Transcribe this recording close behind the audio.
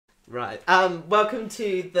Right. Welcome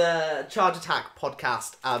to the Charge Attack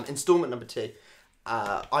podcast, instalment number 2.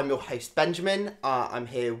 I'm your host, Benjamin. I'm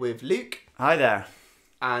here with Luke. Hi there.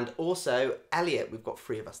 And also Elliot. We've got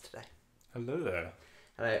 3 of us today. Hello there.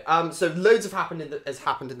 Hello. So loads has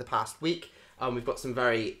happened in the past week. We've got some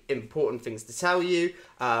very important things to tell you.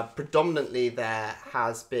 Predominantly, there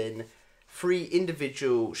has been 3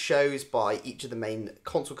 individual shows by each of the main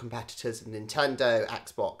console competitors: Nintendo,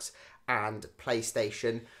 Xbox, and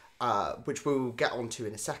PlayStation. Which we'll get onto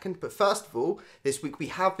in a second. But first of all, this week we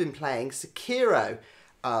have been playing Sekiro.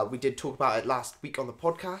 We did talk about it last week on the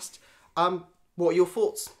podcast. What are your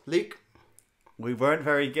thoughts, Luke? We weren't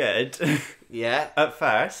very good. Yeah. At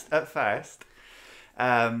first. But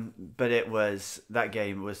that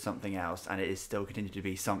game was something else, and it is still continuing to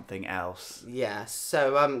be something else. Yeah.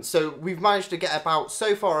 So we've managed to get about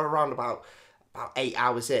 8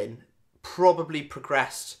 hours in. Probably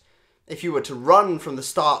progressed. If you were to run from the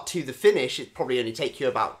start to the finish, it'd probably only take you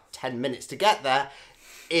about 10 minutes to get there.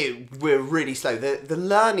 We're really slow. The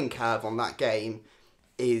learning curve on that game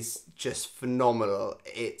is just phenomenal.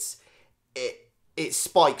 It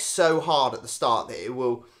spikes so hard at the start that it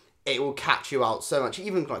will catch you out so much.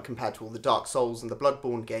 Even like compared to all the Dark Souls and the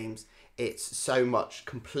Bloodborne games, it's so much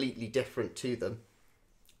completely different to them,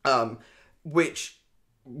 which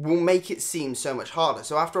will make it seem so much harder.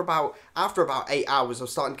 So after about 8 hours, I'm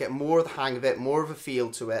starting to get more of the hang of it, more of a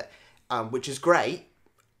feel to it, which is great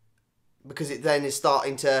because it then is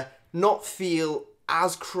starting to not feel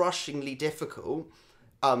as crushingly difficult,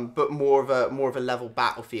 but more of a level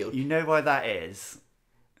battlefield. You know why that is?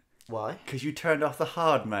 Why? Because you turned off the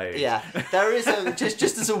hard mode. Yeah, there is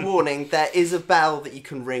just as a warning, there is a bell that you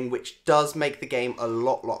can ring, which does make the game a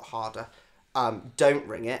lot harder. Don't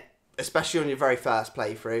ring it. Especially on your very first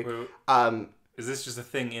playthrough. Is this just a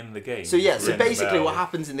thing in the game? So basically what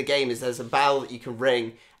happens in the game is there's a bell that you can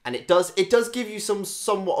ring, and it does give you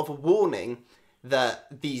somewhat of a warning that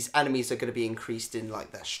these enemies are going to be increased in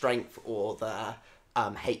like their strength or their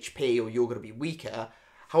HP, or you're going to be weaker.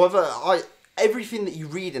 However, everything that you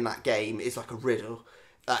read in that game is like a riddle.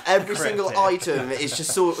 Every single item is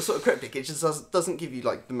just sort of cryptic. It just doesn't give you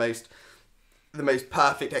like the most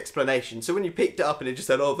perfect explanation. So when you picked it up and it just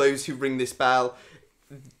said, "Oh, those who ring this bell,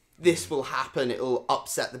 this will happen. It'll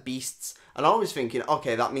upset the beasts." And I was thinking,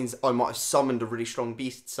 okay, that means I might have summoned a really strong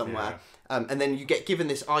beast somewhere. Yeah. And then you get given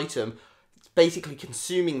this item. Basically,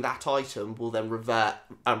 consuming that item will then reverse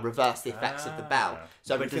the effects of the bell.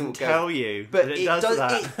 So everything will tell you. But it does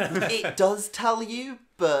that. It does tell you.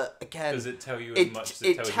 But again, does it tell you as much as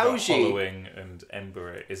it tells you about hollowing and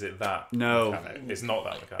ember? Is it that? No, mechanic? It's not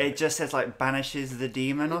that mechanic. It just says like banishes the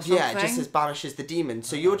demon or something. Yeah, it just says banishes the demon.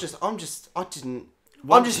 So you're just, I'm just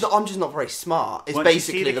not very smart. It's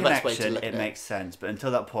basically the best way to look at it. It makes sense, but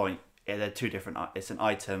until that point, they're two different. It's an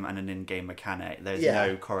item and an in-game mechanic. There's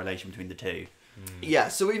no correlation between the two. Yeah,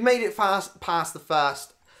 so we've made it past the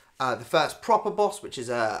first proper boss, which is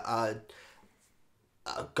a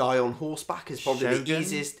guy on horseback is probably Shogun? the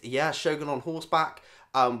easiest. Yeah, Shogun on horseback.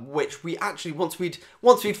 Which we actually once we'd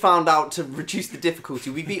found out to reduce the difficulty,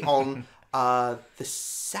 we beat on the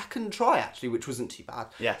second try actually, which wasn't too bad.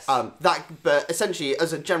 Yes. But essentially,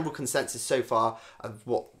 as a general consensus so far of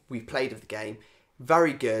what we've played of the game,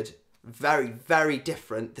 very good, very very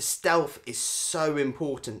different. The stealth is so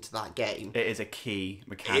important to that game. It is a key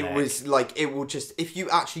mechanic. It will just, if you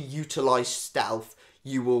actually utilize stealth,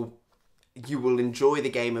 you will enjoy the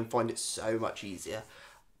game and find it so much easier.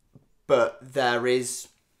 But there is...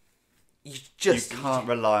 You can't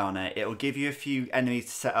rely on it. It will give you a few enemies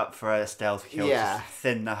to set up for a stealth kill to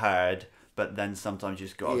thin the herd, but then sometimes you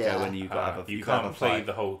just got to go and you've got to have a... You can't play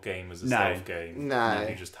the whole game as a stealth game. No.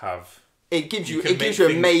 You just have... It gives you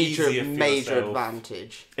a major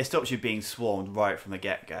advantage. It stops you being swarmed right from the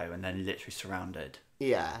get-go and then literally surrounded.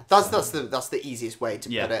 Yeah, that's the easiest way to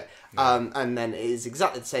put it. And then it is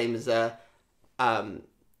exactly the same as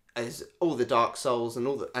all the Dark Souls and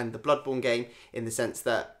the Bloodborne game, in the sense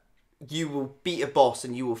that you will beat a boss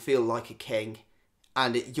and you will feel like a king,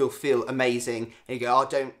 and you'll feel amazing. And you go, "Oh,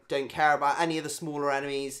 don't care about any of the smaller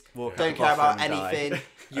enemies. Don't care about anything."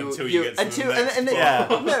 Until you get to the next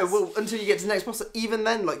boss. Until you get to the next boss. Even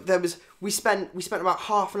then, like we spent about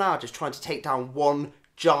half an hour just trying to take down one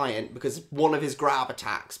giant because one of his grab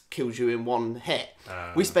attacks kills you in one hit.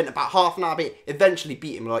 We spent about half an hour, eventually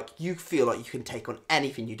beat him. Like, you feel like you can take on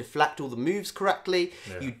anything. You deflect all the moves correctly.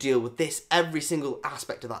 Yeah. You deal with every single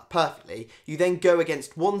aspect of that perfectly. You then go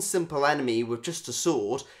against one simple enemy with just a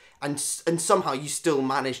sword, and somehow you still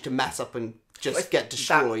manage to mess up and just get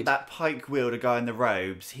destroyed. That pike wielder guy in the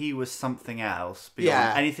robes, he was something else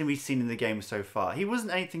beyond anything we've seen in the game so far. He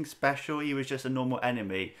wasn't anything special. He was just a normal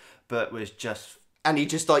enemy, but was just... And he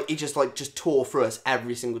just tore through us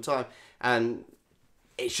every single time. And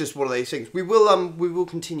it's just one of those things. We will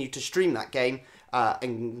continue to stream that game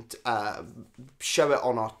and show it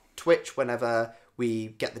on our Twitch whenever we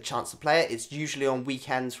get the chance to play it. It's usually on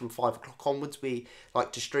weekends from 5 o'clock onwards. We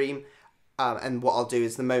like to stream. And what I'll do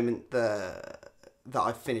is the moment that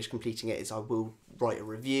I've finished completing it is I will write a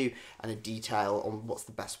review and a detail on what's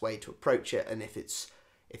the best way to approach it and if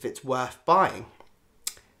it's worth buying.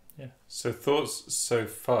 Yeah. So thoughts so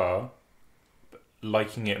far,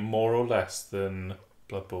 liking it more or less than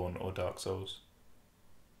Bloodborne or Dark Souls?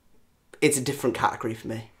 It's a different category for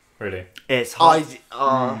me. Really? It's hard.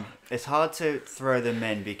 It's hard to throw them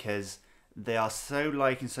in because they are so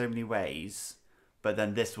like in so many ways. But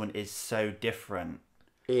then this one is so different.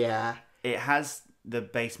 Yeah. It has the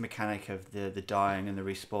base mechanic of the dying and the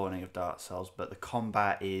respawning of Dark Souls, but the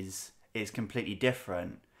combat is completely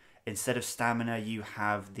different. Instead of stamina, you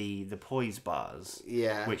have the poise bars,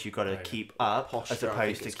 which you've got to keep up, posture, as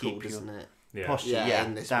opposed to keep called, your isn't it? posture.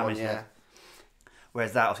 In this damage. One,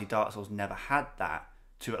 Whereas that, obviously, Dark Souls never had that.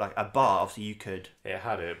 To like a bar, obviously you could... It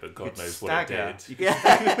had it, but God knows stagger. what it did.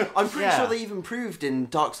 Yeah, I'm pretty sure they even proved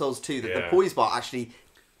in Dark Souls 2 that the poise bar actually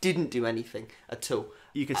didn't do anything at all.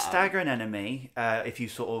 You could stagger an enemy if you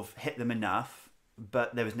sort of hit them enough,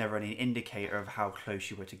 but there was never any indicator of how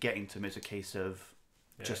close you were to getting to them. It's a case of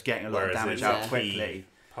just getting a lot of damage out quickly.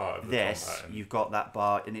 Part of this, you've got that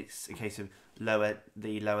bar, and it's a case of lower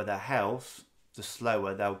their health, the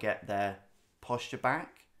slower they'll get their posture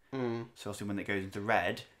back. So obviously when it goes into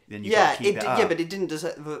red, then you got to keep it up. Yeah, but it didn't.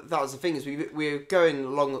 That was the thing is we're going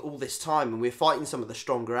along all this time and we're fighting some of the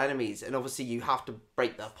stronger enemies, and obviously you have to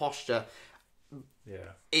break their posture. Yeah.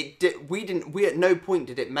 We at no point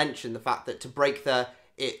did it mention the fact that to break the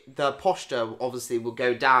posture obviously will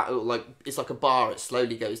go down. Like it's like a bar; it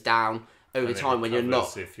slowly goes down over time when you're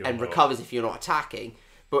not, recovers if you're not attacking.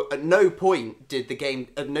 But at no point did the game.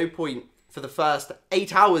 At no point. For the first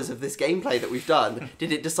 8 hours of this gameplay that we've done,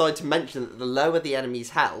 did it decide to mention that the lower the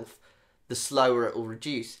enemy's health, the slower it will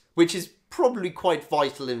reduce, which is probably quite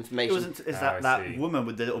vital information. Is that woman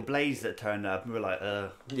with the little blades that turned up, and we were like,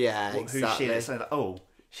 exactly. Who's she? It's like, oh,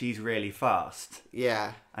 she's really fast.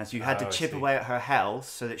 Yeah. And so you had to chip away at her health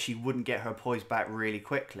so that she wouldn't get her poise back really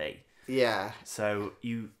quickly. Yeah. So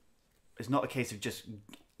it's not a case of just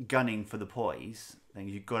gunning for the poise. Then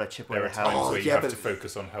you've got to chip away the health. There are times where you have to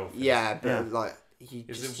focus on health. Yeah, but like you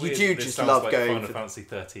do just sounds love like going Final for Fantasy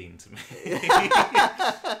 13 to me.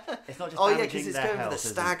 It's not just because it's going health, for the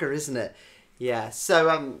stagger, isn't it? Yeah.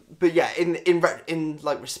 So but yeah, in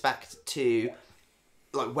like respect to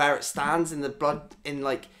like where it stands in the blood in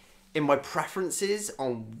my preferences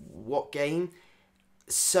on what game,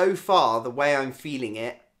 so far the way I'm feeling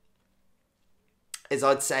it is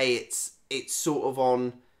I'd say it's sort of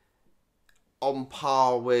on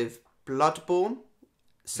par with Bloodborne.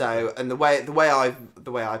 So and the way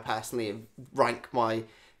I personally rank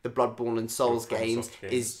the Bloodborne and Souls games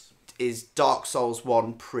is Dark Souls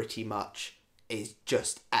 1 pretty much is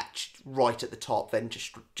just etched right at the top. Then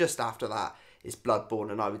just after that is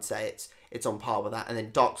Bloodborne, and I would say it's on par with that. And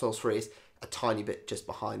then Dark Souls 3 is a tiny bit just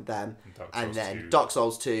behind them, and then Dark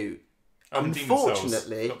Souls 2.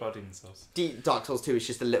 Unfortunately, Dark Souls 2 is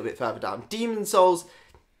just a little bit further down. Demon Souls,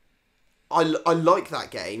 I like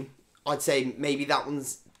that game. I'd say maybe that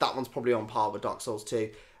one's probably on par with Dark Souls 2.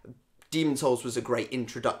 Demon Souls was a great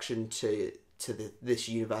introduction to this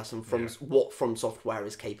universe and what From Software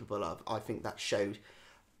is capable of. I think that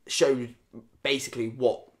showed basically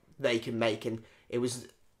what they can make, and it was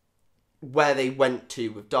where they went to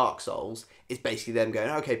with Dark Souls is basically them going,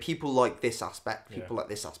 okay, people like this aspect, like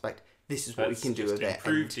this aspect. This is what we can do with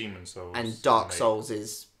it. Demon Souls. And Dark Souls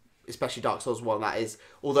is, especially Dark Souls 1, that is,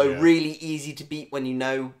 although really easy to beat when you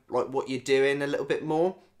know like what you're doing a little bit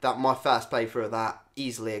more. That my first playthrough of that,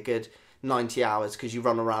 easily a good 90 hours, because you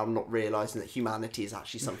run around not realising that humanity is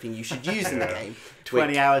actually something you should use in the game.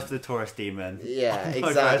 20 hours for the Taurus Demon. Yeah,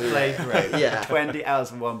 exactly. Yeah. 20 hours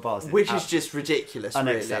for one boss. Which is just ridiculous,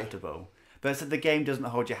 unacceptable. Really. But so the game doesn't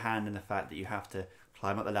hold your hand in the fact that you have to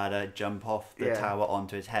climb up the ladder, jump off the tower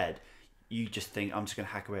onto its head. You just think, I'm just going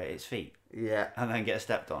to hack away at its feet. Yeah. And then get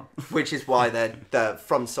stepped on. Which is why the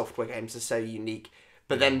From Software games are so unique.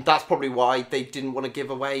 But then that's probably why they didn't want to give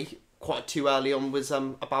away quite too early on was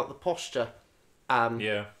about the posture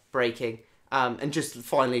breaking. And just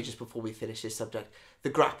finally, just before we finish this subject, the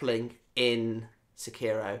grappling in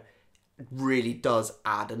Sekiro, really does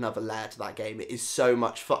add another layer to that game. It is so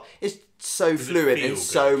much fun. It's so Does it fluid feel and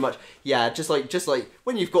so good? much. Yeah, just like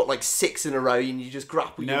when you've got like 6 in a row and you just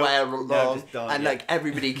grapple your No, way no, along, just don't, and yeah. like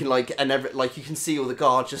everybody can like like you can see all the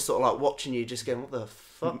guards just sort of like watching you, just going, "What the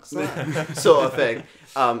fuck's that?" sort of thing.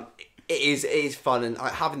 It is fun, and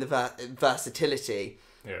having the versatility,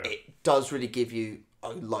 Yeah. it does really give you a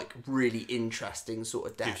like really interesting sort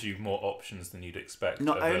of depth. Gives you more options than you'd expect.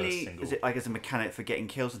 Not of a only single... is it, I guess, a mechanic for getting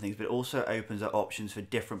kills and things, but it also opens up options for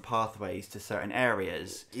different pathways to certain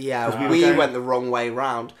areas. Yeah, 'Cause we going- went the wrong way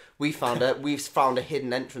round. We found a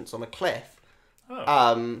hidden entrance on a cliff.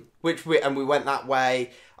 Which we went that way,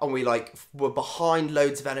 and we like were behind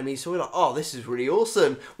loads of enemies, so we're like, oh, this is really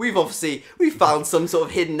awesome. We found some sort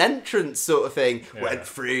of hidden entrance sort of thing. Yeah. Went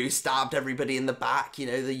through, stabbed everybody in the back, you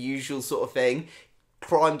know, the usual sort of thing.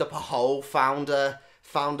 Climbed up a hole, found their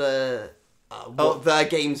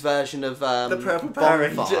game's version of The Purple Power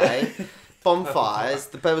bonfire. Bonfires.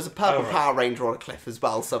 There was a purple Power Ranger on a cliff as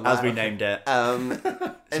well somewhere. As we named it. And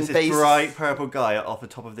Just this bright purple guy off the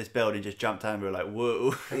top of this building just jumped down and we were like,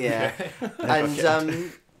 whoa. Yeah.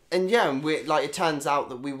 And we like it turns out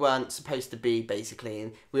that we weren't supposed to be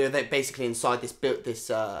basically we were basically inside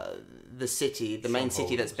the city, the main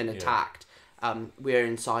city that's been attacked. We were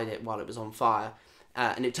inside it while it was on fire.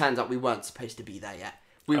 And it turns out we weren't supposed to be there yet.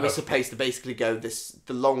 We were supposed to basically go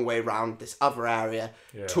the long way round this other area,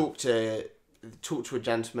 talk to a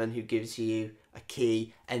gentleman who gives you a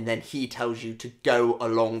key, and then he tells you to go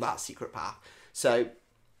along that secret path. So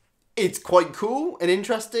it's quite cool and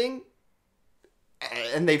interesting,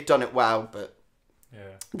 and they've done it well. But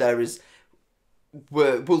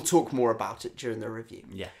we'll talk more about it during the review.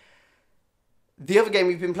 Yeah. The other game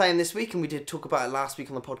we've been playing this week, and we did talk about it last week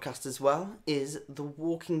on the podcast as well, is The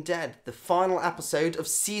Walking Dead, the final episode of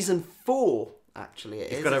Season 4,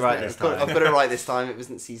 actually. You've got it right this time. I've got it right this time. It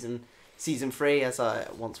wasn't Season 3, as I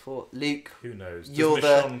once thought. Luke, Who knows? You're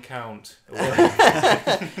Does Michonne count?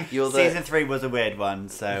 Season 3 was a weird one,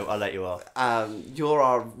 so I'll let you off. You're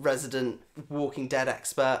our resident Walking Dead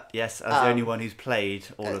expert. Yes, as the only one who's played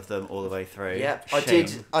all of them all the way through. Yep,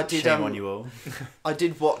 Shame. I did. Shame on you all. I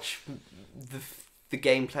did watch the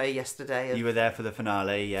gameplay yesterday. You were there for the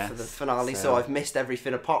finale, yes. For the finale, so I've missed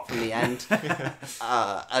everything apart from the end,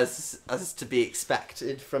 as to be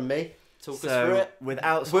expected from me. Talk us through it.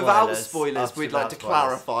 Without spoilers, we'd like to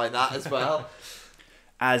clarify that as well.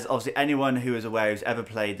 As obviously anyone who is aware who's ever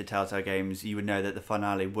played the Telltale games, you would know that the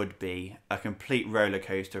finale would be a complete roller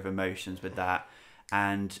coaster of emotions with that.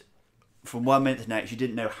 And from one minute to the next, you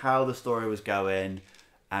didn't know how the story was going,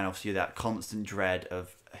 and obviously that constant dread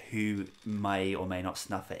of who may or may not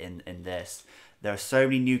snuff it in this. There are so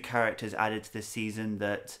many new characters added to this season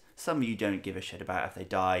that some of you don't give a shit about if they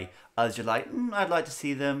die. Others you're like, I'd like to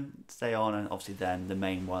see them stay on. And obviously then the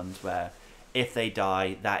main ones where if they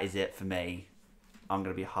die, that is it for me. I'm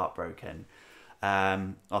going to be heartbroken.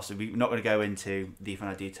 Also, we're not going to go into the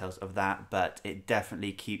final details of that, but it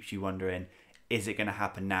definitely keeps you wondering, is it going to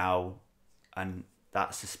happen now? And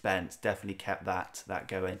that suspense definitely kept that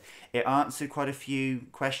going. It answered quite a few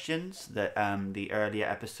questions that the earlier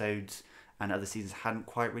episodes and other seasons hadn't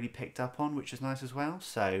quite really picked up on, which is nice as well.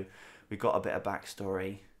 So we got a bit of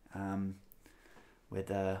backstory with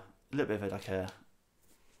a little bit of a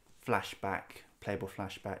flashback, playable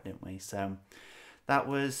flashback, didn't we? So it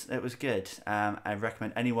was good. I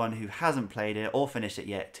recommend anyone who hasn't played it or finished it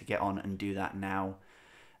yet to get on and do that now.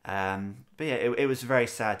 But yeah, it was very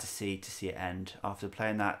sad to see it end after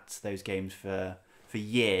playing those games for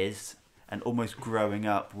years and almost growing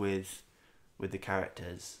up with the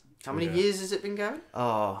characters. How many years has it been going?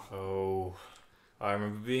 Oh, I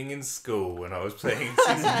remember being in school when I was playing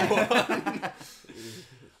season 1.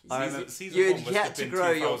 Season 1 must have been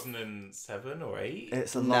 2007 or 8.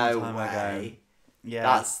 It's a long time ago.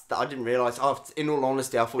 Yeah, I didn't realise. In all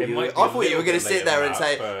honesty, I thought you were little going to sit there and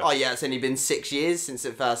say, but... "Oh yeah, it's only been 6 years since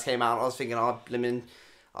it first came out." I was thinking,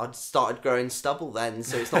 I'd started growing stubble then,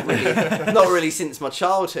 so it's not really since my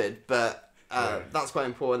childhood. But that's quite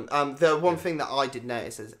important. The one thing that I did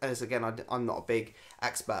notice, as again, I'm not a big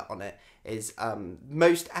expert on it, is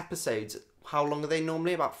most episodes. How long are they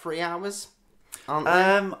normally? About 3 hours, aren't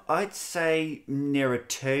they? I'd say nearer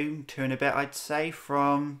 2 and a bit. I'd say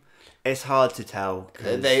from. It's hard to tell.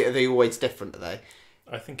 Are they always different, are they?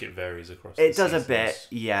 I think it varies across the seasons. It does a bit,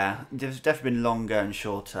 yeah. There's definitely been longer and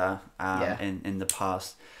shorter in the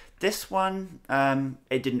past. This one,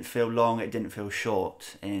 it didn't feel long, it didn't feel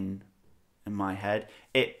short in my head.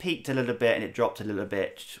 It peaked a little bit and it dropped a little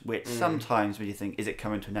bit, which sometimes when you think, is it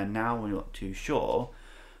coming to an end now? We're not too sure.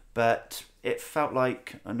 But it felt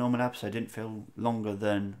like a normal episode. It didn't feel longer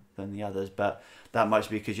than the others, but that might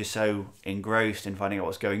be because you're so engrossed in finding out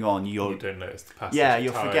what's going on. You don't notice the passage. Yeah,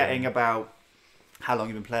 you're forgetting about how long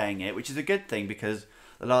you've been playing it, which is a good thing because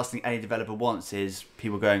the last thing any developer wants is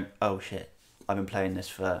people going, "Oh shit, I've been playing this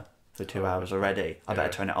for 2 hours already. I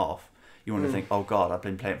better turn it off." You want to think, "Oh god, I've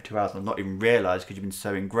been playing it for 2 hours and I've not even realised because you've been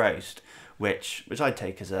so engrossed," which I'd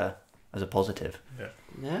take as a positive.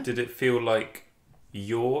 Yeah. Did it feel like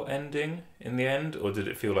your ending in the end, or did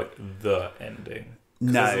it feel like the ending?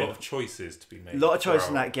 No. There's a lot of choices to be made. A lot of choices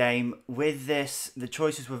in that game. With this, the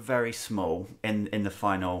choices were very small in the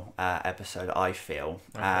final episode, I feel.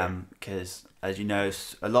 Because, as you know,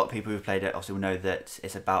 a lot of people who've played it obviously will know that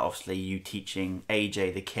it's about, obviously, you teaching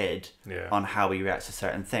AJ, the kid, on how he reacts to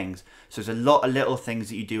certain things. So there's a lot of little things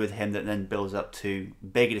that you do with him that then builds up to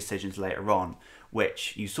bigger decisions later on,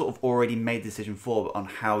 which you sort of already made the decision for on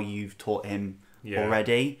how you've taught him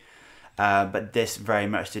already. But this very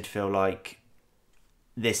much did feel like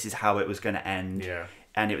this is how it was going to end. Yeah.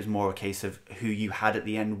 And it was more a case of who you had at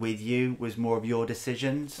the end with you was more of your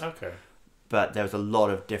decisions. Okay. But there was a lot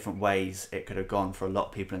of different ways it could have gone for a lot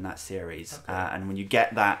of people in that series. Okay. And when you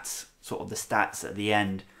get that sort of the stats at the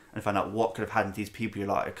end and find out what could have happened to these people, you're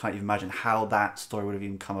like, I can't even imagine how that story would have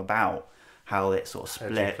even come about, how it sort of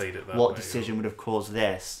split, what decision would have caused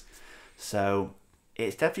this. So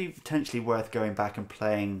it's definitely potentially worth going back and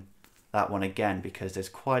playing that one again because there's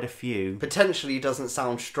quite a few. Potentially doesn't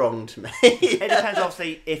sound strong to me. It depends,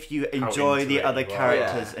 obviously, if you enjoy the other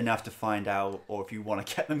characters enough to find out, or if you want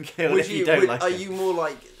to get them killed. If you don't like them. Are you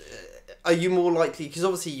more likely? Because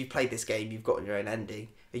obviously you've played this game, you've gotten your own ending.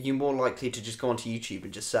 Are you more likely to just go onto YouTube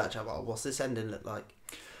and just search out, oh, what's this ending look like?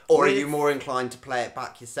 Or are you more inclined to play it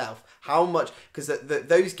back yourself? How much? Because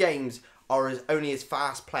those games are only as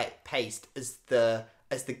fast paced as the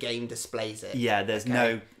game displays it. Yeah, there's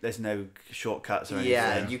no shortcuts or anything.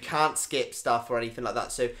 Yeah, you can't skip stuff or anything like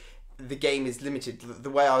that. So the game is limited. The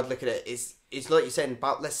way I would look at it is like you're saying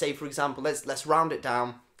about, let's say for example, let's round it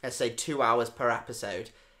down. Let's say 2 hours per episode.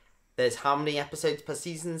 There's how many episodes per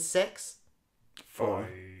season? 6? 5.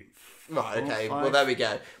 Right, okay. Well, there we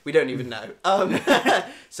go. We don't even know.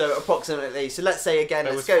 So approximately. So let's say again.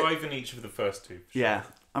 There was 5 in each of the first 2. Yeah.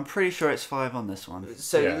 I'm pretty sure it's 5 on this one.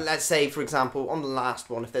 So let's say, for example, on the last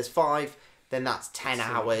one, if there's 5, then that's 10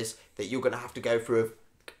 hours that you're going to have to go through of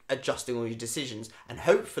adjusting all your decisions. And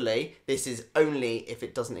hopefully, this is only if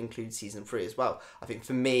it doesn't include season 3 as well. I think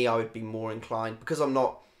for me, I would be more inclined, because I'm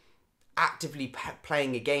not actively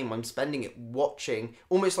playing a game, I'm spending it watching,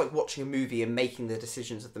 almost like watching a movie and making the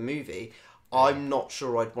decisions of the movie. I'm not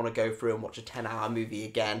sure I'd want to go through and watch a 10-hour movie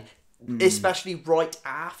again. Especially right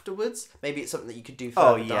afterwards. Maybe it's something that you could do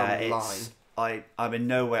further down the line. I'm in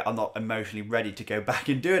no way. I'm not emotionally ready to go back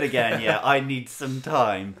and do it again yet. I need some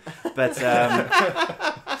time. But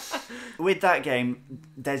with that game,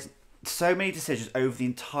 there's so many decisions over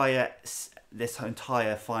this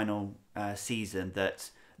entire final season that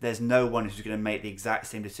there's no one who's going to make the exact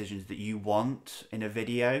same decisions that you want in a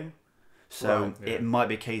video. So it might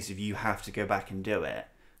be a case of you have to go back and do it.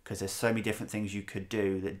 Because there's so many different things you could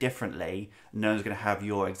do that differently, no one's going to have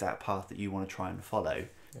your exact path that you want to try and follow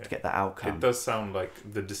to get that outcome. It does sound like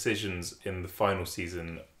the decisions in the final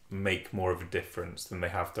season make more of a difference than they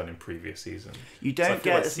have done in previous seasons. You don't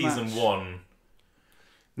get like season 1.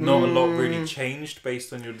 Not a lot really changed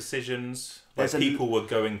based on your decisions. Like people were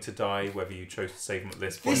going to die whether you chose to save them at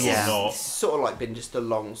this point or not. It's sort of like been just a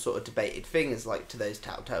long sort of debated thing as like to those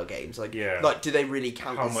Telltale games. Like, do they really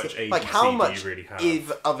count? How much agency like how much do you really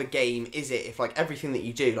have? of a game is it if like everything that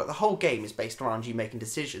you do, like the whole game is based around you making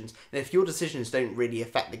decisions, and if your decisions don't really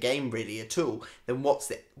affect the game really at all, then what's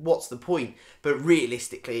the point? But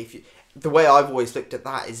realistically, the way I've always looked at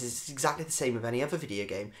that is it's exactly the same with any other video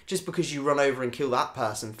game. Just because you run over and kill that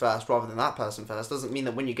person first rather than that person first doesn't mean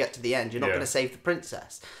that when you get to the end you're not going to save the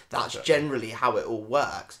princess. That's generally how it all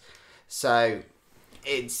works. So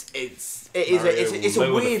it's a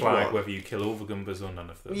weird one. Whether you kill all the Goombas or none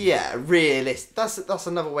of them. Yeah, that's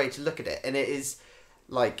another way to look at it, and it is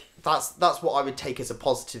like that's what I would take as a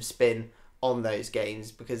positive spin on those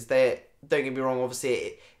games, because don't get me wrong,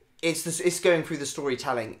 obviously it's going through the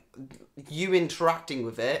storytelling. You interacting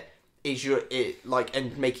with it is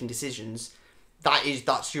and making decisions.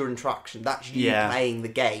 That's your interaction. That's you playing the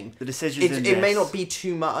game. The decisions. It may not be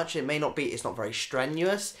too much. It may not be. It's not very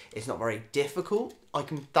strenuous. It's not very difficult.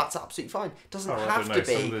 That's absolutely fine. It doesn't have to be.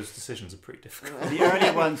 Some of those decisions are pretty difficult. The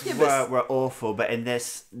early ones were awful, but in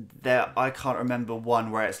this, I can't remember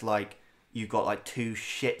one where it's like you've got like 2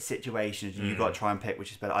 shit situations and you've got to try and pick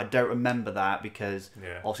which is better. I don't remember that because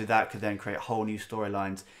obviously that could then create whole new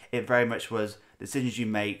storylines. It very much was, decisions you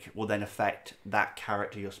make will then affect that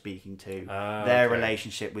character you're speaking to, their okay.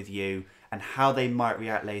 relationship with you, and how they might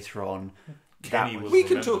react later on. We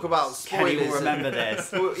can talk about spoilers. Kenny will remember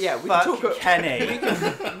this. Well, yeah, Kenny.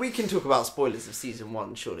 We can talk about spoilers of season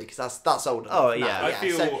 1, surely, because that's old enough. Oh yeah, I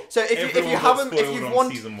feel so if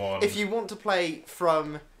you want to play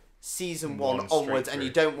from season 1 onwards and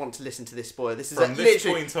you don't want to listen to this spoiler, this is from this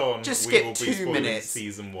point on. Just we skip will 2 minutes.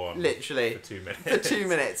 Season 1, literally for 2 minutes. For 2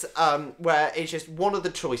 minutes, where it's just one of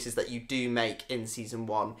the choices that you do make in season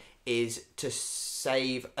 1 is to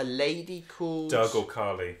save a lady called Doug or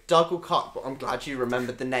Carly. I'm glad you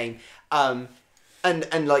remembered the name. And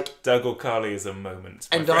like Doug or Carly is a moment.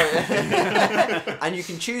 And and you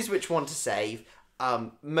can choose which one to save.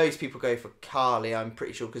 Most people go for Carly, I'm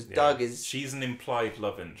pretty sure, because Doug is... She's an implied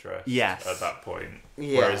love interest yes. at that point.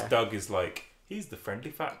 Yeah. Whereas Doug is like, he's the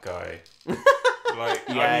friendly fat guy. Like,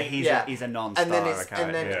 he's a non-star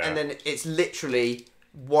character. And then it's literally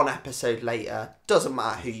one episode later, doesn't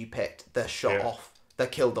matter who you picked, they're shot off. They're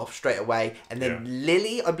killed off straight away. And then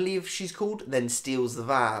Lily, I believe she's called, then steals the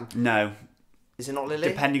van. No. Is it not Lily?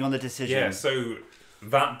 Depending on the decision. Yeah, so...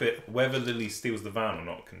 that bit, whether Lily steals the van or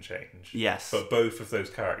not, can change. Yes. But both of those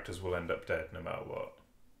characters will end up dead no matter what.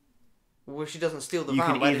 Well, if she doesn't steal the you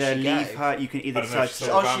van, can where either does she leave go? her. You can either decide to.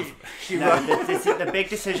 The big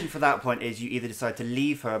decision for that point is you either decide to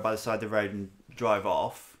leave her by the side of the road and drive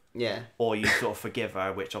off. Yeah. Or you sort of forgive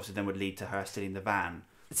her, which obviously then would lead to her stealing the van.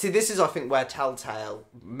 See, this is, I think, where Telltale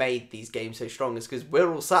made these games so strong, is because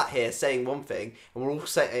we're all sat here saying one thing, and we're all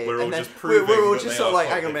saying, we're and all then just proving we're all that just they sort of are like,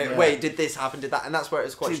 hang on a minute, wait, did this happen, did that, and that's where it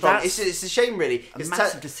was quite strong. It's a shame, really. A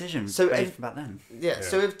massive decision back then. Yeah.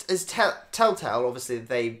 So as Telltale, obviously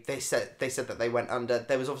they said that they went under.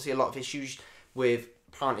 There was obviously a lot of issues with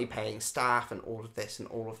apparently paying staff and all of this and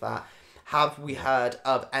all of that. Have we heard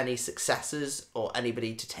of any successors or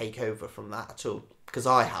anybody to take over from that at all? Because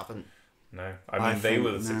I haven't. No. I mean, they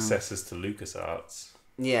were the successors to LucasArts.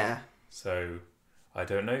 Yeah. So, I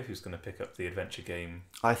don't know who's going to pick up the adventure game.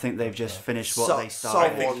 I think they've just finished what they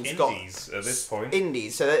started. I think Indies at this point.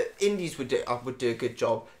 Indies. So Indies would do a good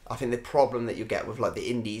job. I think the problem that you get with like the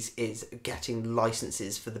Indies is getting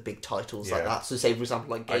licenses for the big titles like that. So say for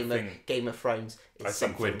example like Game of Thrones. I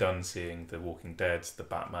think we're done seeing the Walking Dead, the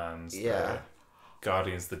Batmans, the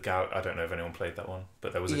Guardians of the Galaxy. I don't know if anyone played that one,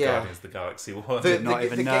 but there was a Guardians of the Galaxy one. Did not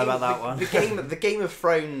even know about that one. The Game of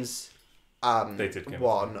Thrones they did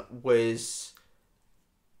one was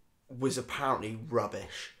apparently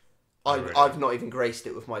rubbish. Really? I've not even graced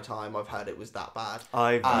it with my time. I've heard it was that bad.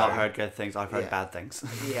 I've not heard good things. I've heard bad things.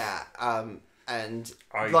 Yeah. And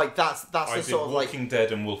that's the sort of like Walking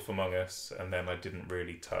Dead and Wolf Among Us, and then I didn't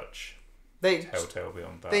really touch Telltale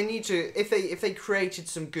beyond that. They need to if they created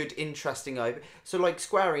some good, interesting so like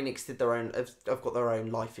Square Enix did their own. Have got their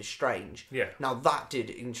own Life is Strange. Yeah. Now that did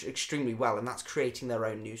extremely well, and that's creating their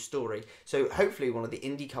own new story. So hopefully, one of the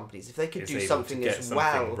indie companies, if they could do something as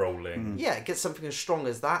well, rolling. get something as strong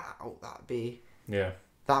as that. Oh, that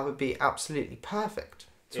would be absolutely perfect.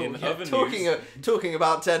 Talking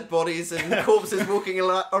about dead bodies and corpses walking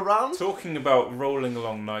around. Talking about rolling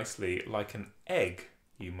along nicely like an egg,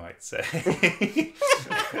 you might say.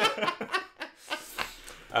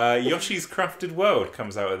 Yoshi's Crafted World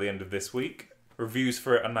comes out at the end of this week. Reviews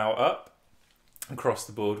for it are now up. Across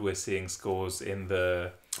the board, we're seeing scores in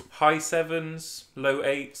the high 7s, low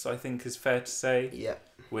 8s, I think is fair to say. Yeah.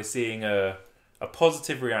 We're seeing a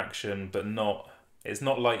positive reaction, but it's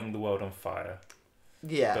not lighting the world on fire.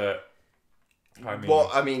 Yeah. But I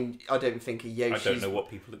don't think I don't know what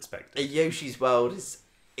people expect. A Yoshi's World is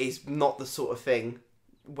not the sort of thing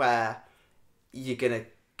where you're gonna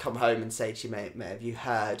come home and say to your mate, have you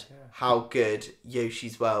heard how good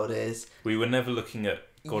Yoshi's World is? We were never looking at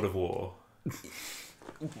God of War.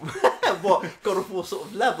 What God of War sort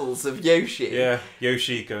of levels of Yoshi? Yeah,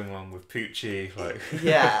 Yoshi going along with Poochie, like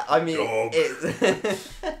yeah. I mean,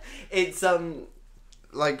 it's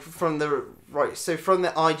like from the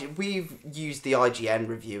we've used the IGN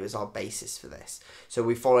review as our basis for this. So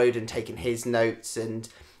we followed and taken his notes and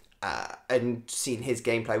seen his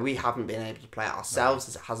gameplay. We haven't been able to play it ourselves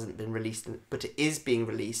as it hasn't been released, but it is being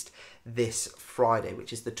released this Friday,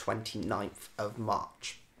 which is the 29th of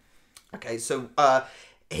March. Okay, so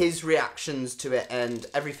his reactions to it and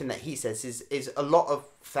everything that he says is a lot of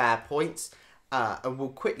fair points, and we'll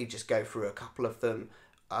quickly just go through a couple of them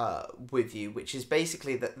with you, which is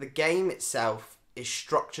basically that the game itself is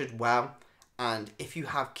structured well, and if you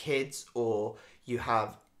have kids or you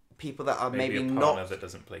have people that are maybe a partner that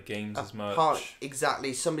doesn't play games as much,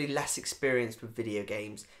 exactly, somebody less experienced with video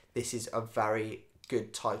games, this is a very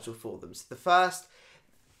good title for them. So the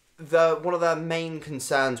one of their main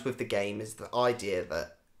concerns with the game is the idea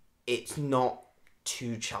that it's not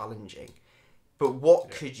too challenging. But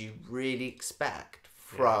what could you really expect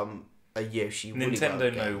from a Yoshi Woolly Nintendo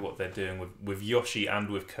World know game? what they're doing with Yoshi and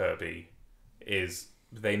with Kirby. Is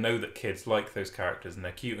they know that kids like those characters and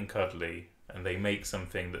they're cute and cuddly, and they make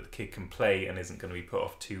something that the kid can play and isn't going to be put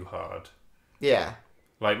off too hard. Yeah.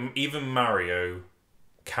 Like, even Mario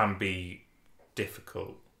can be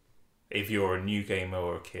difficult if you're a new gamer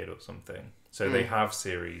or a kid or something. So they have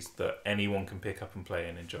series that anyone can pick up and play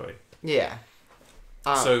and enjoy. Yeah.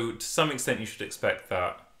 So to some extent you should expect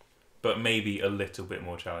that, but maybe a little bit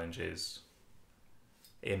more challenges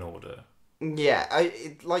in order. Yeah,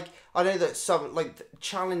 I know that some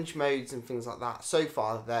challenge modes and things like that. So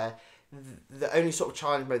far, the only sort of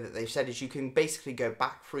challenge mode that they've said is you can basically go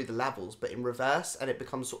back through the levels, but in reverse, and it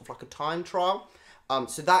becomes sort of like a time trial.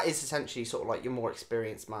 So that is essentially sort of like your more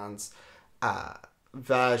experienced man's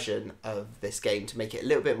version of this game to make it a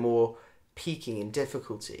little bit more peaking in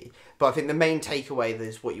difficulty. But I think the main takeaway that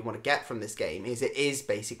is what you want to get from this game is it is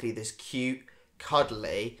basically this cute,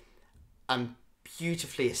 cuddly, and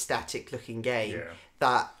beautifully aesthetic looking game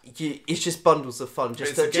that it's just bundles of fun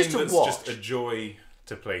just to watch. Just a joy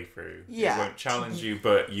to play through. Yeah. It won't challenge you,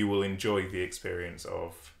 but you will enjoy the experience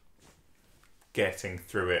of getting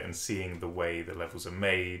through it and seeing the way the levels are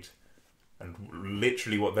made and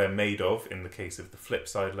literally what they're made of in the case of the flip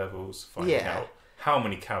side levels, finding out how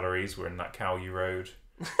many calories were in that cow you rode.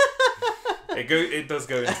 It does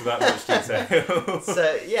go into that much detail.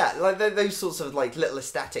 So yeah, like those sorts of like little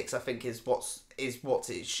aesthetics, I think is what's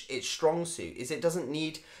its strong suit. Is it doesn't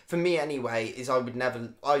need, for me anyway, is I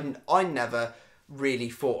never really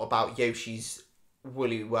thought about Yoshi's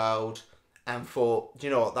Woolly World and thought, do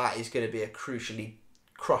you know what, that is going to be a crushingly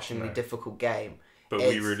difficult game. But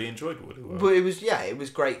we really enjoyed Woolly World. But it was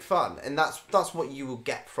great fun, and that's what you will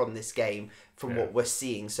get from this game. From what we're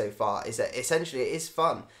seeing so far, is that essentially it is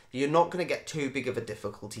fun. You're not going to get too big of a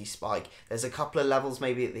difficulty spike. There's a couple of levels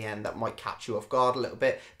maybe at the end that might catch you off guard a little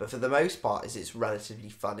bit, but for the most part, it's relatively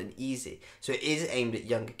fun and easy. So it is aimed at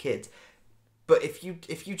younger kids. But if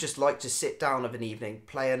you just like to sit down of an evening,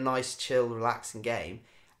 play a nice, chill, relaxing game,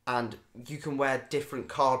 and you can wear different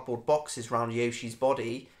cardboard boxes around Yoshi's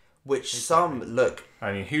body, which some look...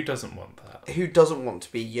 I mean, who doesn't want that? Who doesn't want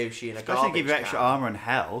to be Yoshi in a garbage Especially give you extra can? armour and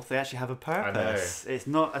health, they actually have a purpose. It's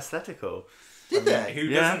not aesthetical. Did they? Who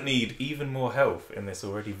doesn't need even more health in this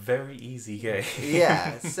already very easy game?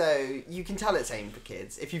 Yeah, so you can tell it's aimed for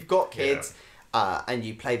kids. If you've got kids and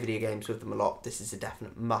you play video games with them a lot, this is a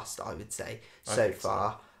definite must, I would say, so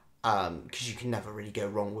far. Because you can never really go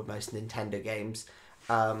wrong with most Nintendo games.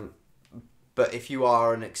 But if you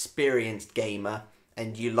are an experienced gamer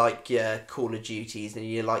and you like your Call of Duties and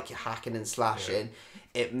you like your hacking and slashing,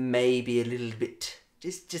 it may be a little bit,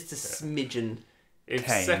 just a smidgen. If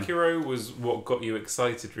Sekiro was what got you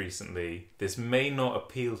excited recently, this may not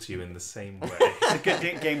appeal to you in the same way. It's a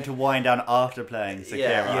good game to wind down after playing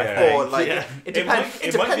Sekiro. Or like it depends.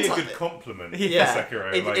 It might be a good compliment.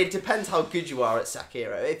 Sekiro. It depends how good you are at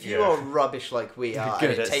Sekiro. If you are rubbish like we are,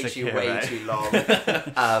 and it takes you way too long,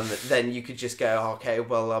 then you could just go, okay,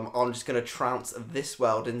 well, I'm just going to trounce this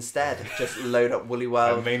world instead. Just load up Woolly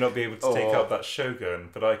World. I may not be able to take out that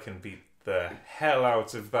Shogun, but I can beat the hell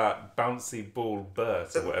out of that bouncy ball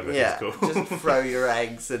Bert or whatever it's called. Just throw your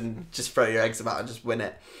eggs about and just win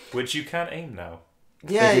it. Which you can aim now.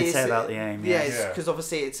 Yeah, they did say about the aim. because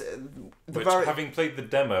obviously it's having played the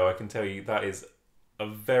demo, I can tell you that is a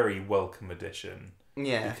very welcome addition.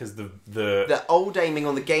 Yeah, because the old aiming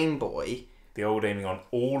on the Game Boy. The old aiming on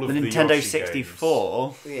all of the Nintendo Yoshi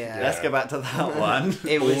 64. Games. Let's go back to that one.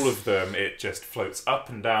 All of them, it just floats up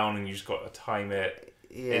and down, and you just got to time it.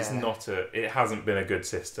 Yeah. It hasn't been a good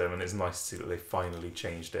system, and it's nice to see that they finally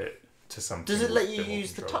changed it to something. Does it let you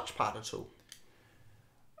use the touchpad at all?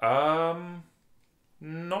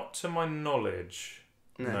 Not to my knowledge.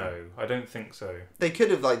 No, I don't think so. They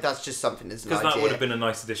could have, that's just something that's because that would have been a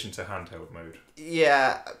nice addition to handheld mode.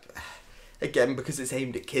 Yeah. Again, because it's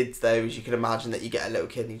aimed at kids, though, as you can imagine that you get a little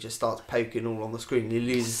kid and he just starts poking all on the screen, and he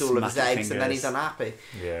loses all of his eggs, and then he's unhappy.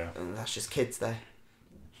 Yeah. And that's just kids, though.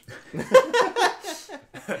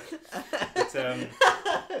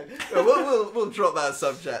 We'll drop that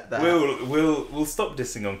subject there. We'll stop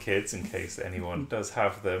dissing on kids in case anyone does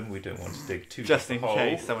have them. We don't want to dig too just in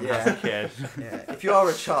case someone has a kid. If you are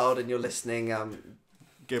a child and you're listening,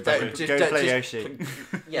 Go back. Just- Go don't- play just- Yoshi.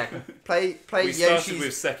 Yeah, play We started Yoshi's.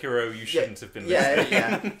 with Sekiro. You shouldn't have been Yeah, listening.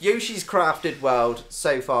 yeah. Yoshi's Crafted World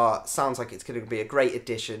so far sounds like it's going to be a great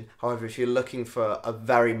addition. However, if you're looking for a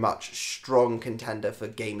very much strong contender for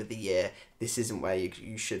Game of the Year, this isn't where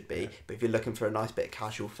you should be. But if you're looking for a nice bit of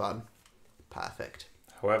casual fun, perfect.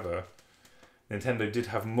 However, Nintendo did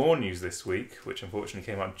have more news this week, which unfortunately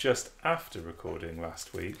came out just after recording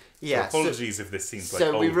last week. Yeah, So apologies if this seems like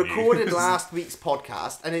So we old recorded news. last week's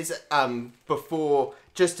podcast, and it's before,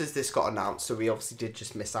 just as this got announced, so we obviously did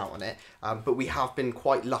just miss out on it. But we have been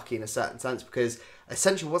quite lucky in a certain sense, because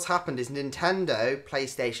essentially what's happened is Nintendo,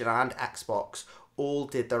 PlayStation, and Xbox all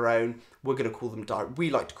did their own. We're going to call them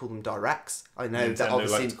we like to call them directs. I know that Nintendo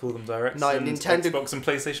obviously like to call them directs, No, and Nintendo- Xbox and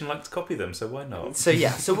PlayStation like to copy them, so why not? So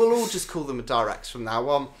yeah, so we'll all just call them directs from now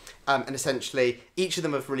on. And essentially, each of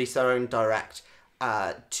them have released their own direct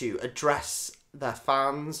to address their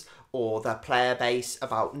fans or their player base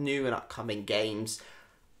about new and upcoming games.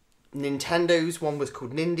 Nintendo's one was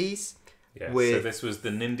called Nindies. Yeah, so with- this was the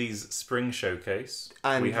Nindies Spring Showcase.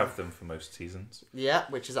 And- we have them for most seasons. Yeah,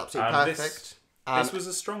 which is absolutely And perfect. This was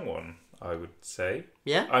a strong one, I would say.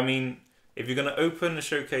 Yeah. I mean, if you're going to open a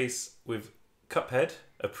showcase with Cuphead,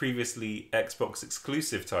 a previously Xbox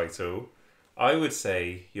exclusive title, I would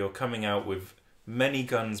say you're coming out with many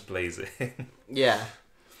guns blazing. Yeah.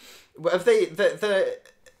 Well, if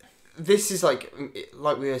this is like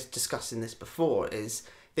we were discussing this before,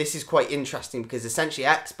 this is quite interesting because essentially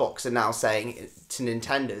Xbox are now saying to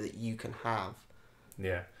Nintendo that you can have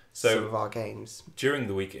Yeah. some So of our games. during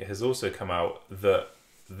the week, it has also come out that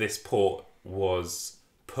this port was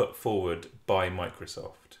put forward by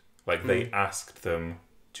Microsoft. Like, they asked them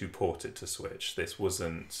to port it to Switch. This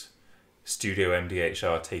wasn't Studio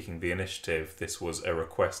MDHR taking the initiative. This was a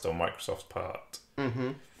request on Microsoft's part.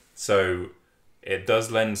 Mm-hmm. So it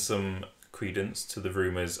does lend some credence to the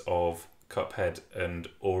rumours of Cuphead and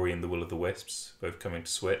Ori and the Will of the Wisps both coming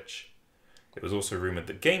to Switch. It was also rumoured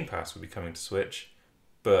that Game Pass would be coming to Switch,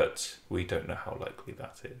 but we don't know how likely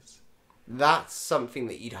that is. That's something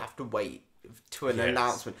that you'd have to wait to an Yes.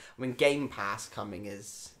 announcement. I mean, Game Pass coming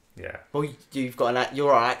is. Yeah. Well, you've got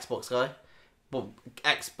you're our Xbox guy. Well,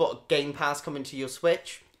 Xbox Game Pass coming to your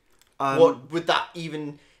Switch. What would that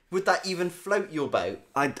even float your boat?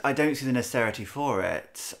 I don't see the necessity for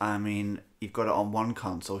it. I mean, you've got it on one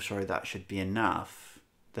console, surely that should be enough.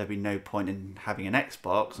 There'd be no point in having an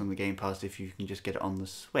Xbox on the Game Pass if you can just get it on the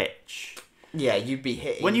Switch. Yeah, you'd be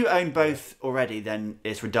hitting. When you own both already, then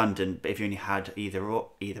it's redundant. But if you only had either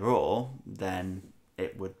or, then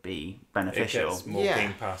it would be It beneficial. gets more Yeah.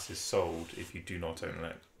 Game Passes sold if you do not own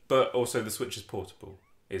it. But also the Switch is portable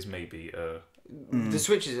is maybe a... The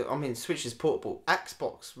Switch is portable.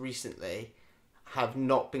 Xbox recently have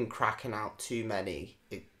not been cracking out too many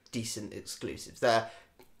decent exclusives. Their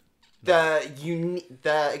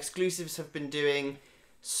exclusives have been doing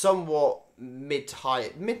somewhat mid to high,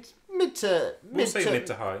 mid to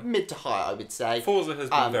high, I would say. Forza has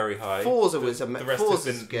been very high. Forza The- was the rest Forza's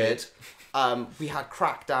has been good. mid. We had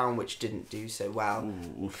Crackdown, which didn't do so well.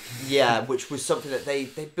 Yeah, which was something that they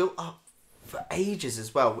built up for ages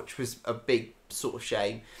as well, which was a big sort of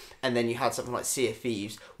shame. And then you had something like Sea of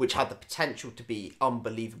Thieves, which had the potential to be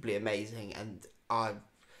unbelievably amazing, and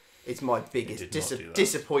it's my biggest did not do that.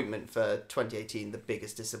 disappointment for 2018. The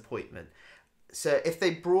biggest disappointment. So if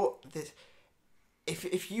they brought this,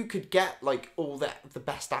 if you could get like all the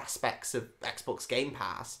best aspects of Xbox Game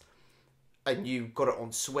Pass, and you got it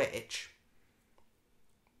on Switch,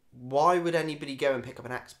 why would anybody go and pick up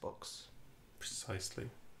an Xbox? Precisely.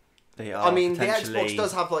 They are. I mean, the potentially- Xbox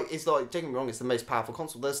does have don't get me wrong, it's the most powerful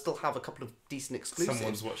console. They'll still have a couple of decent exclusives.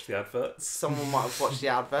 Someone's watched the adverts. Someone might have watched the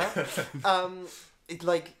advert.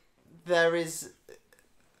 There is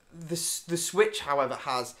the Switch, however,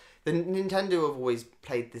 has the Nintendo have always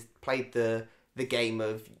played the game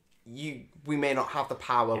of we may not have the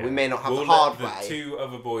power, we may not have we'll the hardware. let the two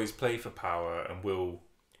other boys play for power, and we'll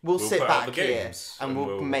Sit put out back the here games, and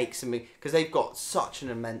we'll make some, because they've got such an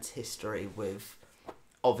immense history with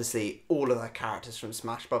obviously all of their characters from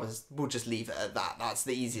Smash Brothers. We'll just leave it at that. That's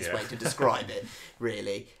the easiest way to describe it,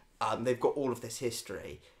 really. They've got all of this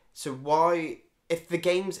history. So why,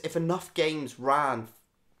 if enough games ran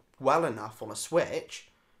well enough on a Switch,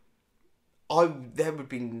 there would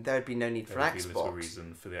be no need for an There'd be little Xbox.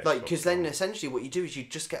 reason for the Xbox. Like, because then essentially what you do is you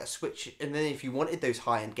just get a Switch, and then if you wanted those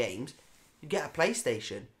high-end games, you get a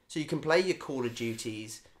PlayStation, so you can play your Call of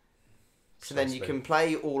Duties. So then you Precisely. can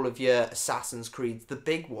play all of your Assassin's Creeds, the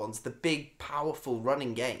big ones, the big powerful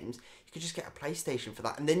running games. You could just get a PlayStation for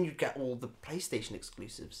that, and then you'd get all the PlayStation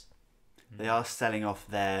exclusives. They are selling off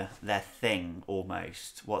their thing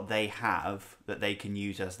almost. What they have that they can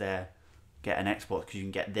use as their get an Xbox because you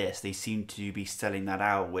can get this. They seem to be selling that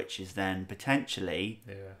out, which is then potentially.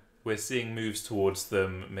 Yeah, we're seeing moves towards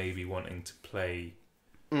them maybe wanting to play.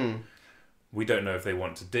 We don't know if they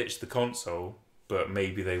want to ditch the console, but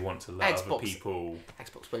maybe they want to let other people.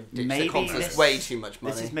 Xbox won't ditch the console. It's way too much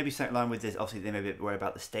money. This is maybe something along with this. Obviously, they may be worried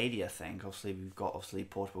about the Stadia thing. Obviously, we've got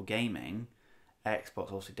portable gaming. Xbox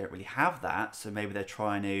obviously don't really have that, so maybe they're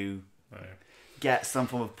trying to get some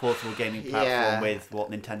form of portable gaming platform with what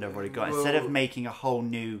Nintendo have already got. Instead of making a whole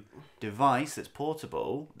new device that's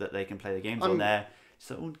portable that they can play the games on there.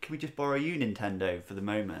 So can we just borrow you, Nintendo, for the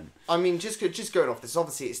moment? I mean, just going off this,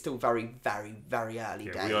 obviously it's still very, very, very early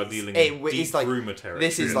days. We are dealing in deep rumour territory.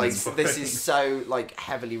 This is so like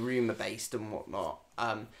heavily rumour based and whatnot.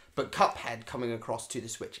 But Cuphead coming across to the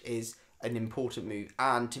Switch is an important move,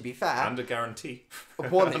 and to be fair, and a guarantee.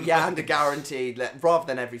 And a guarantee. Rather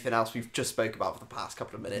than everything else we've just spoke about for the past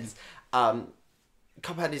couple of minutes.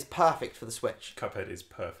 Cuphead is perfect for the Switch. Cuphead is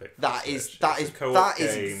perfect. That is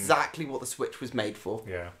exactly what the Switch was made for.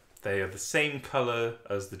 Yeah, they are the same color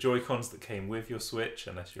as the Joy-Cons that came with your Switch,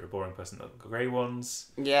 unless you're a boring person that got grey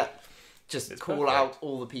ones. Yeah, just call out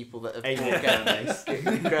all the people that have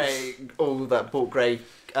bought grey, all that bought grey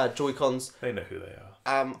Joy-Cons. They know who they are.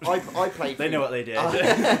 I played. They know what they did.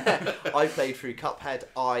 I played through Cuphead.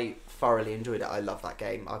 I thoroughly enjoyed it. I love that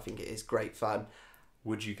game. I think it is great fun.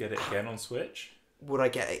 Would you get it again on Switch? Would I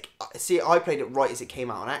get it? See, I played it right as it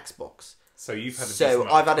came out on Xbox. So you've had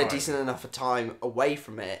I've had a decent enough of time away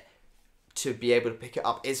from it to be able to pick it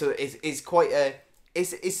up. It is quite a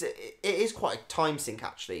time sink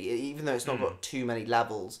actually, even though it's not got too many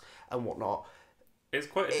levels and whatnot. It's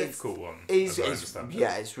quite a difficult one.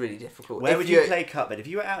 It's really difficult. Where would you play Cuphead if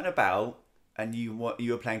you were out and about and you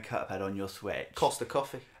were playing Cuphead on your Switch? Costa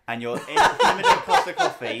Coffee. And you're in the middle of Costa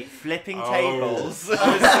Coffee, flipping tables.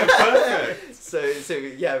 Perfect. So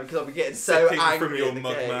yeah, because I'll be getting so angry from your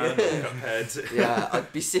mug man Cuphead. Yeah,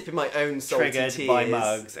 I'd be sipping my own salty Triggered tears. by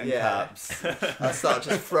mugs and cups. I'd start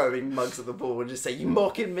just throwing mugs at the ball and just say, "You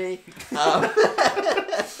mocking me?"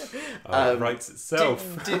 It writes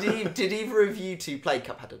itself. Did either of you two play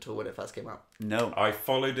Cuphead at all when it first came out? No. I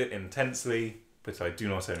followed it intensely. But I do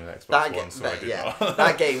not own an Xbox One, so I did not.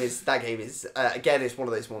 That game is again, it's one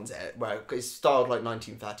of those ones where it's styled like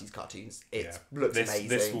 1930s cartoons. It looks amazing.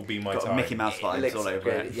 This will be my Got time. Mickey Mouse vibes all over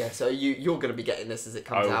it. Yeah, so you're going to be getting this as it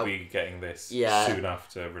comes out. I will be getting this soon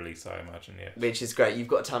after release, I imagine. Yeah, which is great. You've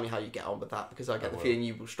got to tell me how you get on with that because I get the feeling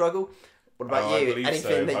you will struggle. What about you?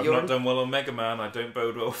 Anything that I've not done well on Mega Man. I don't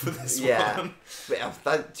bode well for this one.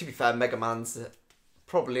 But to be fair, Mega Man's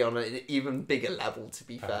probably on an even bigger level. To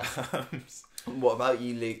be fair. What about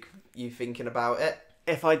you, Luke? You thinking about it?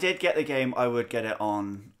 If I did get the game, I would get it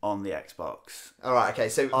on the Xbox. All right, okay.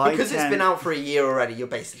 So because it's been out for a year already, you're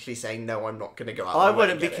basically saying no, I'm not going to go out. I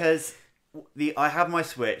wouldn't because I have my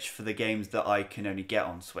Switch for the games that I can only get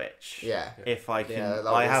on Switch. Yeah. If I can,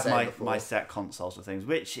 I have my set consoles and things,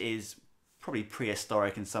 which is probably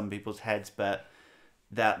prehistoric in some people's heads, but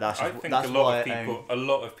that's just, I think a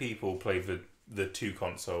lot of people play the two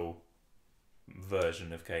console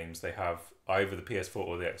version of games. They have either the PS4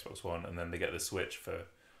 or the Xbox One, and then they get the Switch for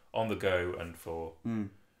on the go and for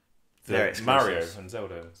the Mario and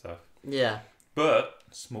Zelda and stuff. Yeah. But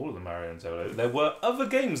smaller than Mario and Zelda, there were other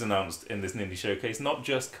games announced in this Nindy showcase, not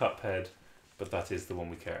just Cuphead, but that is the one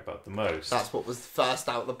we care about the most. That's what was first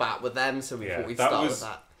out the bat with them, so we thought we'd start with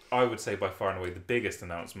that. I would say by far and away the biggest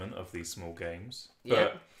announcement of these small games. Yeah.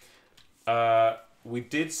 But we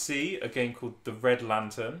did see a game called The Red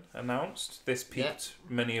Lantern announced. This piqued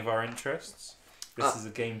many of our interests. This is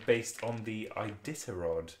a game based on the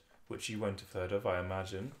Iditarod, which you won't have heard of, I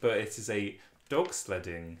imagine. But it is a dog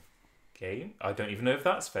sledding game. I don't even know if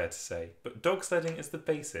that's fair to say. But dog sledding is the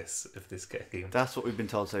basis of this game. That's what we've been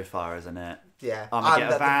told so far, isn't it? Yeah. I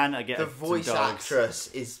get a van, I get the some voice dogs. actress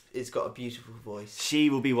is got a beautiful voice.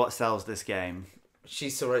 She will be what sells this game.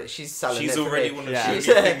 She's selling She's it for already me. one of the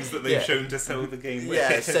things that they've shown to sell the game with.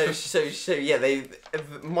 Yeah, so yeah,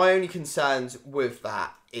 my only concerns with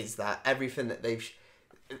that is that everything that they've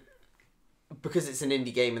because it's an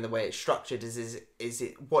indie game and the way it's structured is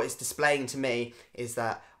it what it's displaying to me is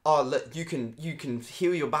that look, you can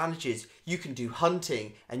heal your bandages, you can do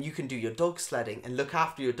hunting, and you can do your dog sledding and look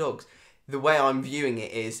after your dogs. The way I'm viewing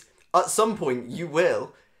it is at some point you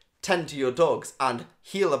will tend to your dogs and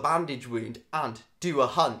heal a bandage wound and do a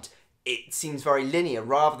hunt. It seems very linear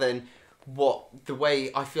rather than the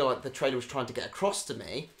way I feel like the trailer was trying to get across to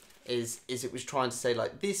me is it was trying to say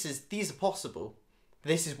like these are possible.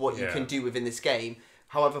 This is what you can do within this game.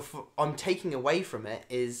 However, I'm taking away from it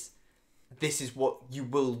is this is what you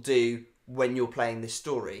will do when you're playing this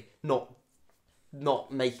story,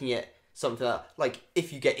 not making it something that, like,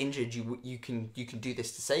 if you get injured, you can do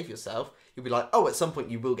this to save yourself. You'll be like, oh, at some point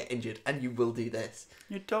you will get injured and you will do this.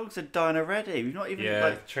 Your dogs are dying already. We've not even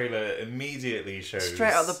The trailer immediately shows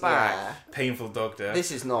straight out the back. Yeah. painful dog death. This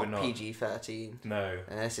is not PG-13. No.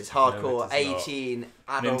 This is hardcore, No, it is not. 18,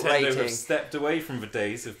 adult Nintendo rating. have stepped away from the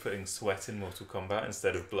days of putting sweat in Mortal Kombat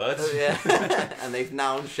instead of blood. Oh, yeah. And they've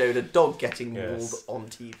now showed a dog getting mauled Yes. on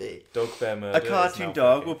TV. Dog bear murder. A is cartoon now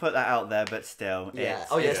dog, fucking- we'll put that out there, but still. Yeah.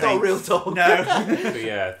 It's not a real dog. No. But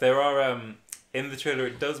yeah, there are in the trailer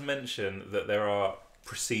it does mention that there are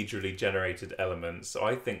procedurally generated elements. So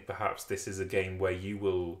I think perhaps this is a game where you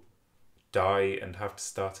will die and have to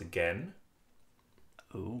start again.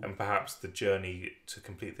 Ooh. And perhaps the journey to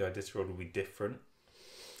complete the Idis World will be different.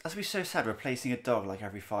 That's be so sad, replacing a dog like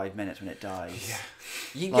every 5 minutes when it dies.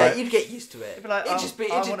 Yeah. You'd get used to it. You'd be like, It'd oh, just be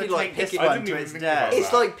I like wanna picking. take this I one didn't to even its think death. about It's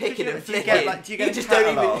that. like picking and Do you flicking. get, do you get a just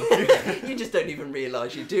don't catalogue? even. You just don't even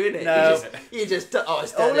realise you're doing it. No. You just oh,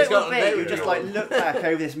 it's All dead. it It's got would a be, note you just on like it. look back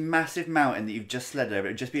over this massive mountain that you've just slid over.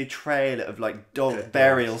 It would just be a trail of like dog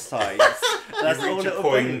burial sites. That's You all reach it a would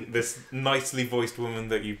point, be. this nicely voiced woman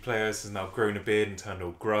that you play as has now grown a beard and turned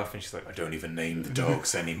all gruff, and she's like, I don't even name the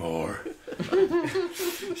dogs anymore.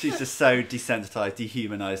 She's just so desensitized,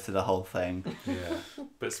 dehumanized to the whole thing. Yeah.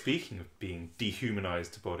 But speaking of being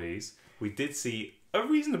dehumanized to bodies, we did see a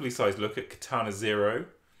reasonably sized look at Katana Zero.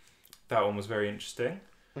 That one was very interesting.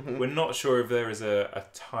 Mm-hmm. We're not sure if there is a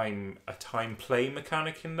time play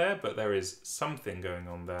mechanic in there, but there is something going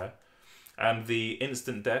on there. And the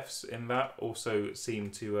instant deaths in that also seem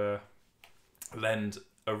to lend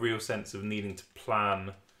a real sense of needing to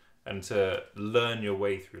plan and to learn your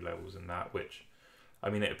way through levels in that, which, I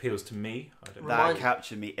mean, it appeals to me. I don't know. That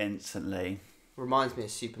captured me instantly. Reminds me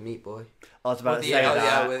of Super Meat Boy. I was about With to the, say oh,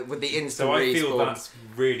 that. yeah, with the instant So I feel respawn. that's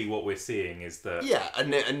really what we're seeing is that Yeah,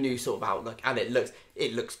 a new sort of outlook, and it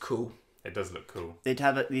looks cool. it does look cool. They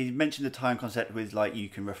mentioned the time concept with like you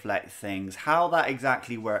can reflect things. How that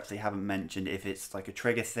exactly works, they haven't mentioned. If it's like a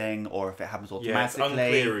trigger thing or if it happens Yeah, it's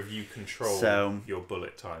automatically. unclear if you control your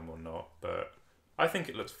bullet time or not, but I think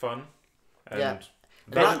it looks fun. And Yeah.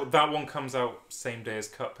 that one comes out same day as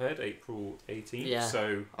Cuphead, April 18th, Yeah.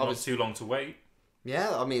 so not too long to wait.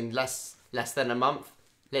 Yeah, I mean less than a month,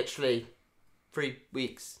 literally 3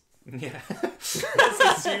 weeks. Yeah. Let's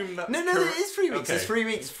assume that's No, correct. it is 3 weeks. Okay. It's 3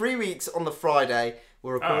 weeks. 3 weeks on the Friday.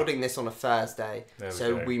 We're recording this on a Thursday, There we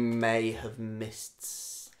so go. we may have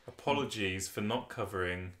missed. Apologies for not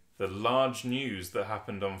covering the large news that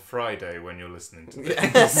happened on Friday when you're listening to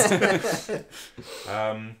this. Yes.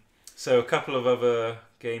 So a couple of other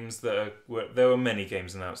games there were many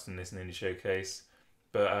games announced in this Nindy Showcase,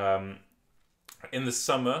 but in the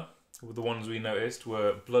summer, the ones we noticed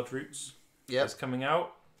were Bloodroots. Yep. That's coming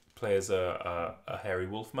out. Play as a hairy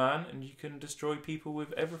wolf man, and you can destroy people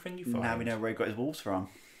with everything you find. Now we know where he got his wolves from.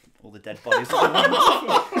 All the dead bodies.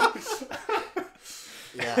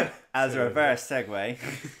 Yeah. As a reverse segue.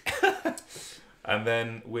 And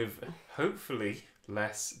then with hopefully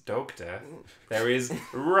less dog death, there is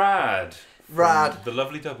Rad. from Rad. The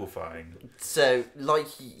lovely Double Fine. So, like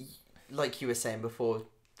you were saying before,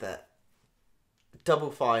 that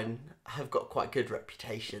Double Fine have got quite a good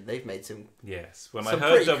reputation. They've made some. Yes. When Some I heard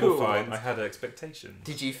pretty Double cool Fine, ones. I had expectations.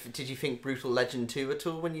 Did you think Brutal Legend 2 at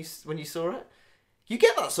all when you saw it? You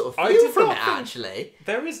get that sort of I feel did from not it think- actually.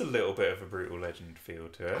 There is a little bit of a Brutal Legend feel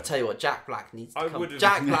to I'll it. tell you what, Jack Black needs to I come. would've-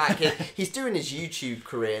 Jack Black, he's doing his YouTube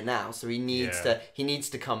career now, so he needs Yeah.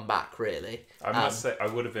 to come back really. I must say, I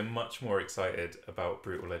would have been much more excited about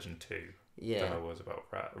Brutal Legend 2 than Yeah, I was about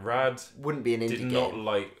Rad. Rad wouldn't be an indie did game. not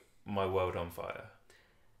light my world on fire.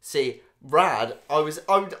 See, Rad, I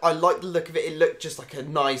like the look of it. It looked just like a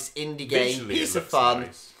nice indie game, Visually, piece it of looks fun,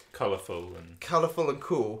 nice, colourful, and colourful and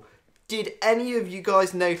cool. Did any of you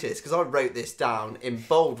guys notice, because I wrote this down in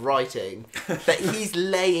bold writing, that he's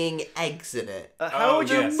laying eggs in it? How Oh, would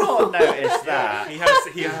yes. you not notice that? he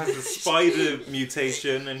has a spider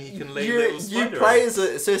mutation, and he can lay little You spider play eggs.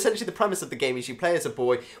 so essentially the premise of the game is you play as a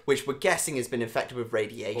boy, which we're guessing has been infected with Or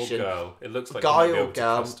radiation. girl. It looks like Guy you might be or able to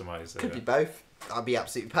girl. customize it. Could be both. That'd be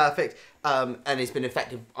absolutely perfect. And it's been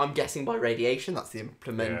infected, I'm guessing, by radiation. That's the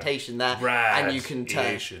implementation there. And you can turn.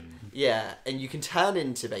 Radiation. Yeah, and you can turn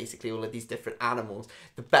into basically all of these different animals.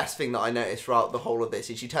 The best thing that I noticed throughout the whole of this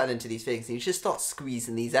is you turn into these things and you just start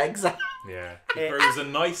squeezing these eggs out. Yeah. He grows a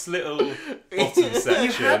nice little bottom You had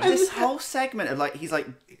section. this whole segment of like he's like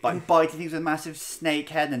biting things with a massive snake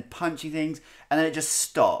head and then punching things, and then it just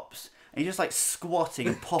stops. And he's just like squatting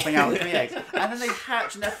and popping out 3 eggs, and then they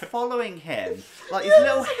hatch and they're following him like these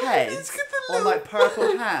little heads got the on like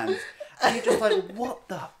purple hands. And you're just like, what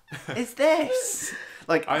the is this?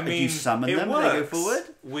 Like, I do mean, you summon it them works and they go forward?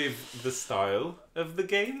 with the style of the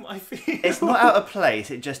game, I feel. It's not out of place,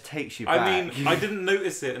 it just takes you back. I mean, I didn't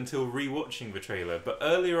notice it until rewatching the trailer, but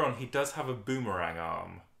earlier on he does have a boomerang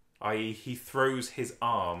arm. I.e., he throws his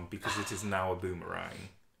arm because it is now a boomerang.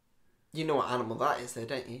 You know what animal that is, though,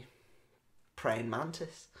 don't you? Praying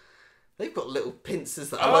mantis. They've got little pincers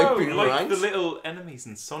that are like boomerangs. Like the little enemies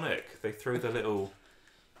in Sonic. They throw their little...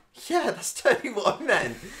 Yeah, that's totally what I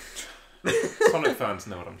meant. Sonic fans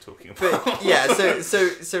know what I'm talking about. But yeah,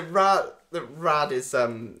 so Rad is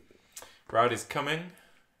Rad is coming.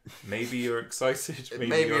 Maybe you're excited.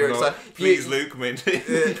 Maybe you're you're not. excited. Please, Luke, maintain.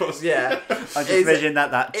 yeah. I just envisioned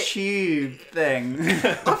that tube thing.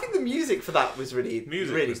 I think the music for that was really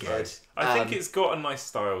Was good. nice. I think it's got a nice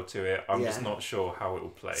style to it. I'm just yeah. not sure how it will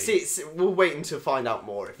play. We'll wait until find out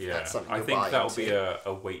more if Yeah, that's something I you'll think buy that'll into. be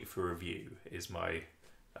a wait for review. Is my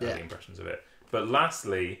early Yeah. impressions of it. But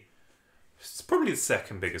lastly, it's probably the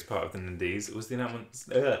second biggest part of the Nindies. It was the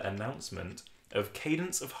announcement of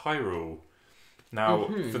Cadence of Hyrule. Now,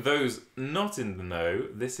 for those not in the know,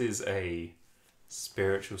 this is a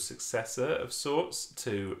spiritual successor of sorts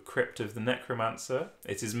to Crypt of the Necromancer.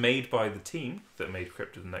 It is made by the team that made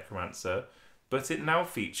Crypt of the Necromancer, but it now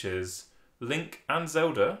features Link and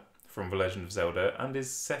Zelda from The Legend of Zelda and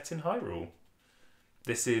is set in Hyrule.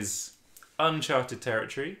 This is uncharted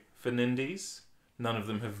territory for Nindies. None of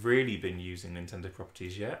them have really been using Nintendo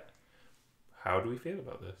properties yet. How do we feel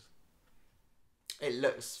about this? It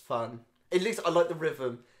looks fun. I like the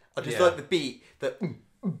rhythm. I just Yeah. like the beat.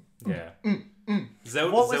 Yeah.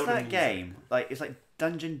 Zelda, What was Zelda that music. game? Like, it's like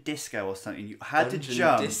Dungeon Disco or something. You had Dungeon to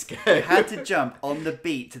jump. Disco. You had to jump on the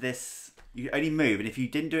beat to this. You only move, and if you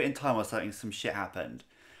didn't do it in time or something, some shit happened.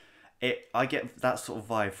 I get that sort of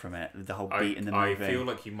vibe from it. The whole beat in the I moving. feel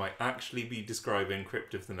like you might actually be describing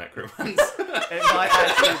Crypt of the Necromancer. It might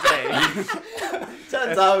actually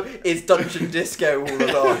Turns out it's Dungeon Disco all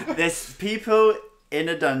along. be. There's people in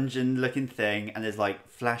a dungeon looking thing, and there's like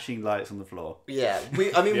flashing lights on the floor. Yeah, we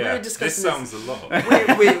were Yeah, discussing this sounds a lot.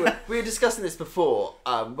 we were discussing this before,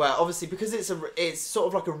 where obviously because it's sort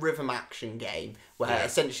of like a rhythm action game where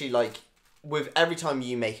essentially like with every time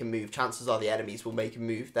you make a move, chances are the enemies will make a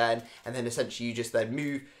move then, and then essentially you just then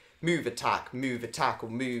move attack, or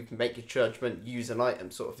move, make your judgment, use an item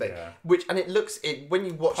sort of thing. Yeah. When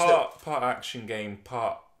you watch Part action game,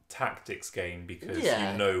 part tactics game because you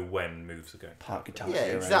know when moves are going. Part guitar yeah,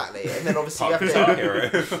 hero. exactly, and then obviously you Part have Guitar to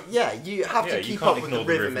Hero. yeah, you have Yeah, to you keep can't up with the ignore the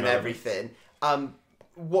rhythm and rhythm everything.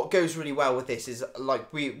 What goes really well with this is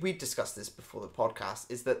like we discussed this before the podcast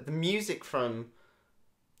is that the music from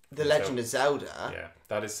The Legend of Zelda Yeah,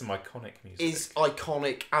 that is some iconic music. is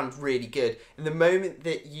iconic and really good. And the moment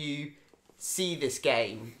that you see this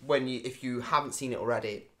game, if you haven't seen it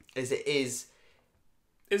already,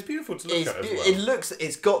 It's beautiful to look at as well.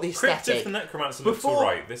 It's got the Crypt aesthetic. of the Necromancer looks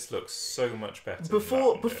alright. This looks so much better.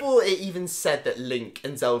 Before it even said that Link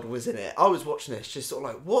and Zelda was in it, I was watching this just sort of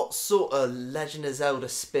like, what sort of Legend of Zelda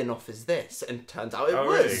spin-off is this? And turns out it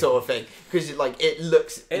was really? sort of thing because it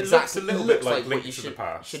looks It exactly looks a little bit like Link what you to the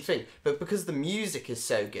Past. should think. But because the music is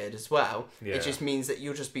so good as well, Yeah. it just means that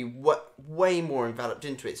you'll just be way more enveloped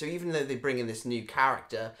into it. So even though they bring in this new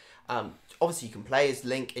character, obviously you can play as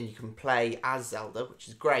Link and you can play as Zelda, which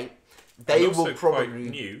is great. They and also will probably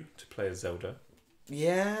quite new to play as Zelda.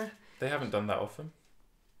 yeah. They haven't done that often.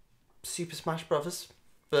 Super Smash Brothers,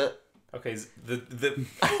 but Okay, the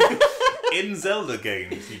in Zelda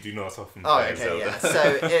games you do not often oh, play as okay, Zelda. yeah.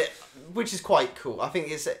 So which is quite cool. I think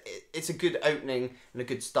it's a good opening and a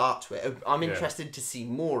good start to it. I'm interested to see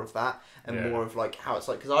more of that and more of like how it's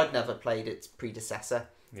like because I'd never played its predecessor,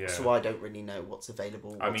 so I don't really know what's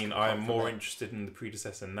available. I mean, I am more interested in the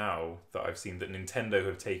predecessor now that I've seen that Nintendo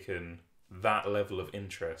have taken that level of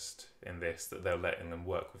interest in this that they're letting them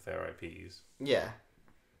work with their IPs. Yeah,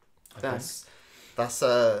 that's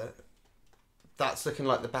looking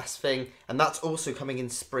like the best thing, and that's also coming in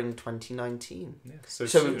spring 2019. Yeah, so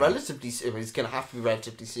soon. relatively soon. It's going to have to be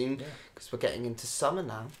relatively soon because we're getting into summer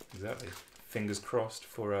now. Exactly. Fingers crossed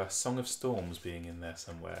for a Song of Storms being in there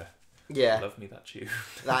somewhere. Yeah, Love me that tune.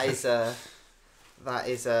 that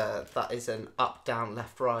is an up, down,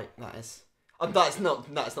 left, right. That is. That's not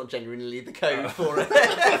genuinely the code for it.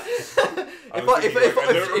 I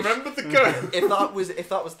don't remember the code. If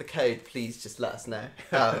that was the code, please just let us know,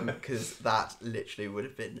 because that literally would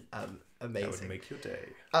have been amazing. That would make your day.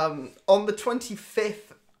 On the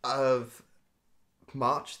 25th of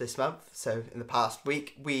March this month, so in the past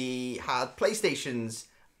week, we had PlayStation's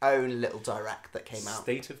own little direct that came out.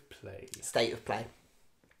 State of Play. State of Play.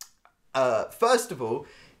 First of all,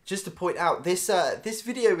 just to point out, this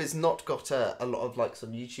video has not got a lot of likes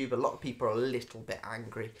on YouTube. A lot of people are a little bit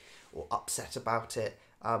angry or upset about it,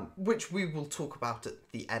 which we will talk about at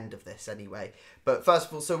the end of this anyway. But first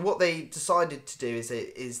of all, so what they decided to do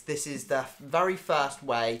is this is their very first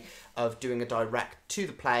way of doing a direct to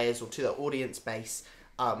the players or to their audience base,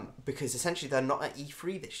 because essentially they're not at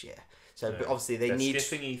E3 this year. So but obviously they're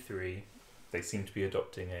skipping E3. They seem to be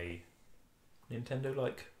adopting a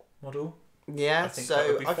Nintendo-like model. Yeah, I think that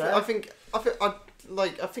would be fair. I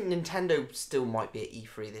think Nintendo still might be at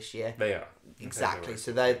E3 this year. They are. Exactly.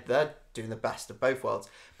 So they're doing the best of both worlds.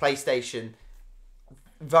 PlayStation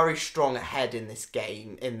very strong ahead in this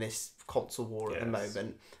game, in this console war at the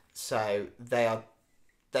moment. So they are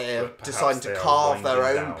deciding to carve their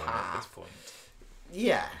own path. At this point.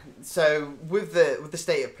 Yeah. So with the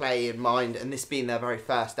state of play in mind, and this being their very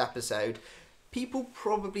first episode, people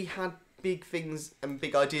probably had big things and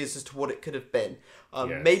big ideas as to what it could have been.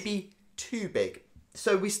 Maybe too big.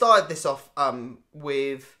 So we started this off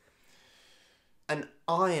with an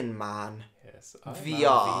Iron Man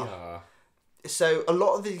VR. So a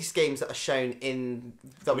lot of these games that are shown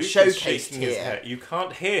that were showcased here. You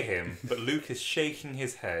can't hear him, but Luke is shaking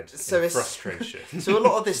his head in frustration. So a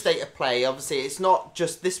lot of this state of play, obviously, this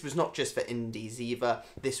was not just for indies either.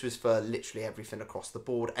 This was for literally everything across the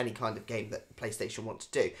board, any kind of game that PlayStation wants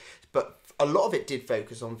to do. But a lot of it did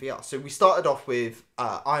focus on VR. So we started off with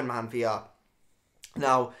Iron Man VR.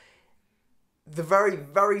 Now, the very,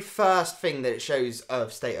 very first thing that it shows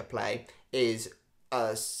of state of play is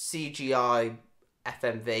a CGI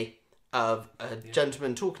FMV of a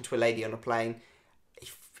gentleman talking to a lady on a plane.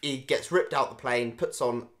 He gets ripped out the plane, puts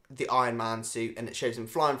on the Iron Man suit, and it shows him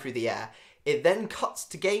flying through the air. It then cuts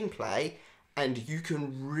to gameplay, and you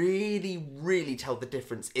can really, really tell the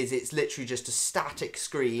difference. It's literally just a static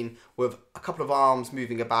screen with a couple of arms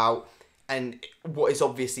moving about, and what is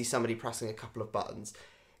obviously somebody pressing a couple of buttons.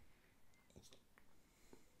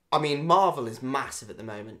 I mean, Marvel is massive at the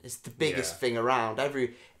moment. It's the biggest thing around. The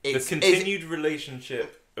continued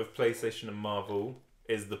relationship of PlayStation and Marvel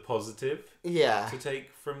is the positive to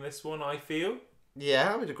take from this one, I feel.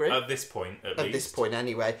 Yeah, I would agree. At this point, at least. At this point,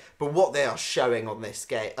 anyway. But what they are showing on this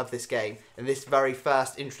game, and this very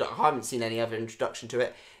first introduction, I haven't seen any other introduction to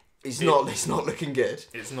it, it's not looking good.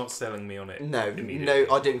 It's not selling me on it. No,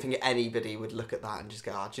 I don't think anybody would look at that and just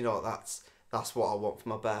go, do you know what, that's what I want for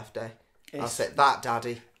my birthday. That's it,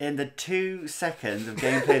 Daddy. In the 2 seconds of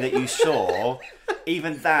gameplay that you saw,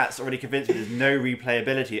 even that's already convinced me there's no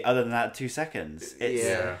replayability other than that 2 seconds.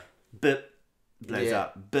 It's blows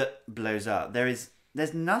up.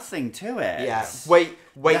 There's nothing to it. Yeah. Wait.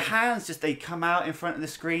 The hands they come out in front of the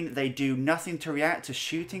screen. They do nothing to react to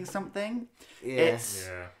shooting something. Yeah.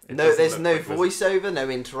 There's no voiceover, no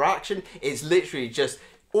interaction. It's literally just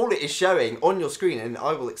all it is showing on your screen, and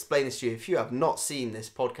I will explain this to you if you have not seen this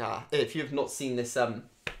podcast. If you have not seen this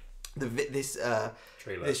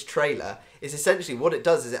this trailer, is essentially what it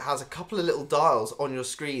does is it has a couple of little dials on your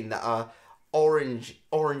screen that are orangey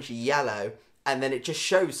yellow, and then it just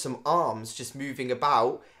shows some arms just moving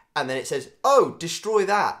about, and then it says, "Oh, destroy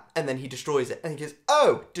that," and then he destroys it, and he goes,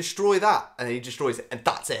 "Oh, destroy that," and then he destroys it, and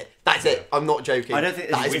that's it. That's it. I'm not joking. I don't think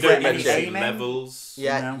we don't even see levels.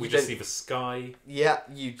 Yeah, we just see the sky. Yeah,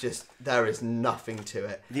 there is nothing to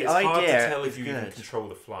it. It's hard to tell if you even control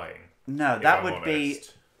the flying. No, that would be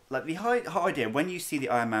like the whole idea. When you see the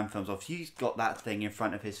Iron Man films off, he's got that thing in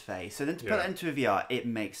front of his face. So then to put that into a VR, it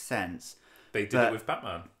makes sense. They did it with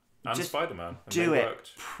Batman. And Spider-Man. And do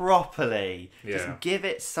it properly. Yeah. Just give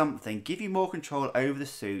it something. Give you more control over the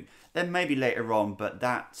suit. Then maybe later on, but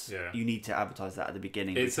you need to advertise that at the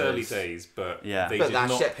beginning. It's early days, but they did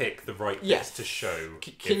not pick the right bits to show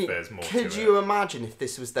if there's more to it. Could you imagine if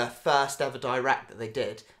this was their first ever direct that they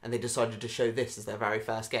did, and they decided to show this as their very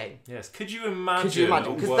first game? Yes. Could you imagine?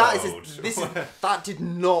 Because that did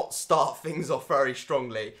not start things off very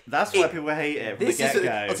strongly. That's why people hate it from the get-go.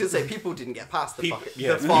 I was going to say, people didn't get past the 5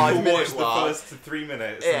 minutes. Watched the first 3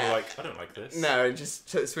 minutes and were like, I don't like this. No, and just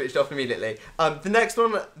switched off immediately. The next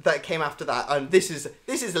one that came after that, and this is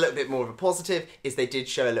a little bit more of a positive, is they did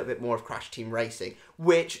show a little bit more of Crash Team Racing,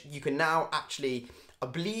 which you can now actually, I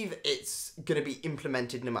believe it's going to be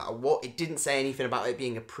implemented no matter what. It didn't say anything about it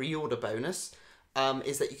being a pre-order bonus.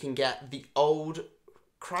 Is that you can get the old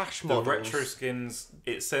Crash models. The retro skins,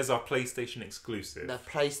 it says are PlayStation exclusive.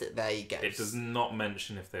 There you go. It does not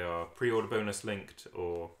mention if they are pre-order bonus linked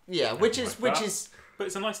or which is but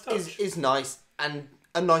it's a nice touch. Is nice and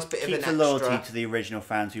a nice bit of an extra. Keep the loyalty to the original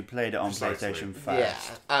fans who played it on PlayStation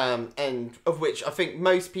first. Yeah, and of which I think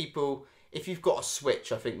most people, if you've got a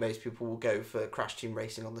Switch, I think most people will go for Crash Team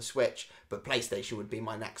Racing on the Switch, but PlayStation would be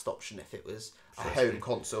my next option if it was a home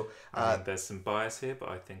console. I mean, there's some bias here, but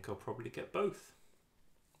I think I'll probably get both.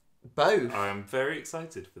 Both? I am very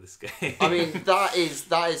excited for this game. I mean, that is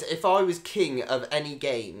if I was king of any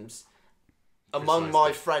games among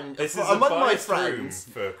my friends, this is among a my biased room friends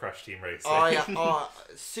for Crash Team Racing.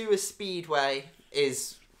 Sewer Speedway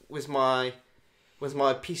was my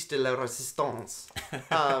piece de la resistance,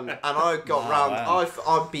 and I got round. Wow.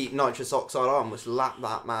 I beat Nitrous Oxide. I almost lapped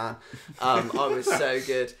that man. I was so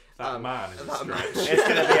good. That man is a that man. stretch. It's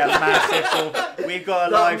going to be a massive. We've got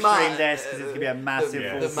to That live stream man- this because it's going to be a massive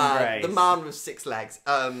Yeah. The awesome race. man with 6 legs.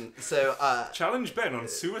 Challenge Ben on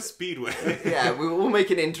Sewer Speedway. Yeah, we'll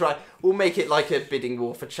make it We'll make it like a bidding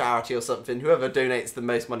war for charity or something. Whoever donates the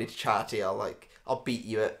most money to charity, I'll beat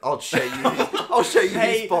you at. I'll show you. I'll show you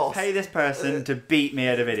who's boss. Pay this person to beat me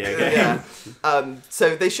at a video game. Yeah.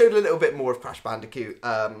 So they showed a little bit more of Crash Bandicoot,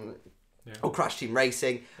 or Crash Team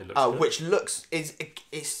Racing, which looks is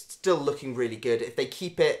still looking really good. If they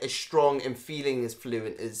keep it as strong and feeling as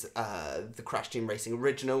fluent as the Crash Team Racing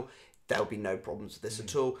original, there'll be no problems with this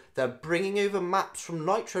at all. They're bringing over maps from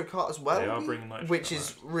Nitro Kart as well. They are bringing Nitro which Kart.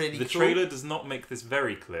 is really The cool. trailer does not make this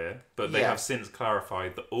very clear, but they Yeah. have since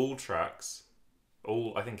clarified that all tracks,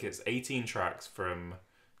 I think it's 18 tracks from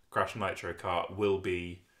Crash Nitro Kart will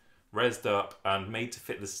be rezzed up and made to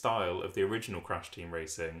fit the style of the original Crash Team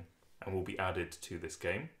Racing and will be added to this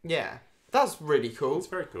game. Yeah, that's really cool. It's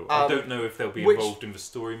very cool. I don't know if they'll be involved in the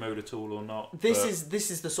story mode at all or not. This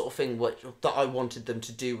is the sort of thing that I wanted them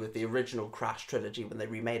to do with the original Crash trilogy when they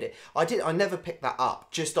remade it. I never picked that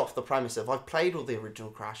up just off the premise of I've played all the original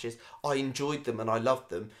Crashes, I enjoyed them and I loved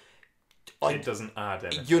them. It doesn't add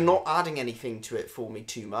anything. You're not adding anything to it for me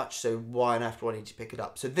too much, so why on earth do I need to pick it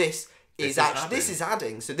up? So this is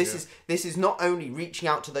adding. So this is not only reaching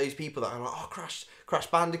out to those people that are like, oh, Crash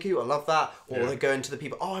Bandicoot, I love that, or they're going to the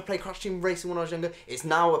people, oh, I played Crash Team Racing when I was younger. It's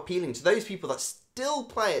now appealing to those people that still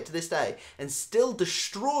play it to this day and still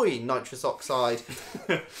destroy Nitrous Oxide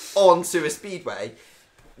on Sewer Speedway.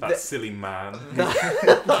 That silly man.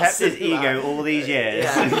 Kept his ego all these years.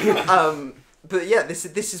 Yeah. But yeah, this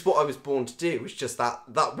is what I was born to do. Was just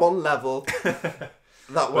that one level.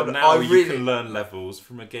 But now you can learn levels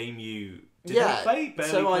from a game you didn't play,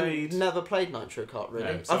 barely played. I never played Nitro Kart really.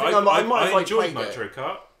 No. So I might have enjoyed played Nitro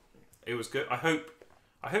Kart. It was good. I hope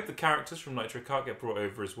the characters from Nitro Kart get brought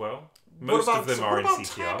over as well. Most of them are in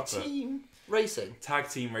CTR. Tag Team Racing? Tag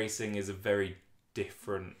Team Racing is a very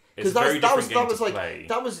different. Because It's a very different game to like play.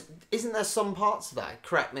 isn't there some parts of that?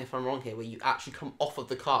 Correct me if I'm wrong here, where you actually come off of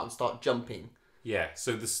the cart and start jumping. Yeah,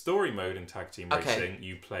 so the story mode in Tag Team Racing,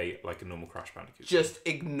 you play like a normal Crash Bandicoot. Just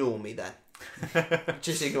ignore me then.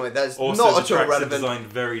 Just ignore it. That's also, not the at all tracks are relevant. designed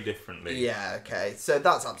very differently. Yeah, okay. So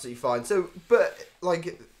that's absolutely fine. So, but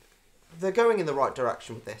like, they're going in the right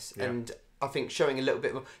direction with this, and I think showing a little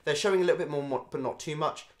bit more. They're showing a little bit more, but not too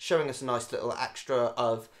much. Showing us a nice little extra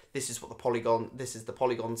of this is what the polygon. This is the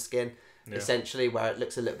polygon skin, essentially, where it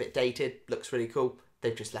looks a little bit dated. Looks really cool.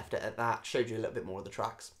 They've just left it at that. Showed you a little bit more of the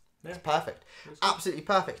tracks. Yeah. It's perfect. Absolutely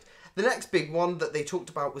perfect. The next big one that they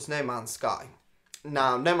talked about was No Man's Sky.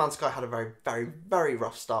 Now, No Man's Sky had a very, very, very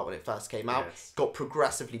rough start when it first came out. Yes. Got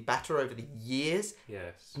progressively better over the years.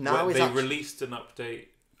 Yes. Now they released an update,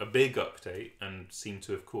 a big update, and seemed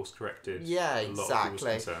to have course corrected a lot of people's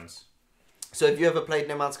concerns. So have you ever played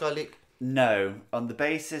No Man's Sky, Luke? No, on the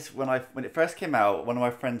basis when it first came out, one of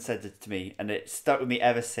my friends said it to me, and it stuck with me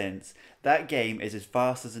ever since. That game is as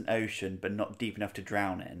vast as an ocean, but not deep enough to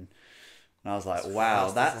drown in. And I was like,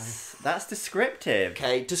 wow, that's descriptive.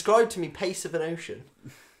 Okay, describe to me pace of an ocean.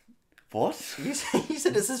 What? You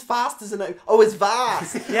said it's as fast as an ocean. Oh, it's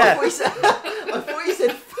vast. Yeah. I thought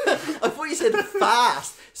you said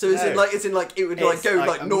fast. So it's in like it would like go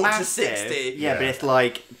like 0 to 60. Yeah, but it's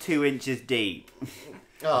like 2 inches deep.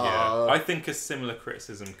 Oh. Yeah, I think a similar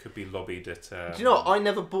criticism could be lobbied at. Do you know what? I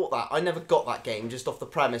never bought that. I never got that game just off the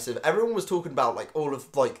premise of everyone was talking about like all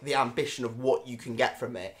of like the ambition of what you can get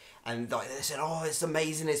from it, and like they said, oh, it's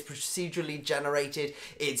amazing. It's procedurally generated.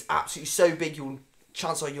 It's absolutely so big.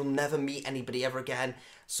 Chances are you'll never meet anybody ever again,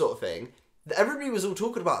 sort of thing. Everybody was all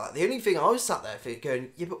talking about that. The only thing I was sat there for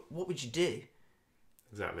going, yeah, but what would you do?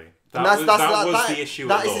 Exactly. That was the issue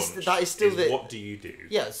at launch. That is still the. What do you do?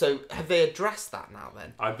 Yeah. So have they addressed that now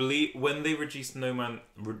then? I believe when they released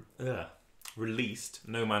released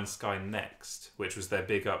No Man's Sky Next, which was their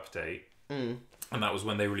big update, and that was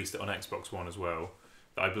when they released it on Xbox One as well.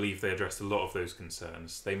 I believe they addressed a lot of those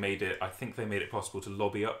concerns. They made it. I think they made it possible to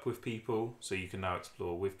lobby up with people, so you can now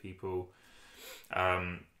explore with people.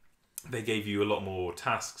 They gave you a lot more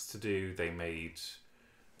tasks to do. They made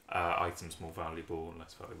items more valuable,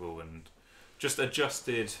 less valuable, and just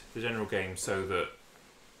adjusted the general game so that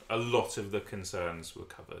a lot of the concerns were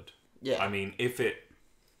covered. Yeah. I mean, if it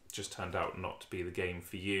just turned out not to be the game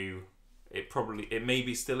for you, it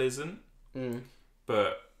maybe still isn't,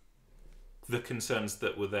 but the concerns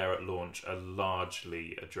that were there at launch are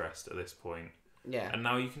largely addressed at this point. Yeah. And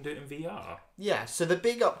now you can do it in VR. Yeah, so the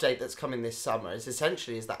big update that's coming this summer is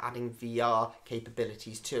they're adding VR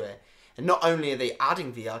capabilities to it. And not only are they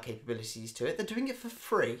adding VR capabilities to it, they're doing it for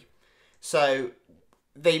free. So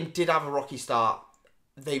they did have a rocky start.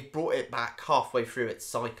 They've brought it back halfway through its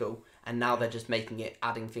cycle, and now they're just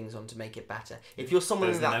adding things on to make it better. If you're someone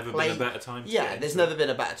There's that never been a better time to yeah, get there's into never been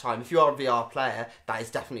a better time. If you are a VR player, that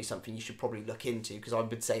is definitely something you should probably look into, because I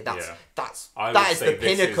would say that is the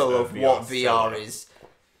pinnacle of what VR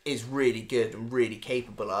is really good and really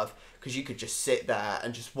capable of, because you could just sit there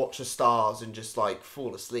and just watch the stars and just like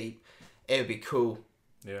fall asleep. It would be cool.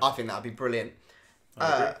 Yeah. I think that would be brilliant.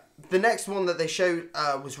 The next one that they showed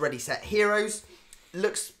was Ready Set Heroes.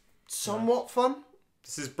 Looks somewhat fun.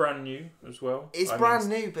 This is brand new as well. It's brand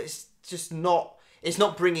new, but it's just not. It's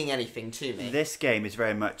not bringing anything to me. This game is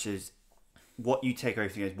very much as what you take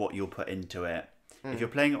everything is what you'll put into it. If you're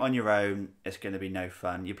playing it on your own, it's going to be no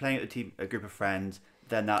fun. You're playing it with a group of friends,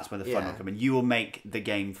 then that's when the fun will come in. You will make the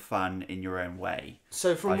game fun in your own way.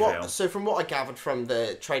 So from what I gathered from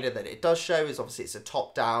the trailer that it does show is obviously it's a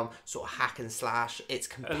top-down sort of hack and slash. It's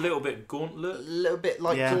a little bit Gauntlet. A little bit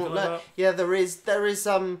like Gauntlet. Like yeah, there is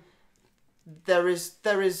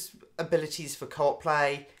abilities for co-op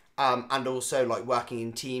play. And also like working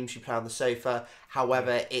in teams, you play on the sofa.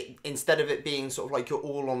 However, instead of it being sort of like you're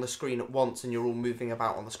all on the screen at once and you're all moving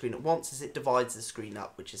about on the screen at once, as it divides the screen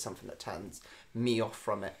up, which is something that turns me off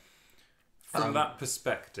from it. From that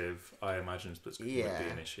perspective, I imagine splits would be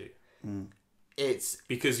an issue. It's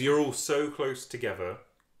because you're all so close together.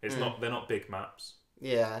 It's they're not big maps.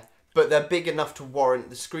 Yeah, but they're big enough to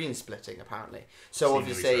warrant the screen splitting, apparently. So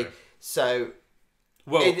obviously,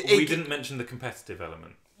 well, we didn't mention the competitive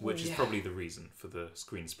element, which is probably the reason for the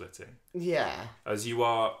screen splitting. Yeah. As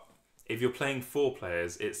if you're playing 4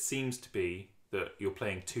 players, it seems to be that you're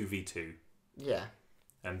playing 2v2. Yeah.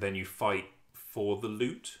 And then you fight for the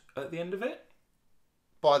loot at the end of it.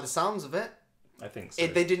 By the sounds of it. I think so.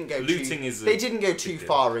 They didn't go looting they didn't go too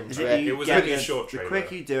far into it. It was only a short trailer. The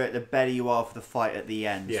quicker you do it, the better you are for the fight at the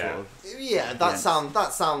end. Yeah. Sort of. Yeah, that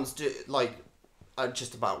sounds like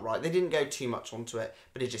just about right. They didn't go too much onto it,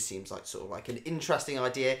 but it just seems like sort of like an interesting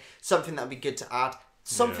idea, something that'd be good to add,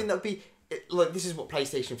 something that'd be like, this is what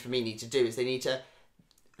PlayStation for me need to do, is they need to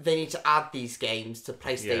add these games to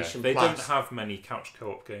PlayStation They Plus. don't have many couch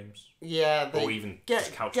co-op games. Yeah, or even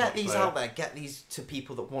just couch get these multiplayer. out there, get these to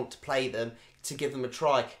people that want to play them, to give them a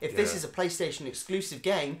try. If this is a PlayStation exclusive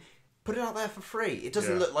game, put it out there for free. It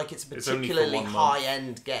doesn't look like it's a particularly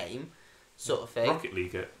high-end game sort of thing.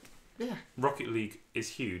 Rocket League is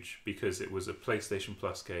huge because it was a PlayStation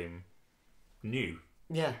Plus game, new.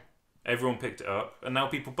 Yeah. Everyone picked it up, and now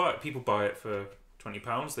people buy it. People buy it for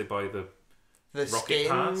 £20. They buy the Rocket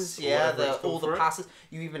skins, Pass, all the passes.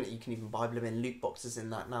 You can even buy them in loot boxes in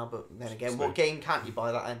that now. But then again, what game can't you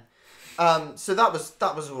buy that in? So that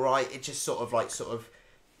was all right. It just sort of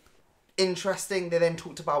interesting. They then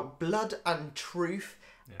talked about Blood and Truth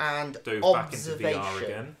and Dove Observation. back into VR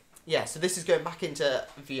again. Yeah, so this is going back into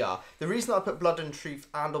VR. The reason I put Blood and Truth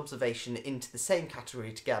and Observation into the same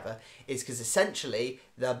category together is because essentially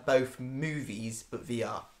they're both movies but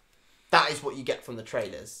VR. That is what you get from the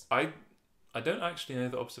trailers. I don't actually know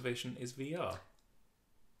that Observation is VR.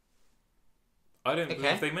 I don't know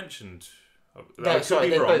if they mentioned. Both.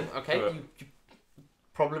 Okay, you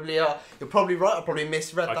probably are. You're probably right. I probably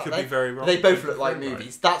misread that. I could be very wrong. They both look like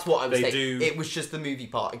movies. Right. That's what I was saying. Do. It was just the movie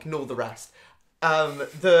part. Ignore the rest.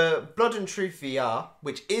 The Blood and Truth VR,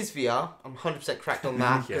 which is VR, I'm 100% correct on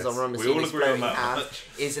that because I remember seeing this floating as,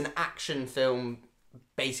 is an action film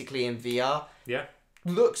basically in VR. Yeah.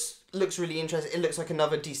 Looks really interesting. It looks like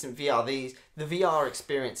another decent VR. The VR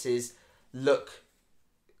experiences look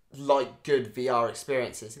like good VR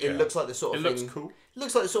experiences. It looks like the sort of thing. It looks cool. It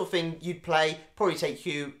looks like the sort of thing you'd play. Probably take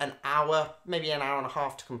you an hour, maybe an hour and a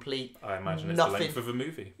half to complete. I imagine it's the length of a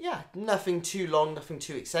movie. Yeah, nothing too long, nothing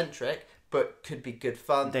too eccentric, but could be good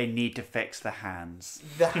fun. They need to fix the hands.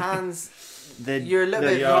 The hands, you're a little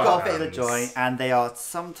bit. You got a bit of the joint, and they are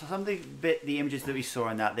the images that we saw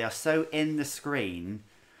in that, they are so in the screen,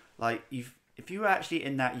 like if you were actually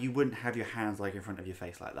in that, you wouldn't have your hands like in front of your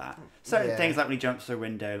face like that. Certain things, like when he jumps through a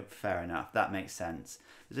window, fair enough, that makes sense.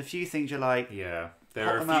 There's a few things you're like, there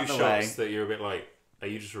are a few shots that you're a bit like, Are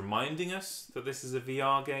you just reminding us that this is a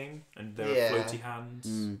VR game and there Yeah. are floaty hands?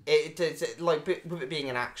 Like with it being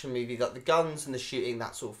an action movie, like the guns and the shooting,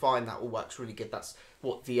 that's all fine. That all works really good. That's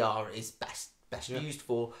what VR is best used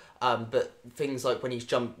for. But things like when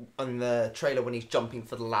he's on the trailer when he's jumping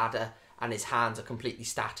for the ladder and his hands are completely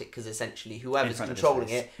static because essentially whoever's controlling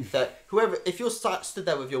it, if you're stood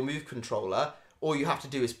there with your Move controller, all you have to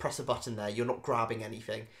do is press a button there. You're not grabbing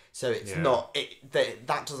anything, so it's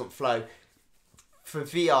that doesn't flow. For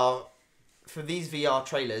VR, for these VR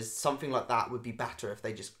trailers, something like that would be better if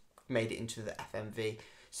they just made it into the FMV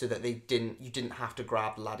so that you didn't have to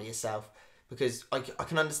grab the ladder yourself. Because I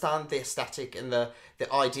can understand the aesthetic and the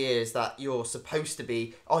idea is that you're supposed to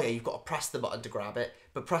be, you've got to press the button to grab it,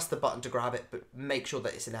 but make sure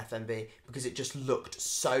that it's an FMV because it just looked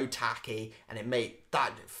so tacky and it made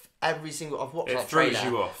that I've watched that trailer throws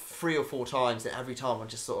you off 3 or 4 times and every time I'm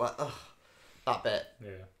just sort of like, ugh, that bit.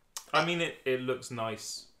 Yeah. I mean, it looks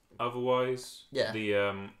nice otherwise. Yeah.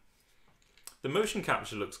 The motion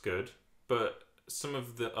capture looks good, but some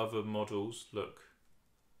of the other models look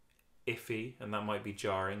iffy, and that might be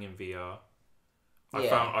jarring in VR.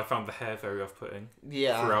 I found the hair very off-putting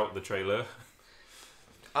throughout the trailer.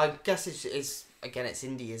 I guess it's again, it's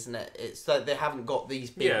indie, isn't it? It's like they haven't got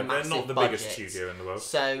these big, massive they're not the budgets. biggest studio in the world.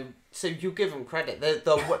 So you give them credit.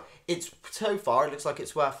 It's so far, it looks like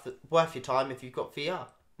it's worth your time if you've got VR.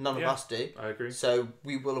 None of us do. I agree. So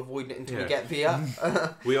we will avoid it until we get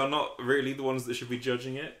VR. We are not really the ones that should be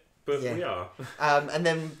judging it, but we are. And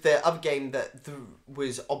then the other game that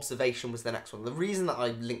was Observation was the next one. The reason that I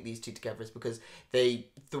linked these two together is because the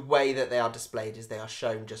way that they are displayed is they are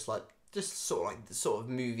shown just sort of like the sort of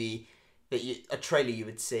movie a trailer you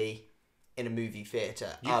would see in a movie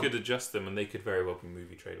theatre. You could adjust them and they could very well be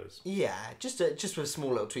movie trailers. Yeah, just with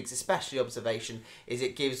small little tweaks, especially Observation, is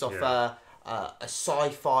it gives off a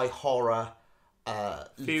sci-fi horror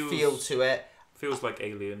feel to it. Feels like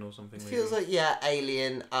Alien or something. Feels like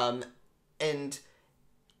Alien, and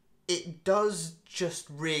it does just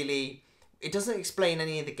really. It doesn't explain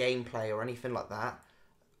any of the gameplay or anything like that.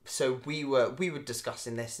 So we were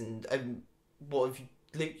discussing this, and what have you,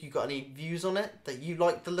 Luke? You got any views on it that you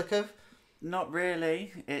like the look of? Not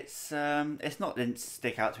really. It's didn't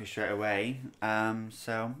stick out to me straight away.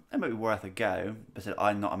 So it might be worth a go. But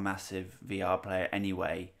I'm not a massive VR player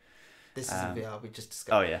anyway. This isn't VR. We just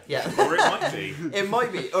discussed. Oh yeah. Yeah. Or it might be. It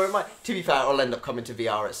might be, or it might. To be fair, it'll end up coming to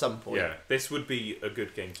VR at some point. Yeah, this would be a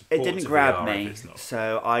good game to. It didn't grab VR me, if it's not.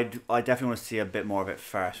 so I definitely want to see a bit more of it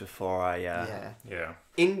first before I. Yeah.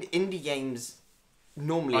 Indie games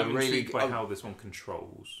normally I'm really intrigued by how this one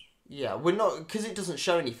controls. Yeah, we're not, because it doesn't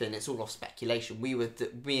show anything. It's all off speculation. Me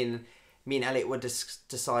and Elliot were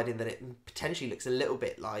deciding that it potentially looks a little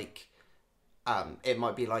bit like, it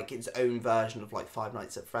might be like its own version of like Five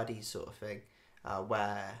Nights at Freddy's sort of thing,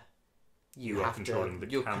 where you're controlling the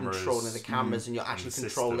cameras and you're actually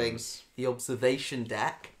controlling the observation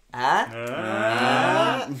deck,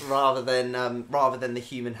 rather than the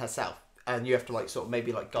human herself, and you have to like sort of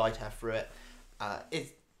maybe like guide her through it.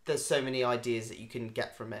 There's so many ideas that you can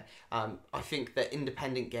get from it. I think that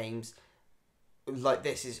independent games like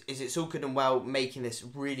this is it's all good and well making this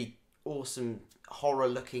really awesome horror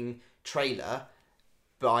looking trailer,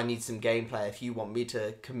 but I need some gameplay if you want me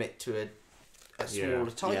to commit to a smaller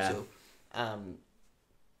title,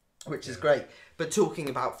 which is great. But talking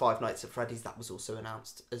about Five Nights at Freddy's, that was also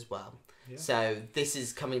announced as well. Yeah. So this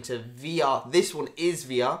is coming to VR. This one is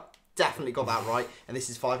VR. Definitely got that right. And this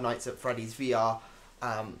is Five Nights at Freddy's VR.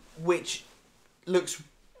 Which looks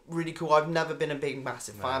really cool. I've never been a big,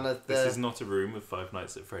 massive fan of the... This is not a room with Five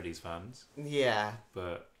Nights at Freddy's fans. Yeah.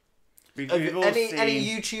 But... Any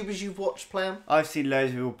YouTubers you've watched play them? I've seen loads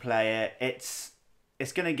of people play it.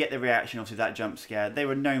 It's going to get the reaction off of that jump scare. They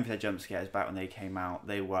were known for their jump scares back when they came out.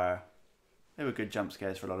 They were good jump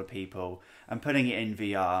scares for a lot of people. And putting it in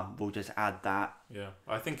VR will just add that. Yeah.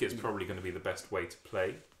 I think it's probably going to be the best way to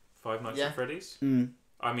play Five Nights at Freddy's. Mm.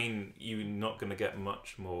 I mean, you're not going to get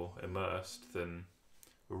much more immersed than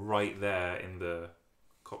right there in the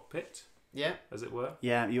cockpit, as it were.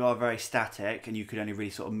 Yeah, you are very static, and you could only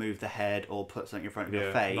really sort of move the head or put something in front of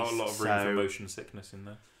your face. Not a lot of room for motion sickness in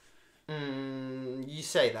there. You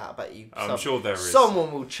say that, but I'm sure there is.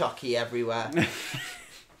 Someone will Chucky everywhere.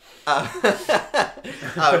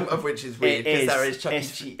 Of which is weird, because there is Chuck E.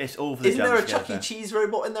 Cheese. It's all for the Isn't there a Chuck E. Cheese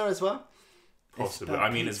robot in there as well? Possibly.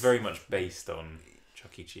 I mean, it's very much based on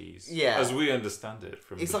Chuck E. Cheese. Yeah. As we understand it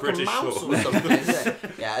from it's the like British a mouse shore. or something, isn't it?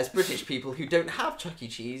 Yeah, as British people who don't have Chuck E.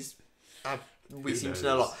 Cheese, we seem to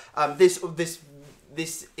know a lot. This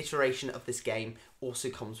this iteration of this game also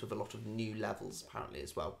comes with a lot of new levels apparently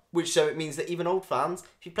as well. Which so it means that even old fans,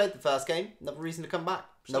 if you played the first game, another reason to come back,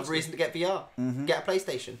 another reason to get VR, get a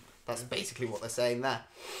PlayStation. That's basically what they're saying there.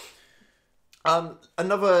 The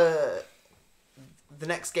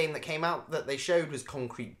next game that came out that they showed was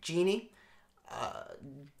Concrete Genie.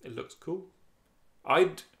 It looks cool.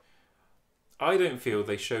 I don't feel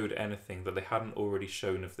they showed anything that they hadn't already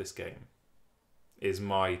shown of this game, is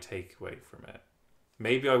my takeaway from it.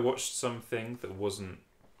 Maybe I watched something that wasn't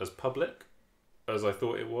as public as I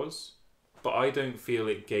thought it was, but I don't feel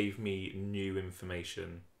it gave me new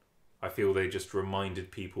information. I feel they just reminded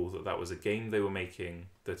people that that was a game they were making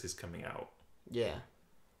that is coming out. Yeah.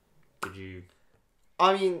 Did you...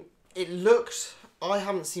 I mean, it looked... I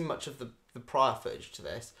haven't seen much of the prior footage to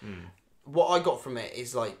this. What I got from it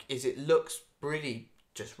is it looks really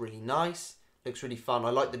nice. Looks really fun. I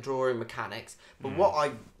like the drawing mechanics. But what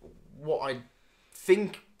I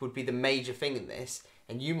think would be the major thing in this,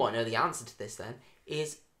 and you might know the answer to this then,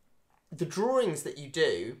 is the drawings that you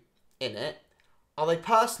do in it, are they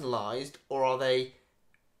personalised or are they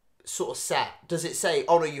sort of set? Does it say,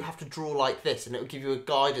 oh no, you have to draw like this, and it will give you a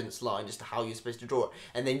guidance line as to how you're supposed to draw it,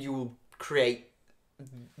 and then you will create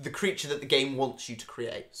the creature that the game wants you to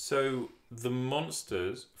create? So the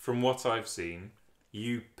monsters, from what I've seen,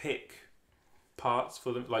 you pick parts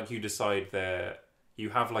for them, like you decide you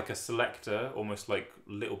have like a selector, almost like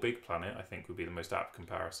Little Big Planet, I think would be the most apt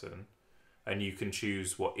comparison, and you can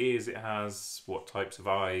choose what ears it has, what types of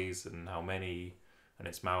eyes, and how many, and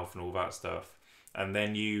its mouth and all that stuff, and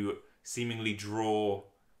then you seemingly draw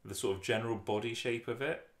the sort of general body shape of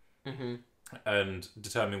it, and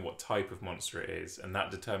determine what type of monster it is, and that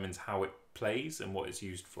determines how it plays and what it's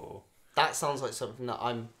used for. That sounds like something that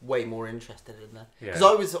I'm way more interested in there. Yeah.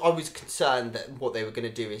 Because I was concerned that what they were going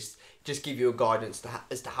to do is just give you a guidance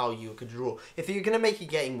as to how you could draw. If you're going to make a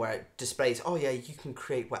game where it displays, oh yeah, you can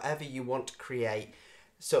create whatever you want to create,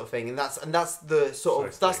 sort of thing, and that's the sort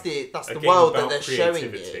of that's the world that they're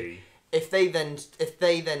showing you. If they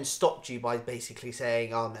then stopped you by basically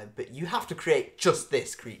saying, oh no, but you have to create just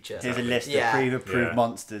this creature. Here's a list of pre-approved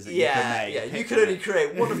monsters that you can make. Yeah, you can only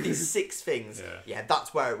create one of these 6 things. Yeah,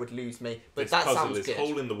 that's where it would lose me. But this that puzzle sounds is good.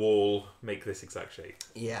 hole in the wall, make this exact shape.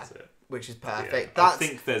 Yeah, That's it. which is perfect. Yeah. I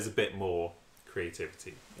think there's a bit more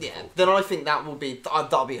creativity. Yeah, then I think that'll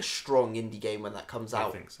be a strong indie game when that comes out.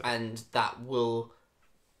 I think so. And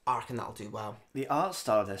I reckon that'll do well. The art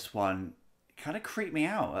style of this one kind of creeped me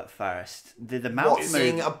out at first. The mouth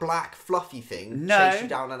seeing a black fluffy thing chase you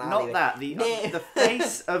down an not alleyway? that. The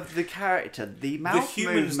face of the character, the mouth The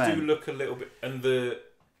humans movement. do look a little bit, and the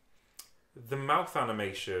mouth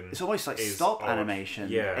animation. It's almost like is stop odd. animation.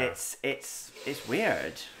 Yeah, it's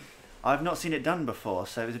weird. I've not seen it done before,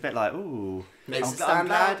 so it was a bit like, ooh. Makes it I'm stand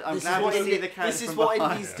glad. out. I'm glad we see the character This is from what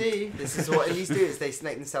behind. indies do. This is what indies do. Is they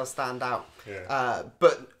make themselves stand out. Yeah.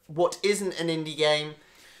 But what isn't an indie game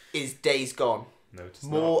is Days Gone. No, it's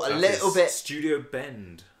More not. a That little is bit. Studio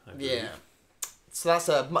Bend. I believe. Yeah. So that's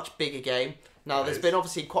a much bigger game. Now, there's It been is.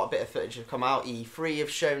 obviously quite a bit of footage have come out. E3 have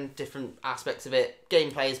shown different aspects of it.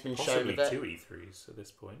 Gameplay has been shown Possibly of it. 2 E3s at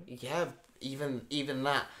this point. Yeah, even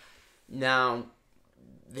that. Now,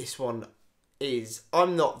 this one is... I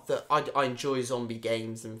enjoy zombie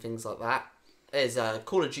games and things like that. There's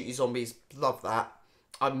Call of Duty Zombies, love that.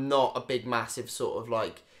 I'm not a big, massive sort of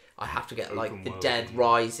like... I have to get like Open the world, Dead yeah.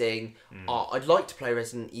 Rising. I'd like to play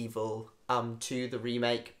Resident Evil 2, the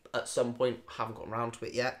remake, at some point. I haven't gotten around to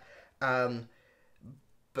it yet.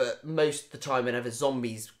 But most of the time, whenever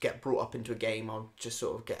zombies get brought up into a game, I'll just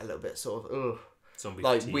sort of get a little bit sort of ugh. Zombie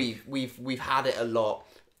Like fatigue. we've had it a lot.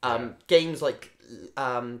 Games like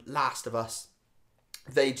Last of Us,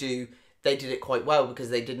 they did it quite well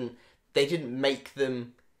because they didn't make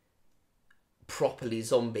them properly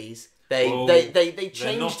zombies. They changed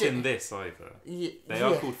They're not it. in this either. They yeah.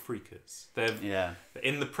 are called freakers.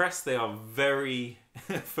 In the press, they are very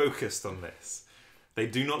focused on this. They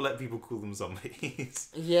do not let people call them zombies.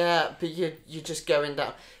 Yeah, but you're just going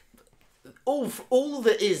down. All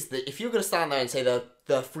that is that if you're going to stand there and say they're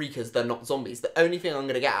freakers, they're not zombies, the only thing I'm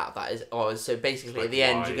going to get out of that is so basically Like at the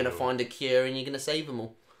end why you're going to or- find a cure and you're going to save them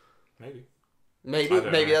all. Maybe. Maybe I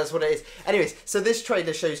don't know. that's what it is. Anyways, so this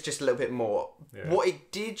trailer shows just a little bit more. Yeah. What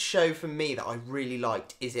it did show for me that I really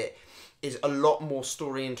liked is a lot more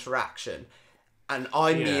story interaction. And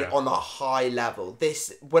I mean Yeah. on a high level.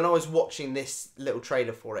 When I was watching this little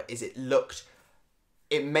trailer for it, it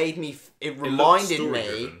reminded me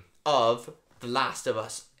story-driven. of The Last of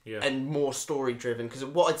Us and more story driven. Because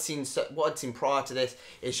what I'd seen prior to this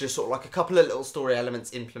is just sort of like a couple of little story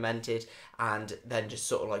elements implemented, and then just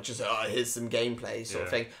sort of like here's some gameplay sort of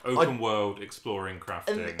thing. Open world, exploring,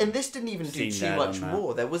 crafting. And this didn't even do too much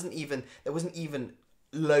more. There wasn't even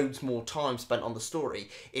loads more time spent on the story.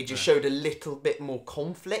 It just showed a little bit more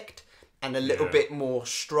conflict and a little bit more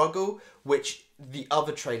struggle, which the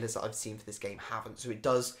other trailers that I've seen for this game haven't. So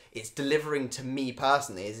it's delivering to me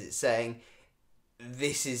personally, is it's saying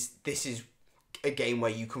this is a game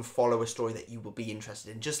where you can follow a story that you will be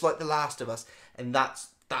interested in, just like The Last of Us. And that's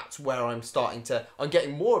where I'm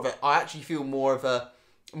getting more of it. I actually feel more of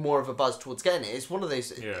a buzz towards getting it. It's one of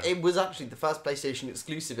those, it was actually the first PlayStation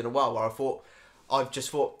exclusive in a while where I've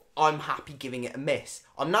just thought, I'm happy giving it a miss.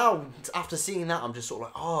 I'm now, after seeing that, I'm just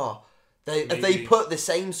sort of like, they put the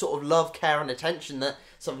same sort of love, care, and attention that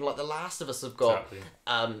something like The Last of Us have got.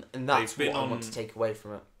 Exactly. And that's what I want to take away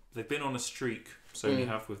from it. They've been on a streak, Sony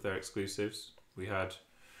have, with their exclusives. We had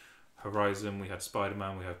Horizon, we had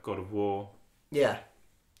Spider-Man, we had God of War. Yeah.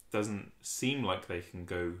 Doesn't seem like they can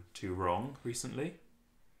go too wrong recently.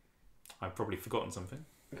 I've probably forgotten something.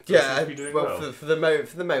 Yeah, well. For the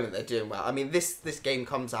moment they're doing well. I mean, this game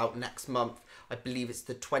comes out next month. I believe it's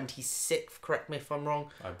the 26th. Correct me if I'm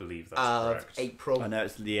wrong. I believe that's correct. April. I know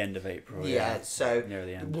it's the end of April. Yeah, so near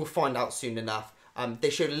the end. We'll find out soon enough. They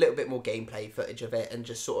showed a little bit more gameplay footage of it, and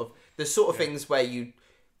just sort of the sort of things where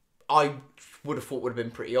I would have thought would have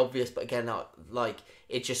been pretty obvious, but again,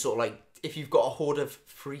 it's just sort of like, if you've got a horde of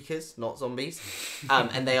freakers, not zombies,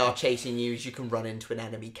 and they are chasing you, you can run into an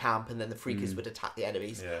enemy camp, and then the freakers would attack the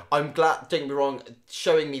enemies. Yeah. I'm glad, don't get me wrong,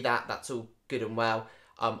 showing me that's all good and well.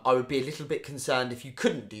 I would be a little bit concerned if you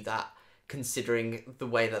couldn't do that, considering the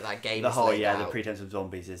way that game is laid out. The pretense of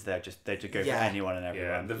zombies is they just go for anyone and everyone.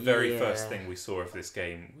 Yeah, the very first thing we saw of this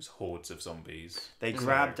game was hordes of zombies. They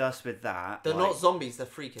grabbed us with that. They're not zombies, they're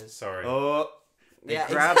freakers. Sorry. They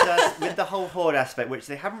grabbed us with the whole horde aspect, which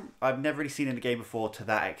I've never really seen in a game before to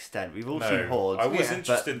that extent. We've all seen hordes. I was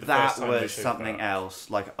interested but the first time that was something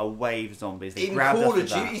else, like a wave of zombies. They in grabbed Call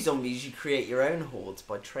us of Duty zombies, you create your own hordes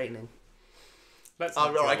by training.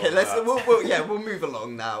 We'll move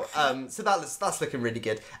along now. So that's looking really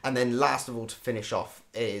good. And then last of all, to finish off,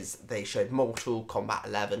 is they showed Mortal Kombat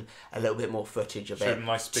 11, a little bit more footage of it. Showed a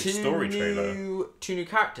nice big story trailer. Two new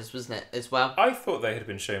characters, wasn't it, as well? I thought they had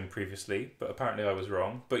been shown previously, but apparently I was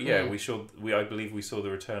wrong. But yeah, I believe we saw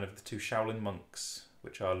the return of the two Shaolin monks,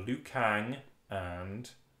 which are Liu Kang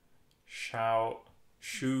and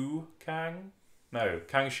Shu Kang? No,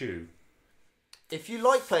 Kang Shu. If you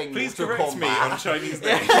like playing Please Mortal correct Kombat, me on Chinese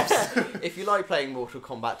names. If you like playing Mortal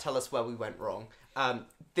Kombat, tell us where we went wrong.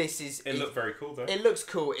 It looked very cool though. It looks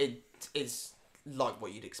cool. It is like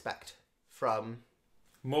what you'd expect from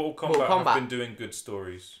Mortal Kombat have been doing good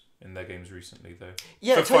stories in their games recently though.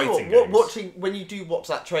 Yeah, for tell fighting you what, games. when you do watch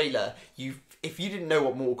that trailer, if you didn't know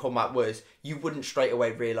what Mortal Kombat was, you wouldn't straight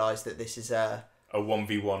away realise that this is a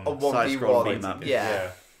 1v1. A 1v1. Map.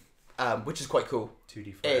 Yeah. Which is quite cool.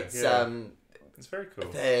 2D fighter. It's very cool.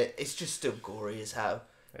 It's just still gory as hell.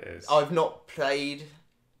 It is. I've not played,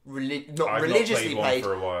 religiously played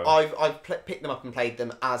for a while. I've picked them up and played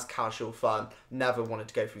them as casual fun. Never wanted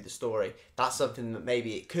to go through the story. That's something that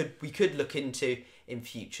maybe we could look into in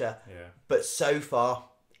future. Yeah. But so far,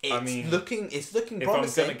 it's looking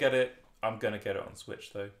promising. If I'm gonna get it on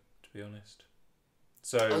Switch though. To be honest.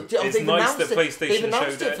 So it's they've nice that PlayStation They've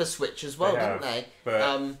announced showed it for Switch as well, didn't they?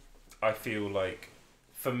 But I feel like,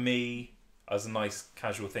 for me, as a nice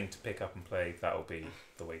casual thing to pick up and play, that'll be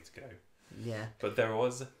the way to go. Yeah. But there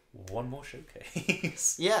was one more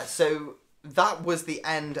showcase. Yeah, so that was the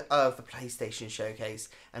end of the PlayStation showcase.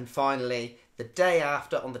 And finally, the day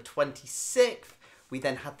after, on the 26th, we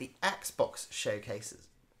then had the Xbox showcases.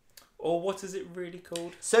 Or what is it really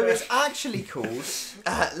called? So it's actually called,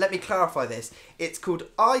 let me clarify this, it's called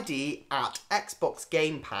ID at Xbox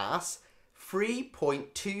Game Pass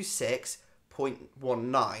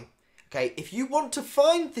 3.26.19. Okay, if you want to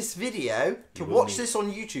find this video, to watch this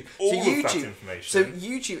on YouTube,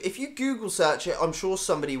 if you Google search it, I'm sure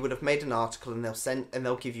somebody would have made an article and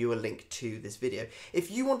they'll give you a link to this video.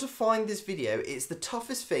 If you want to find this video, it's the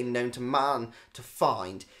toughest thing known to man to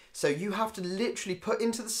find. So you have to literally put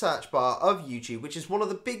into the search bar of YouTube, which is one of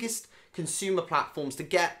the biggest consumer platforms to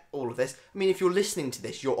get all of this. I mean, if you're listening to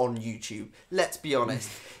this, you're on YouTube. Let's be honest.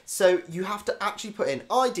 So you have to actually put in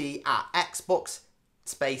ID at Xbox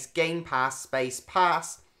space Game Pass space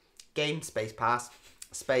Pass Game space Pass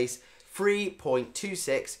space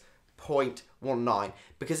 3.26.19,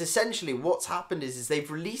 because essentially what's happened is they've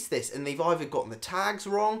released this and they've either gotten the tags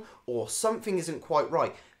wrong or something isn't quite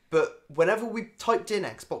right. But whenever we typed in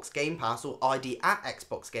Xbox Game Pass or ID at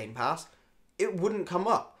Xbox Game Pass, it wouldn't come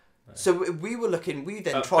up. No. So we were looking. We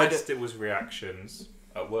then tried. At best, it was reactions.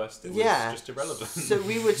 At worst, it was just irrelevant. So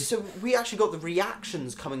we actually got the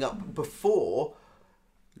reactions coming up before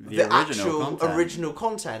the original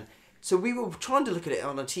content. So we were trying to look at it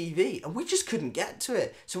on a TV, and we just couldn't get to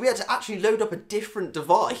it. So we had to actually load up a different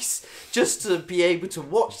device just to be able to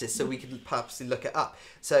watch this, so we could purposely look it up.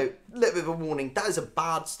 So a little bit of a warning. That is a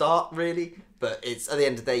bad start, really. But it's at the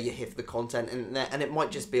end of the day, you're here for the content in there, and it might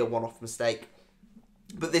just be a one-off mistake.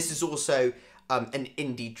 But this is also an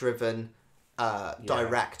indie-driven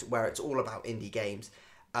direct, where it's all about indie games.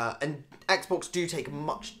 And Xbox do take a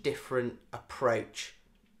much different approach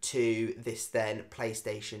to this than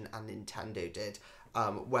PlayStation and Nintendo did,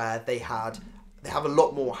 where they have a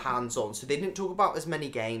lot more hands-on. So they didn't talk about as many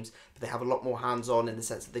games, but they have a lot more hands-on in the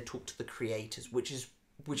sense that they talk to the creators, which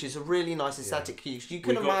is a really nice aesthetic use. You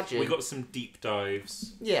can imagine we got some deep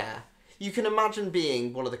dives. Yeah, you can imagine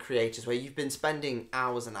being one of the creators where you've been spending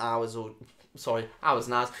hours and hours,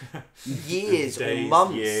 years Days, or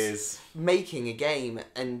months years. making a game,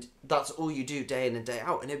 and that's all you do day in and day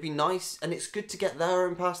out. And it'd be nice, and it's good to get their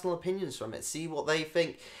own personal opinions from it, see what they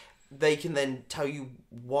think. They can then tell you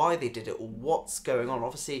why they did it or what's going on.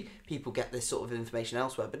 Obviously, people get this sort of information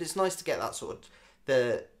elsewhere, but it's nice to get that sort of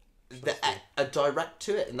a direct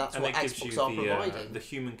to it, and that's what Xbox are providing. The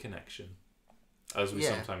human connection, as we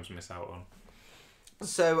sometimes miss out on.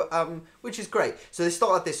 So, which is great. So they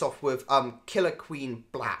started this off with Killer Queen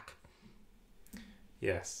Black.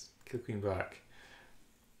 Yes, Killer Queen Black.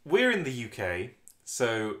 We're in the UK,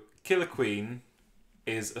 so Killer Queen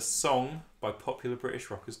is a song by popular British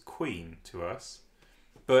rockers Queen to us.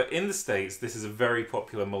 But in the States, this is a very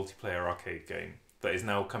popular multiplayer arcade game that is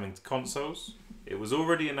now coming to consoles. It was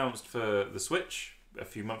already announced for the Switch a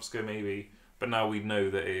few months ago maybe, but now we know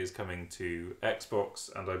that it is coming to Xbox,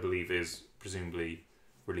 and I believe is presumably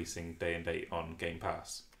releasing day and date on Game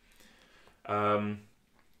Pass.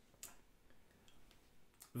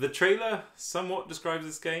 The trailer somewhat describes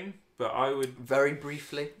this game, but I would... Very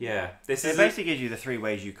briefly. Yeah. It basically gives you the 3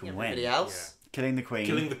 ways you can win. Everybody else? Yeah. Killing the Queen.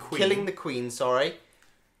 Killing the Queen, sorry.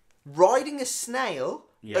 Riding a snail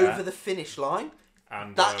over the finish line.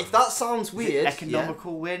 And if that sounds weird...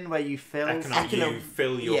 Economical win, where you fill... You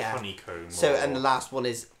fill your honeycomb. So, and the last one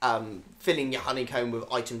is filling your honeycomb with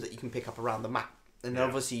items that you can pick up around the map. And then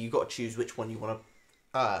obviously you've got to choose which one you want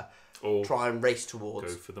to try and race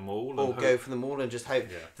towards. Go for them all. Or go for them all and just hope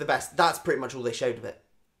for the best. That's pretty much all they showed of it.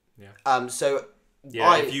 Yeah.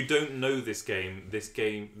 If you don't know this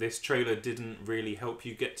this trailer didn't really help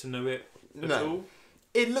you get to know it at all.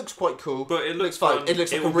 It looks quite cool. But it looks fun. fun. It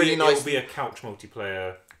looks like a really nice... It'll be a couch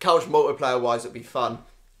multiplayer. Couch multiplayer-wise, it'll be fun.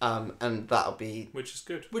 And that'll be... Which is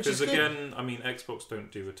good. Because again, I mean, Xbox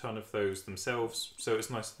don't do a ton of those themselves, so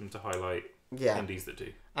it's nice of them to highlight indies that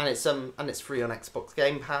do. And it's free on Xbox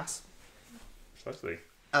Game Pass. Precisely.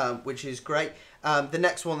 Which is great. The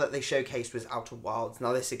next one that they showcased was Outer Wilds.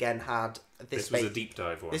 Now this again had... This was a deep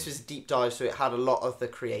dive one. This was a deep dive, so it had a lot of the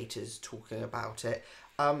creators talking about it.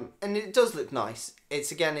 And it does look nice.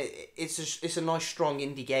 It's a nice strong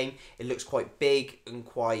indie game. It looks quite big and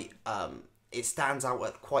quite it stands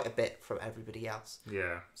out quite a bit from everybody else.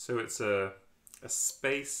 Yeah. So it's a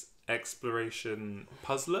space exploration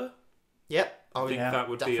puzzler. Yep. I think that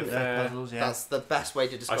would be a fair... Puzzles, That's the best way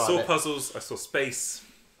to describe it. I saw puzzles, I saw space.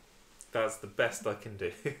 That's the best I can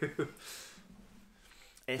do.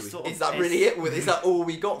 Is that really it? Is that all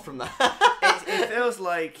we got from that? It feels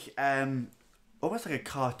like almost like a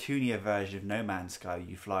cartoonier version of No Man's Sky.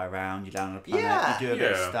 You fly around, you land on a planet, you do a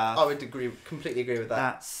bit of stuff. I would completely agree with that.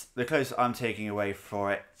 That's the closest I'm taking away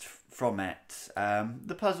from it.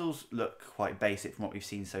 The puzzles look quite basic from what we've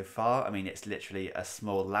seen so far. I mean, it's literally a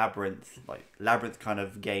small labyrinth kind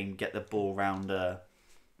of game. Get the ball round the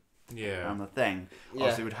thing. Yeah.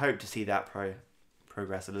 Obviously, we'd hope to see that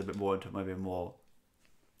progress a little bit more into maybe a more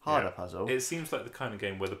harder puzzle. It seems like the kind of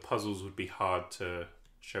game where the puzzles would be hard to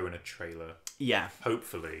show in a trailer. Yeah.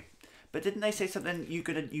 Hopefully. But didn't they say something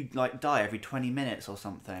you'd die every 20 minutes or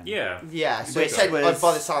something? Yeah. Yeah. So by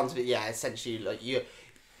the sounds of it, essentially like you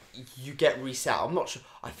get reset. I'm not sure.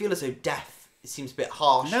 I feel as though death seems a bit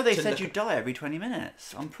harsh. No, they said you die every 20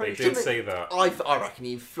 minutes. I'm pretty sure. They did say that. I reckon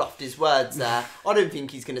he fluffed his words there. I don't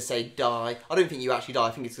think he's going to say die. I don't think you actually die.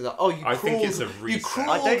 I think it's going to I think it's a reset. You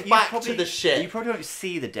crawled back to the ship. You probably won't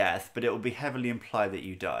see the death, but it will be heavily implied that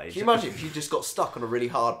you died. Can you imagine if you just got stuck on a really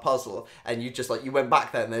hard puzzle and you just you went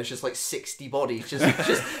back there and there's just 60 bodies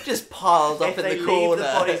just piled up in the corner. If they leave the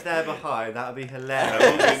bodies there behind, that would be hilarious.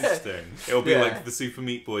 That would be interesting. It'll be like the Super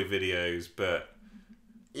Meat Boy videos, but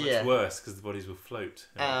Much worse, because the bodies will float.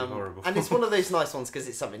 It would be horrible. And it's one of those nice ones because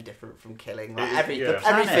it's something different from killing. Like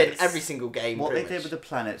planets, every single game. What they did with the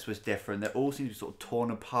planets was different. They all seemed to be sort of torn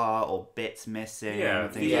apart or bits missing.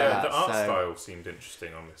 And things like that. The art style seemed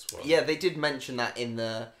interesting on this one. Yeah, they did mention that in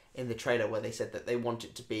the trailer where they said that they want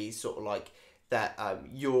it to be sort of like that.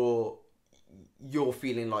 You're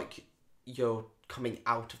feeling like you're coming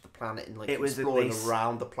out of the planet and like exploring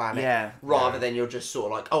around the planet, rather than you're just sort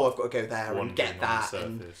of like, oh, I've got to go there and get that.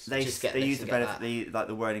 And they use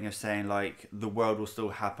the wording of saying like the world will still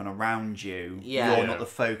happen around you. You're not the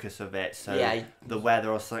focus of it. So the weather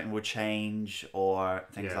or something will change or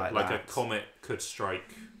things like that. Like a comet could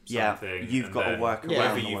strike something. You've got to work around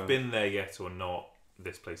whether you've been there yet or not.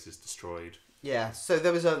 This place is destroyed. Yeah, so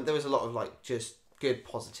there was a lot of like just good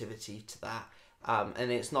positivity to that.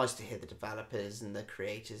 And it's nice to hear the developers and the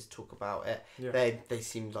creators talk about it. Yeah. They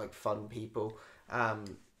seemed like fun people,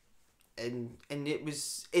 and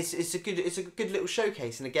it's a good little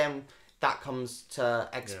showcase. And again, that comes to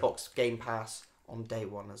Xbox Game Pass on day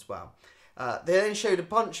one as well. They then showed a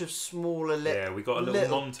bunch of smaller we got a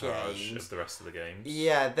little montage games of the rest of the games.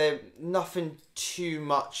 Yeah, they're nothing too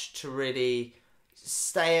much to really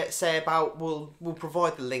say about. We'll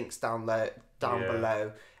provide the links down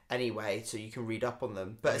below. Anyway, so you can read up on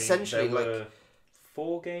them. But essentially, there were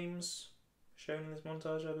 4 games shown in this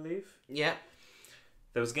montage, I believe. Yeah.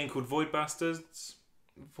 There was a game called Void Bastards.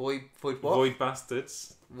 Void what? Void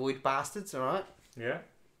Bastards. Void Bastards, alright. Yeah.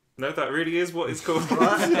 No, that really is what it's called.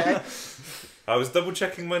 Right, okay. I was double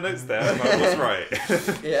checking my notes there, and I was right.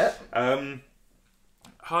 Yeah.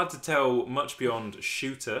 Hard to tell much beyond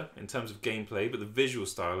shooter in terms of gameplay, but the visual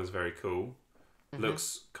style is very cool. Mm-hmm.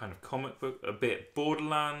 Looks kind of comic book, a bit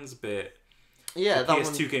Borderlands, a bit that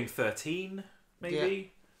PS2 game 13, maybe. Yeah.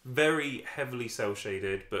 Very heavily cel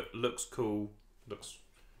shaded, but looks cool. Looks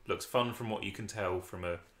fun from what you can tell from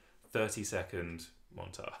a 30-second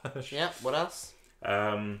montage. Yeah. What else?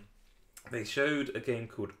 They showed a game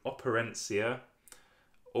called Operencia.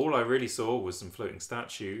 All I really saw was some floating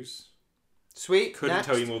statues. Sweet. Couldn't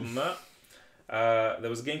tell you more than that. There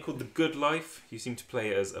was a game called The Good Life. You seem to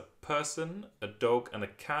play as a person, a dog, and a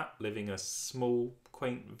cat living in a small,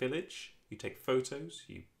 quaint village. You take photos.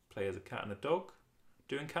 You play as a cat and a dog,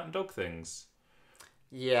 doing cat and dog things.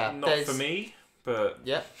 Yeah, not for me, but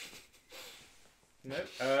yeah. No.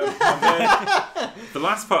 And then the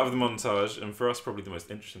last part of the montage, and for us probably the most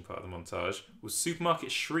interesting part of the montage, was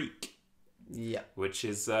Supermarket Shriek. Yeah, which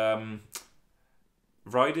is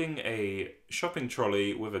riding a shopping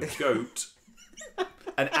trolley with a goat.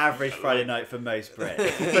 An average Friday night for most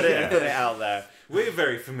Brits. Put it out there. We're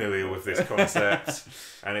very familiar with this concept,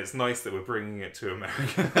 and it's nice that we're bringing it to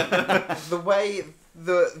America. the way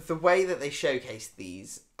that they showcase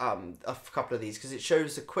these, a couple of these, because it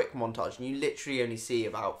shows a quick montage, and you literally only see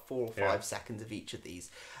about 4 or 5 seconds of each of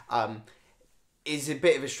these, is a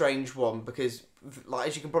bit of a strange one because, like,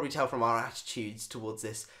 as you can probably tell from our attitudes towards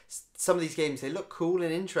this, some of these games, they look cool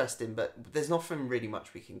and interesting, but there's nothing really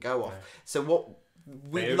much we can go off. So what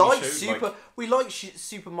we like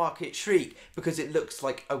Supermarket Shriek because it looks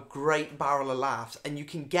like a great barrel of laughs, and you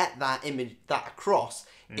can get that image across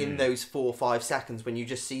in those 4 or 5 seconds when you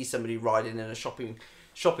just see somebody riding in a shopping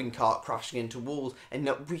cart crashing into walls, and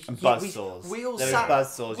we all just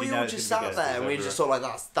sat there and we were just sort of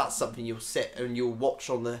like, that's something you'll sit and you'll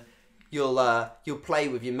watch on the you'll play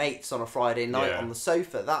with your mates on a Friday night on the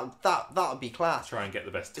sofa. That would be class. Try and get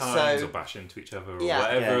the best times or bash into each other or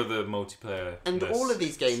whatever the multiplayer. And all of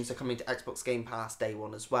these games are coming to Xbox Game Pass day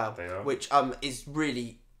one as well, which is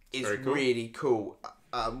really cool.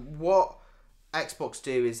 What Xbox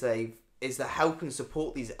do is they help and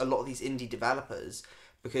support a lot of these indie developers,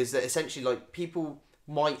 because essentially, like, people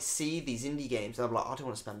might see these indie games and I'm like, I don't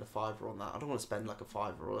want to spend a $5 on that. I don't want to spend like a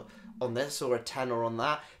 $5 on this or a $10 on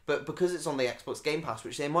that. But because it's on the Xbox Game Pass,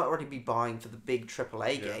 which they might already be buying for the big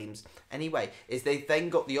AAA games anyway, is they've then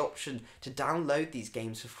got the option to download these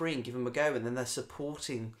games for free and give them a go, and then they're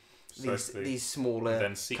supporting these smaller and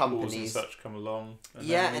then sequels companies and such come along.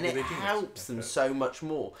 And it helps them so much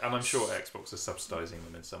more. And I'm sure Xbox is subsidising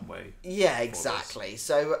them in some way. Yeah, exactly.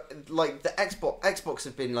 So, like, the Xbox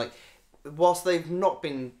have been like, whilst they've not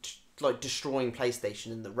been like destroying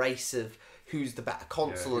PlayStation in the race of who's the better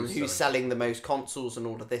console and who's selling the most consoles and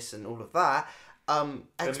all of this and all of that,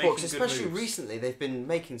 Xbox, especially recently, they've been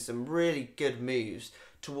making some really good moves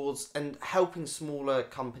towards and helping smaller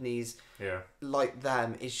companies like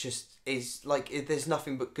them. Is like, there's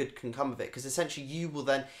nothing but good can come of it, because essentially you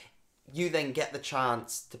then get the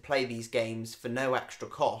chance to play these games for no extra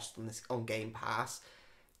cost on Game Pass,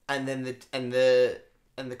 and then the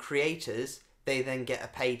creators they then get a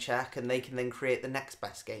paycheck and they can then create the next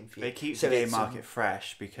best game for you. It keeps So the game it's, market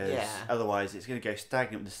fresh, because Yeah. otherwise it's going to go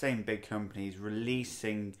stagnant with the same big companies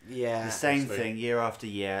releasing Yeah. the same Absolutely. thing year after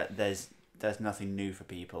year. There's nothing new for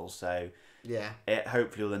people, so Yeah. it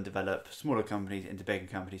hopefully will then develop smaller companies into bigger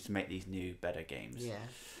companies to make these new, better games. Yeah.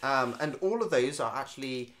 And all of those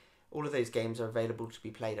games are available to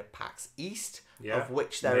be played at PAX East, Yeah. of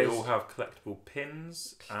which there They is all have collectible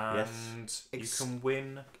pins, and you can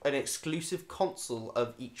win. an exclusive console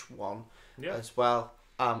of each one Yeah, as well.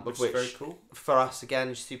 which Which is very cool. for us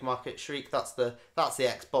again, Supermarket Shriek. That's the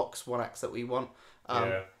Xbox One X that we want.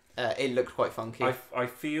 It looked quite funky. I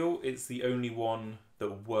feel it's the only one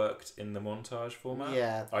that worked in the montage format.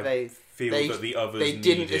 Yeah, I feel that the others they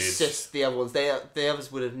didn't needed... assist the other ones. The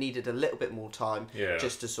others would have needed a little bit more time Yeah,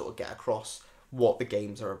 just to sort of get across what the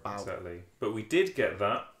games are about. exactly. But we did get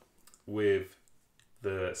that with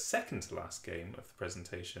the second to last game of the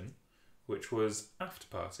presentation, which was After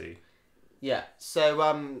Party. Yeah. So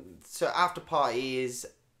After Party is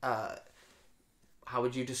how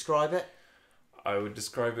would you describe it? I would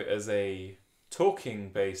describe it as a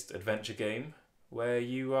talking-based adventure game where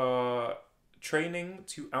you are training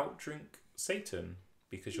to outdrink Satan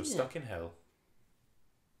because you're stuck in hell.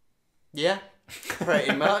 Yeah,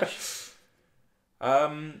 pretty much.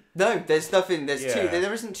 No, there's nothing.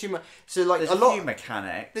 There isn't too much. So like There's a a lot. few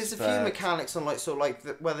mechanics. There's a few but mechanics on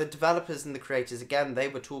where the developers and the creators again they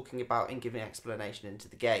were talking about and giving explanation into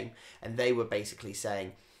the game, and they were basically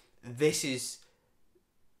saying, this is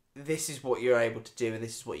what you're able to do, and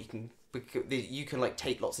this is what you can like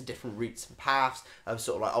take lots of different routes and paths of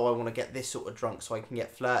sort of like, oh, I want to get this sort of drunk so I can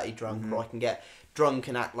get flirty drunk, or I can get drunk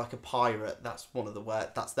and act like a pirate. That's one of the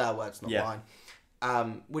words. That's their words, not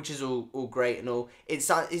mine. Which is all great and all.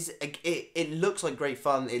 It looks like great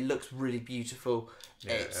fun. It looks really beautiful.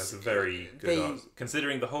 Yeah, it has a very good art.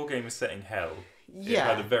 Considering the whole game is set in hell, it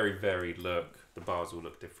had a very varied look. The bars all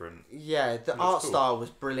look different. Yeah, the looks art cool. style was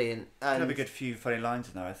brilliant. There's And a good few funny lines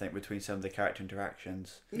in there, I think, between some of the character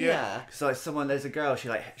interactions. yeah. So like there's a girl, she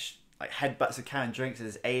like headbutts a can of drinks, and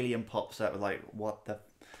this alien pops up with like, what the...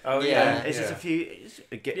 Oh Yeah. yeah, It's just a few... It's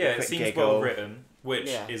a quick it seems giggle. well written, which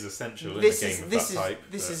Yeah. is essential This in a is game this of is that type.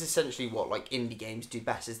 this but- is essentially what like indie games do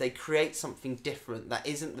best is they create something different that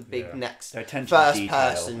isn't the big Yeah. next Their attention to first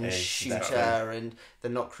detail person is shooter, exactly. and they're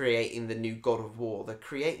not creating the new God of War. They're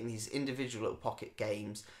creating these individual little pocket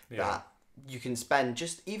games that you can spend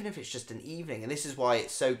just even if it's just an evening. And this is why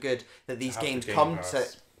it's so good that these Have the games Game come Pass. to,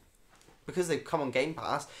 because they've come on Game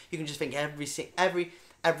Pass. You can just think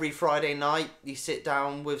every Friday night you sit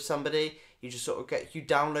down with somebody. You just sort of you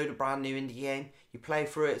download a brand new indie game, you play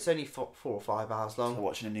through it. It's only 4 or 5 hours long. It's like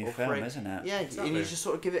watching a new or film, 3. isn't it? Yeah, Exactly. and you just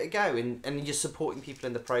sort of give it a go, and you're supporting people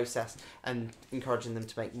in the process and encouraging them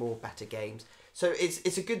to make more better games. So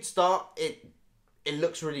it's a good start. It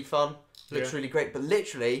looks really fun, looks really great. But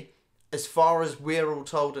literally, as far as we're all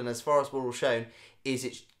told and as far as we're all shown, is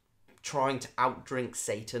it's trying to outdrink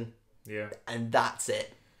Satan, Yeah. and that's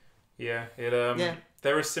it. Yeah.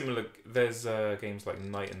 There are similar. There's games like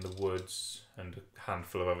Night in the Woods and a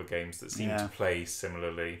handful of other games that seem to play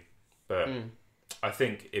similarly. But I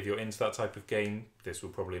think if you're into that type of game, this will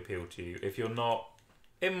probably appeal to you. If you're not,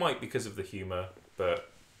 it might because of the humour. But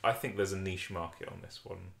I think there's a niche market on this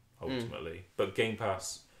one ultimately. But Game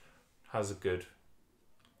Pass has a good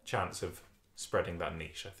chance of spreading that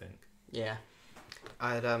niche, I think. Yeah,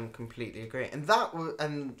 I'd completely agree. And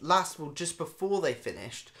just before they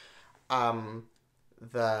finished,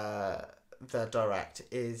 the direct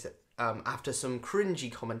is after some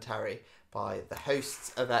cringy commentary by the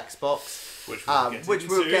hosts of Xbox, which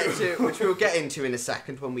we'll get into in a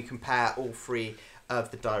second when we compare all three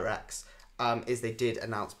of the directs. Is they did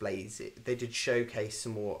announce they did showcase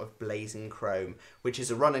some more of Blazing Chrome, which is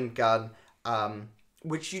a run and gun,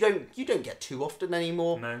 which you don't get too often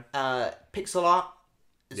anymore. No. Pixel art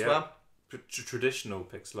as well. Traditional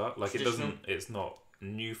pixel art, like it's not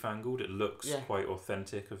newfangled. It looks quite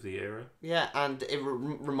authentic of the era. Yeah, and it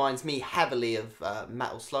reminds me heavily of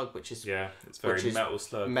Metal Slug, which is it's very Metal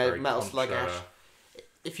Slug, very Metal Contra. Slug-ish.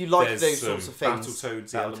 If you like There's those sorts of things,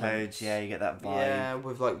 Battletoads, yeah, you get that vibe. yeah,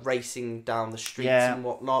 with like racing down the streets Yeah. and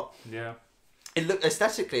whatnot. Yeah,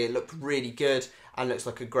 Aesthetically, it looked really good and looks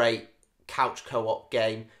like a great couch co-op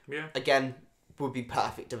game. yeah, Again, would be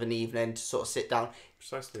perfect of an evening to sort of sit down.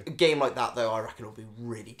 precisely. A game like that, though, I reckon will be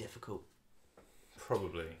really difficult.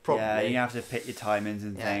 Probably. Yeah, you have to pick your timings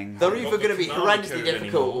and things. They're Not either the going to be Konami horrendously code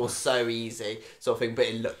difficult anymore. or so easy, sort of thing. But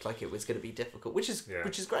it looked like it was going to be difficult, which is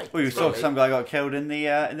great. Well, you It's saw lovely. some guy got killed in the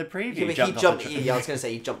preview. Yeah, but he jumped. I was going to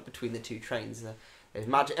say he jumped between the two trains.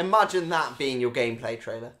 Imagine that being your gameplay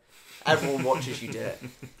trailer. Everyone watches you do it.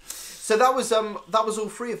 So that was all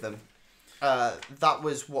three of them. That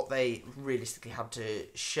was what they realistically had to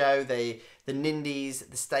show. The Nindies,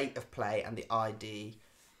 the State of Play, and the ID.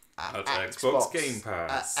 Xbox Game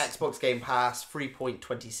Pass. Xbox Game Pass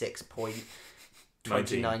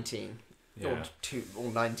 3.26.2019. Yeah.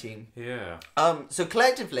 Or 19. Yeah. So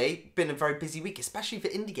collectively, been a very busy week, especially for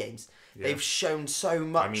indie games. Yeah. They've shown so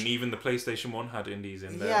much. I mean, even the PlayStation 1 had indies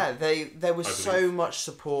in there. Yeah, there was so much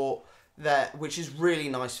support there, which is really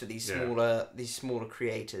nice for these smaller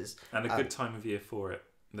creators. And a good time of year for it.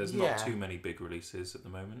 There's not too many big releases at the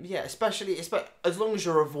moment. Yeah, especially as long as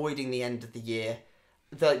you're avoiding the end of the year.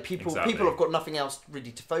 People have got nothing else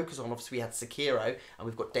really to focus on. Obviously, we had Sekiro, and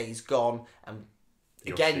we've got Days Gone, and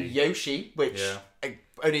again Yoshi, which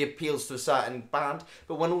only appeals to a certain band.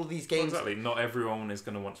 But when all these games, exactly, not everyone is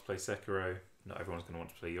going to want to play Sekiro. Not everyone's going to want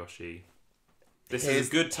to play Yoshi. This is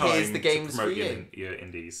a good time to promote your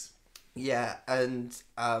indies. Yeah, and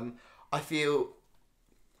I feel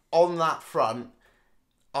on that front,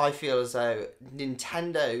 I feel as though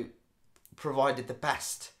Nintendo provided the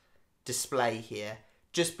best display here.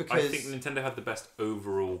 Just because I think Nintendo had the best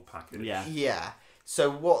overall package. Yeah. Yeah.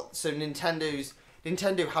 So Nintendo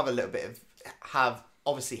have a little bit have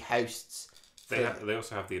obviously hosts. They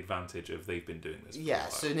also have the advantage of they've been doing this for a while.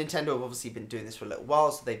 So Nintendo have obviously been doing this for a little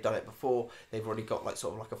while, so they've done it before. They've already got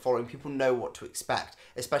a following. People know what to expect,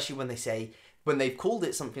 especially when they've called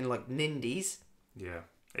it something like Nindies. Yeah.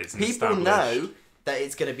 People know that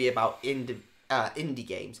it's going to be about indie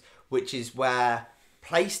games, which is where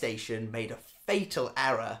PlayStation made a fatal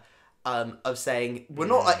error of saying, we're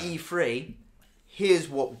not at E3, here's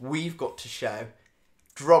what we've got to show.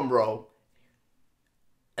 Drum roll.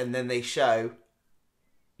 And then they show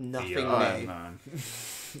nothing new. Man.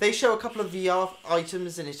 They show a couple of VR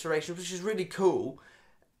items and iterations, which is really cool,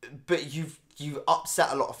 but you've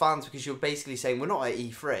upset a lot of fans because you're basically saying, we're not at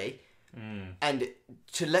E3, and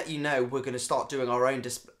to let you know, we're going to start doing our own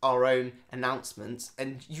announcements,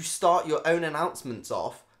 and you start your own announcements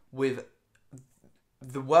off with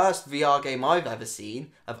the worst VR game I've ever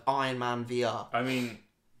seen of Iron Man VR. I mean,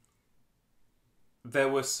 there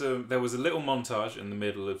was a little montage in the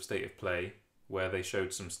middle of State of Play where they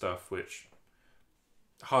showed some stuff which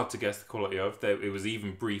hard to guess the quality of. It was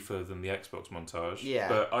even briefer than the Xbox montage. Yeah.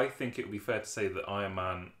 But I think it would be fair to say that Iron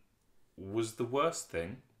Man was the worst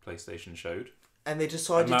thing PlayStation showed. And they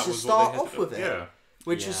decided to start off with it,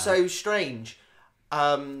 which is so strange.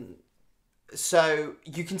 So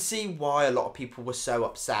you can see why a lot of people were so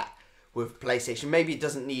upset with PlayStation. Maybe it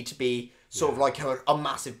doesn't need to be sort of like a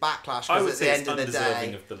massive backlash, because at the end of the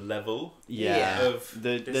day, of the level. Of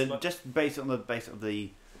the just basing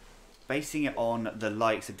it on the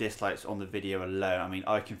likes and dislikes on the video alone. I mean,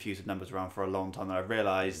 I confused the numbers around for a long time, and I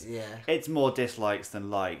realised it's more dislikes than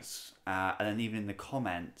likes. And then even in the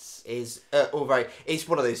comments it's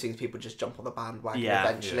one of those things people just jump on the bandwagon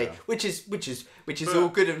eventually, which is all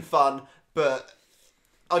good and fun, but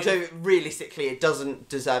realistically it doesn't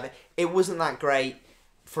deserve it. It wasn't that great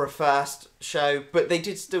for a first show, but they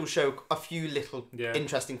did still show a few little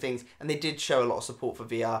interesting things, and they did show a lot of support for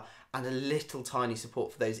VR and a little tiny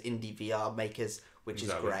support for those indie VR makers, which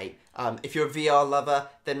is great. If you're a VR lover,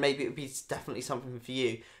 then maybe it would be definitely something for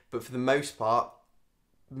you, but for the most part,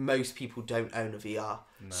 most people don't own a VR,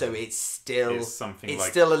 so it's still a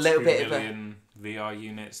little bit of a VR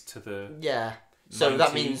units to the So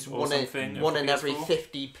that means one in every PS4?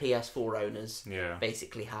 50 PS4 owners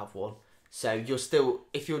basically have one. So you're still,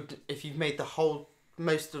 if you've made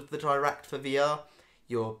most of the direct for VR,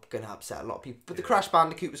 you're gonna upset a lot of people. But the Crash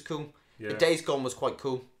Bandicoot was cool. The Days Gone was quite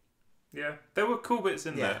cool. Yeah, there were cool bits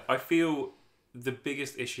in there. I feel the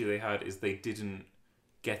biggest issue they had is they didn't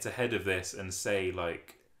get ahead of this and say there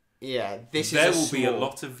will be a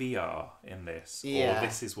lot of VR in this, or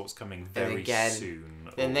this is what's coming very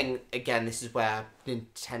soon. And then again, this is where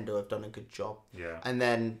Nintendo have done a good job. Yeah.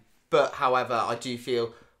 But however, I do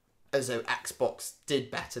feel as though Xbox did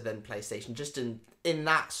better than PlayStation, just in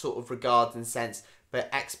that sort of regard and sense. But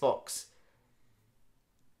Xbox,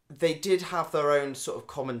 they did have their own sort of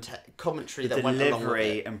commentary that went along with it.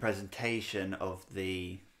 Delivery and presentation of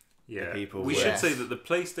the people. We should say that the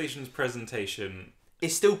PlayStation's presentation,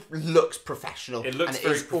 it still looks professional. It looks and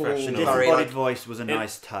very it is professional. Disembodied voice was a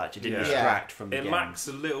nice touch. It didn't distract from the game. It lacks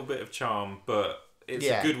a little bit of charm, but it's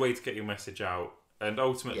a good way to get your message out. And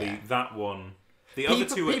ultimately, that one, the other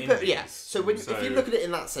two are indies. Yeah. So if you look at it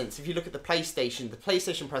in that sense, if you look at the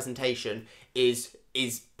PlayStation presentation is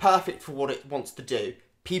perfect for what it wants to do.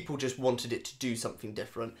 People just wanted it to do something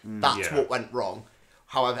different. That's what went wrong.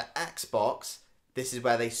 However, Xbox, this is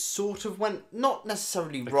where they sort of went not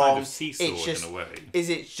necessarily They wrong. kind of seesawed It's just in a way.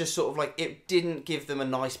 it's just sort of like it didn't give them a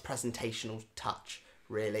nice presentational touch,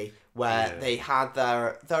 really, where Yeah. they had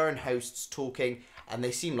their own hosts talking, and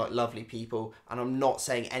they seem like lovely people. And I'm not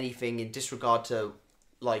saying anything in disregard to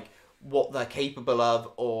like what they're capable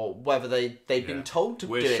of or whether they've been told to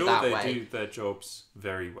We're do sure it that they way do their jobs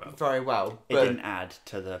very well. very well. It But didn't add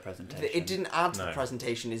to the presentation. it didn't add to the No.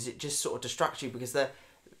 presentation. Is it just sort of distracts you because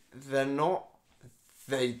they're not.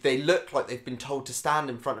 They look like they've been told to stand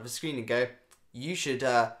in front of a screen and go, you should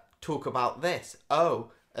talk about this.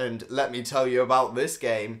 Oh, and let me tell you about this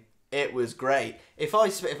game. It was great. If I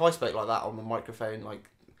spoke like that on the microphone, like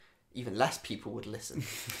even less people would listen.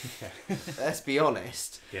 Let's be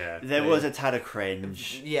honest. Yeah. There was a tad of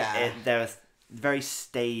cringe. Yeah. There was very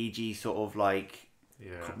stagey sort of like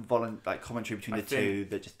Yeah. commentary between I the two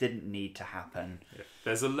that just didn't need to happen. Yeah.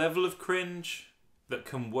 There's a level of cringe that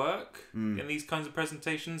can work in these kinds of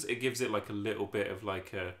presentations. It gives it like a little bit of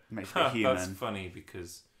like a Makes it human. that's funny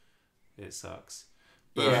because it sucks.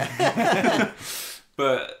 But, Yeah.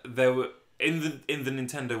 but there were in the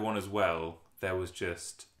Nintendo one as well. There was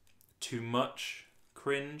just too much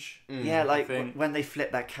cringe. Yeah, like think. when they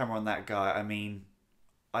flipped that camera on that guy, I mean,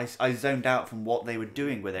 I zoned out from what they were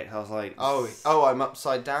doing with it. I was like, oh, I'm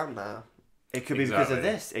upside down now. it could be because of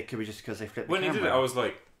Exactly. this. It could be just because they flipped When the he camera. did it, I was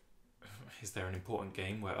like, "Is there an important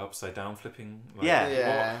game where upside down flipping?" Like, Yeah.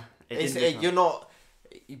 Yeah. It It's, didn't look you're not.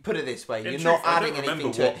 You put it this way. In You're truth, not I adding don't anything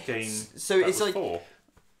remember to what it. game So that it's was like for.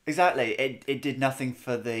 exactly. It did nothing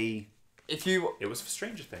for the. if you. It was for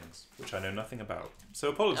Stranger Things, which I know nothing about. So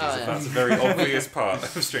apologies Oh, if yeah. that's a very obvious part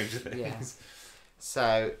of Stranger Things. Yeah.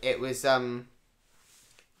 So it was.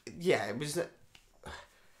 Yeah, it was.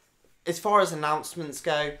 As far as announcements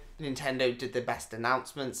go, Nintendo did the best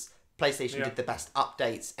announcements. PlayStation Yeah. did the best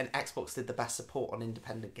updates, and Xbox did the best support on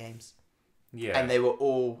independent games. Yeah. And they were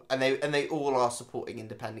all, and they all are supporting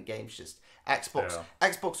independent games. Just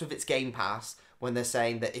Xbox with its Game Pass, when they're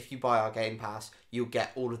saying that if you buy our Game Pass, you'll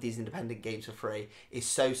get all of these independent games for free, is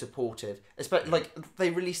so supportive. Especially like they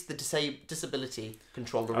released the disability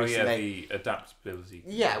controller Oh yeah, recently. the adaptability.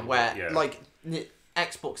 Yeah, where Yeah. like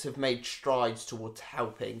Xbox have made strides towards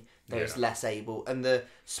helping those Yeah. less able, and the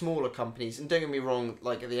smaller companies. And don't get me wrong,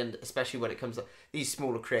 like at the end, especially when it comes to these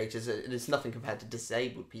smaller creators, it's nothing compared to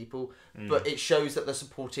disabled people, but it shows that they're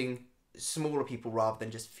supporting smaller people rather than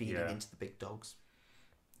just feeding Yeah. into the big dogs.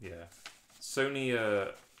 Yeah. Sony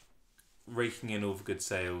are raking in all the good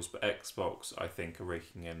sales, but Xbox, I think, are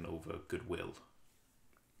raking in all the goodwill.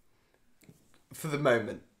 For the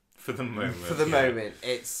moment. For the moment. For the yeah. moment,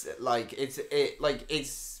 it's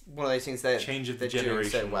one of those things that Change of the they're doing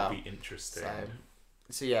generation so well. will be interesting.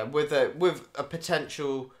 So yeah, with a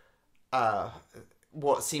potential,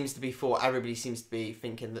 what seems to be everybody seems to be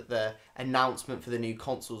thinking that the announcement for the new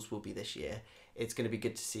consoles will be this year. It's going to be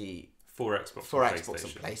good to see For Xbox for and Xbox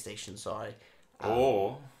and PlayStation. PlayStation. Sorry,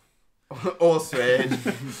 Or or Switch.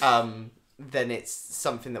 Then it's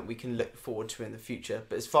something that we can look forward to in the future.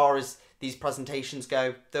 But as far as these presentations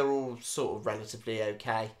go, they're all sort of relatively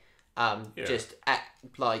okay. Yeah. Just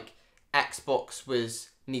like Xbox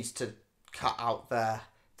needs to cut out their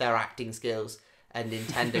acting skills, and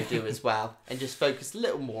Nintendo do as well, and just focus a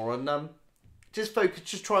little more on just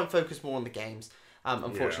try and focus more on the games.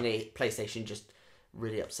 Unfortunately, PlayStation just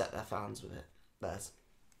really upset their fans with it. Theirs.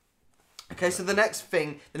 Okay, so the next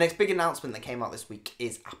big announcement that came out this week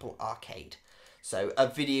is Apple Arcade. So a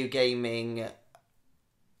video gaming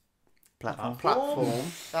platform.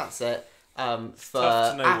 That's it. For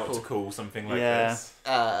tough to know Apple. what to call something like Yeah. this.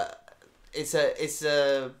 It's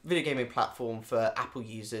a video gaming platform for Apple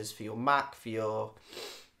users, for your Mac, for your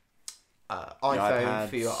iPhone, iPads.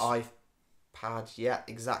 for your iPad. Yeah,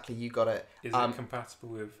 exactly. You got it. Is it compatible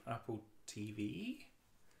with Apple TV?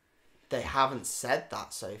 They haven't said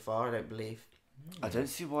that so far. I don't believe. I don't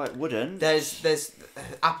see why it wouldn't. There's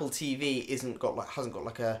Apple TV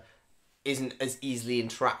isn't as easily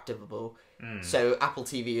interactable. So Apple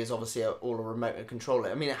TV is obviously all a remote and controller.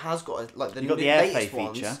 I mean, it has got like the You've got the latest AirPlay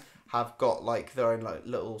ones feature. have got like their own like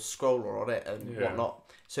little scroller on it and Yeah.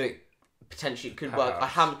 whatnot. So it potentially could work.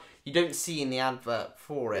 You don't see in the advert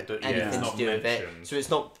for it It do- yeah, anything it's to not do with it, mentioned. so it's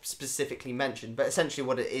not specifically mentioned. But essentially,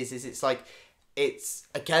 what it is it's like it's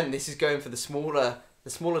again this is going for the smaller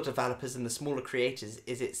developers and the smaller creators.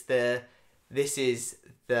 This is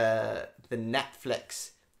the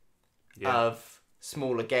Netflix of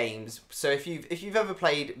smaller games. So if you've ever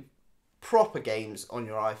played proper games on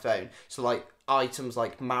your iPhone, so like items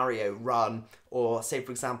like Mario Run, or say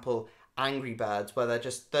for example Angry Birds, where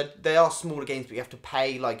they are smaller games but you have to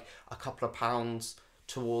pay like a couple of pounds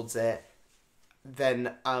towards it.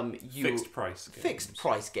 then fixed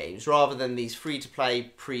price games rather than these free to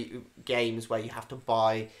play games where you have to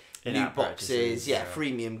buy loot boxes,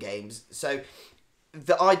 freemium games. So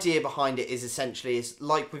the idea behind it is essentially is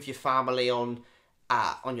like with your family on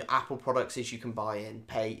your Apple products, is you can buy in,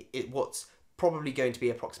 pay it what's probably going to be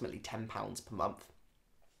approximately £10 per month.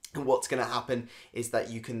 And what's going to happen is that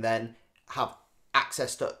you can then have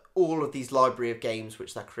access to all of these library of games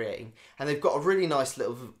which they're creating. And they've got a really nice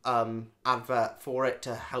little advert for it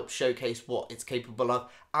to help showcase what it's capable of.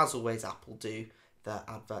 As always, Apple do their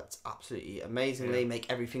adverts absolutely amazingly,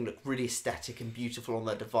 make everything look really aesthetic and beautiful on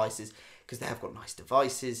their devices because they have got nice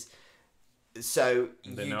devices. So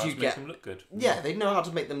they know how to make them look good. Yeah, they know how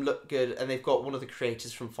to make them look good, and they've got one of the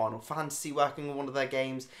creators from Final Fantasy working on one of their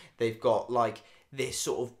games. They've got like this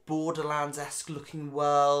sort of Borderlands-esque looking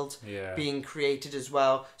world being created as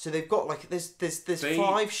well. So they've got like there's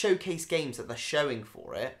 5 showcase games that they're showing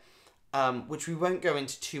for it, which we won't go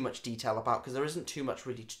into too much detail about because there isn't too much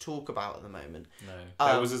really to talk about at the moment. No,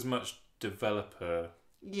 there was as much developer.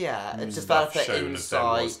 Yeah, a developer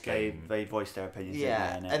insight. They voiced their opinions.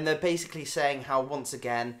 Yeah, and they're basically saying how once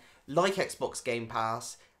again, like Xbox Game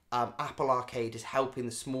Pass, Apple Arcade is helping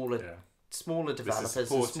the smaller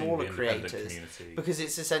developers and smaller creators because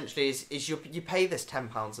it's essentially is you pay this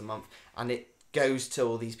 £10 a month and it goes to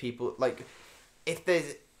all these people. Like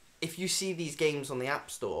if you see these games on the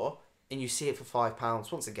App Store and you see it for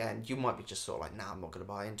 £5, once again you might be just sort of like, nah, I'm not going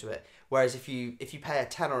to buy into it. Whereas if you pay a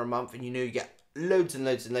tenner a month and you get loads and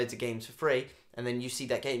loads and loads of games for free, and then you see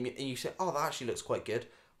that game and you say, oh, that actually looks quite good,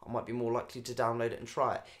 I might be more likely to download it and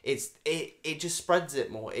try it. It just spreads it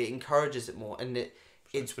more, it encourages it more, and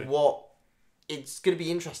it's going to be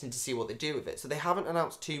interesting to see what they do with it. So they haven't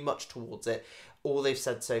announced too much towards it. All they've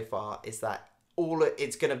said so far is that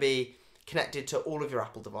it's going to be connected to all of your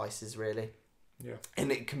Apple devices, really. Yeah. And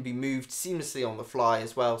it can be moved seamlessly on the fly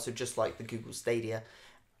as well, so just like the Google Stadia.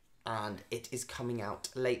 And it is coming out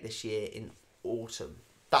late this year in autumn.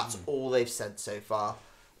 That's all they've said so far.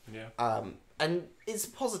 Yeah. And it's a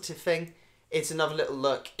positive thing. It's another little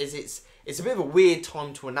look. It's a bit of a weird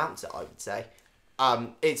time to announce it, I would say.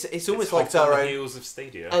 It's almost like their own heels of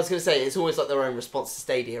Stadia. I was going to say it's almost like their own response to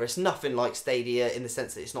Stadia. It's nothing like Stadia in the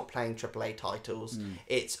sense that it's not playing AAA titles.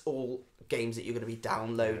 It's all games that you're going to be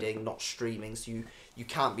downloading, not streaming. So you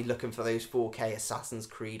can't be looking for those 4K Assassin's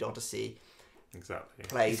Creed Odyssey. Exactly.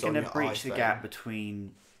 Plays it's going to breach iPhone. the gap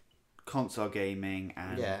between console gaming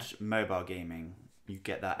and mobile gaming. You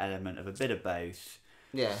get that element of a bit of both.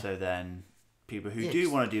 Yeah. So then people who do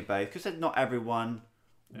want to do both, because not everyone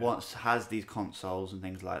has these consoles and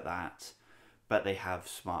things like that, but they have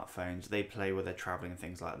smartphones. They play while they're traveling and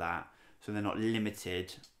things like that. So they're not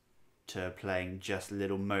limited to playing just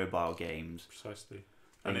little mobile games. Precisely.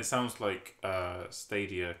 And it sounds like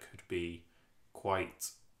Stadia could be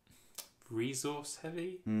quite resource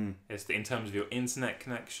heavy. It's in terms of your internet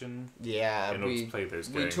connection. Yeah, in order to play those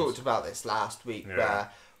games. We talked about this last week,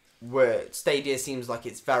 where Stadia seems like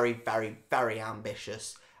it's very, very, very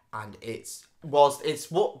ambitious, and it's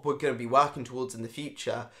what we're going to be working towards in the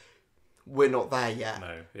future. We're not there yet.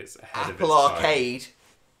 No, it's ahead Apple of its Arcade time.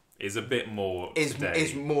 Is a bit more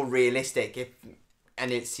is more realistic,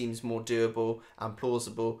 and it seems more doable and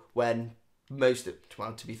plausible when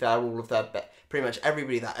to be fair, all of their pretty much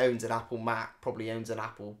everybody that owns an Apple Mac probably owns an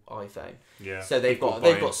Apple iPhone. Yeah. So they've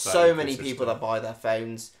got so many people that buy their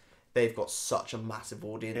phones. They've got such a massive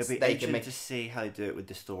audience. It'll be interesting to see how they do it with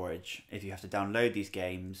the storage. If you have to download these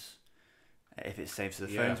games, if it saves to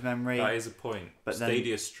the phone's memory. That is a point. But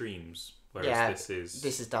Stadia streams, whereas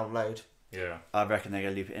this is download. Yeah. I reckon they're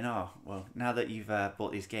going to loop it in. Oh, well, now that you've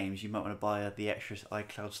bought these games, you might want to buy the extra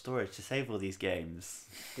iCloud storage to save all these games.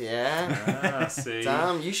 Yeah. See.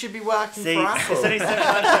 Damn, you should be working for Apple. It's only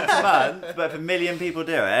 £7 a month, but if 1 million people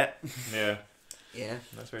do it. Yeah. Yeah.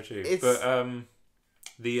 That's very true. But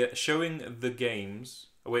the showing the games,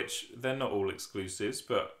 which they're not all exclusives,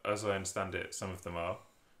 but as I understand it, some of them are.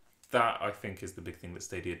 That, I think, is the big thing that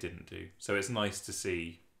Stadia didn't do. So it's nice to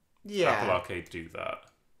see Apple Arcade do that.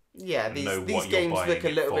 Yeah, these games look a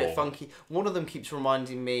little bit funky. One of them keeps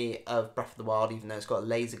reminding me of Breath of the Wild, even though it's got a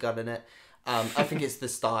laser gun in it. I think it's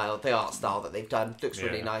the art style that they've done. It looks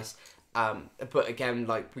really nice. But again,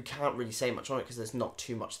 like, we can't really say much on it because there's not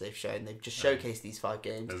too much they've shown. They've just showcased these 5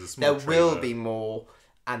 games. There will be more,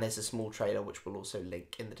 and there's a small trailer which we'll also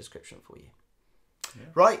link in the description for you. Yeah.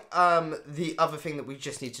 Right, the other thing that we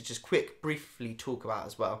just need to briefly talk about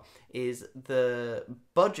as well is the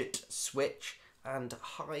budget switch and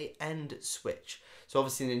high-end Switch. So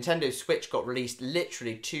obviously the Nintendo Switch got released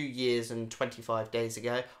literally 2 years and 25 days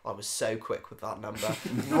ago. I was so quick with that number,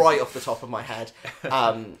 right off the top of my head.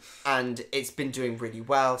 And it's been doing really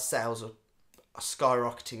well. Sales are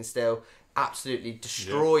skyrocketing still. Absolutely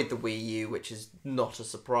destroyed the Wii U, which is not a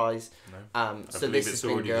surprise. No. I believe this it's has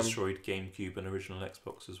already been destroyed GameCube and original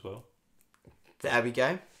Xbox as well. There we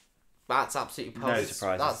go. That's absolutely No perfect.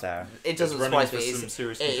 surprises there. It doesn't It's running surprise me. for some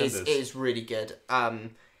serious It is really good.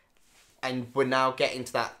 And we're now getting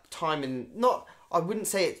to that time I wouldn't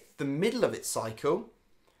say it's the middle of its cycle,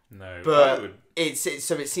 No, but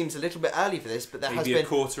so it seems a little bit early for this. But there has maybe been a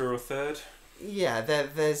quarter or a third. Yeah,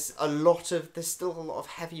 there's still a lot of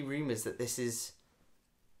heavy rumours that this is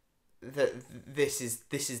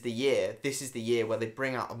the year. This is the year where they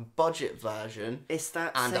bring out a budget version. It's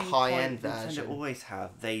that and same a high-end point version. Nintendo always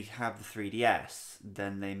have. They have the 3DS,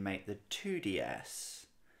 then they make the 2DS.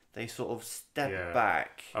 They sort of step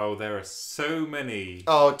back. Oh, there are so many.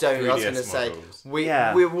 Oh, don't! 3DS I was going to say models.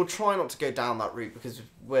 we will try not to go down that route because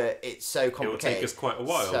it's so complicated. It will take us quite a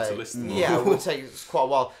while to listen. Yeah, it will take us quite a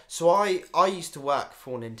while. So I used to work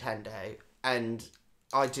for Nintendo, and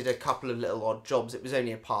I did a couple of little odd jobs. It was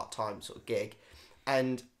only a part-time sort of gig,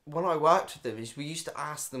 and when I worked with them, I used to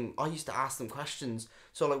ask them questions.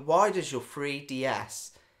 So like, why does your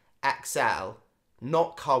 3DS XL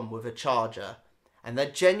not come with a charger? And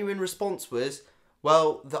their genuine response was,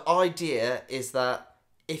 well, the idea is that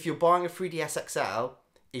if you're buying a 3DS XL,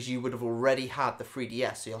 is you would have already had the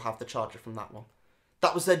 3DS, so you'll have the charger from that one.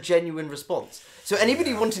 That was their genuine response. So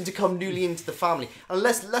anybody wanting to come newly into the family, and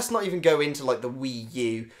let's not even go into like the Wii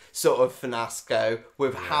U sort of fiasco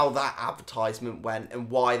with how that advertisement went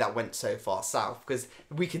and why that went so far south, because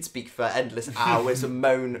we could speak for endless hours and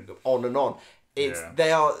moan on and on.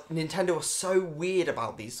 Nintendo are so weird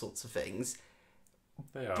about these sorts of things.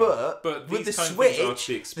 They are. But with the these kind of Switch, things are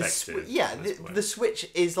to be expected. the Switch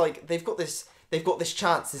is like they've got this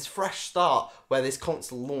chance, this fresh start where this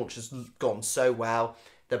console launch has gone so well.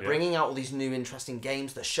 They're bringing out all these new interesting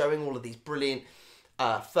games. They're showing all of these brilliant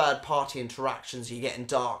third-party interactions. You're getting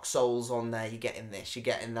Dark Souls on there. You're getting this. You're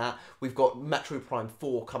getting that. We've got Metroid Prime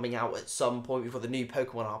 4 coming out at some point. We've got the new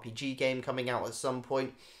Pokemon RPG game coming out at some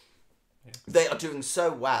point. Yeah. They are doing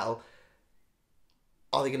so well.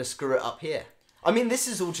 Are they going to screw it up here? I mean, this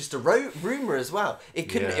is all just a rumor as well. It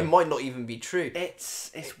couldn't. It might not even be true.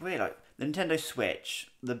 It's weird. Like the Nintendo Switch,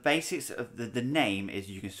 the basics of the name is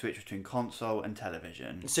you can switch between console and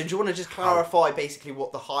television. So do you want to just clarify basically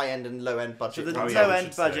what the high end and low end budget? So the low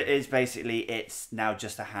end budget is basically it's now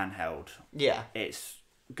just a handheld. Yeah. It's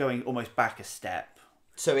going almost back a step.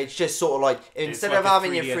 So it's just sort of like instead of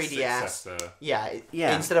having your 3DS,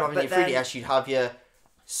 instead of having your 3DS, you'd have your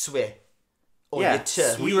Switch. Or your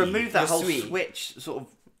you remove that whole Switch sort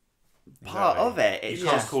of part of it. You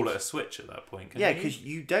can't call it a Switch at that point, can you? Yeah, because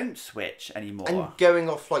you don't switch anymore. And going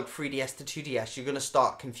off like 3DS to 2DS, you're going to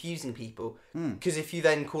start confusing people. Because if you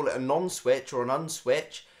then call it a non-Switch or an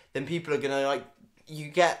unswitch, then people are going to like...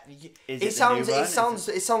 It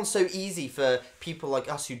sounds so easy for people like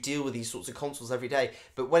us who deal with these sorts of consoles every day.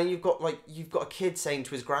 But when you've got a kid saying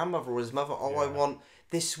to his grandmother or his mother, I want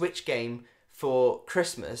this Switch game for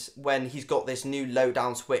Christmas, when he's got this new low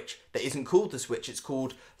down Switch that isn't called the Switch, it's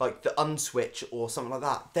called like the Unswitch or something like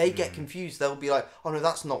that. They get confused. They'll be like, oh no,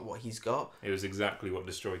 that's not what he's got. It was exactly what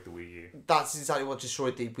destroyed the Wii U. That's exactly what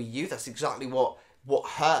destroyed the Wii U. That's exactly what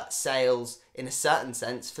hurt sales in a certain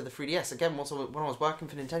sense for the 3DS. Again, when I was working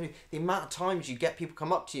for Nintendo, the amount of times you get people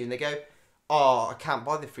come up to you and they go, oh, I can't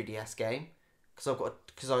buy the 3DS game because I've got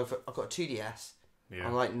a 2DS. Yeah.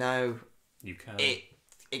 I'm like, no, you can.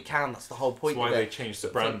 It can. That's the whole point. That's why they changed the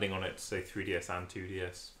branding on it to say 3DS and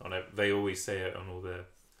 2DS on it. They always say it on all their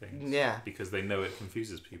things. Yeah. Because they know it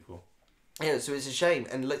confuses people. Yeah, so it's a shame,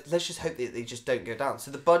 and let's just hope that they just don't go down.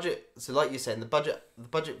 So the budget. So like you're saying, the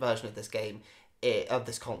budget version of this game, of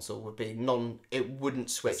this console would be It wouldn't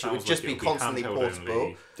switch. It would just be constantly portable.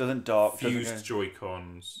 Only, doesn't dock. Fused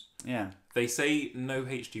Joy-Cons. Yeah. They say no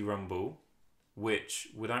HD rumble, which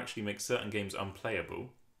would actually make certain games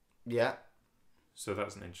unplayable. Yeah. So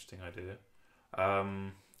that's an interesting idea.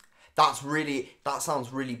 That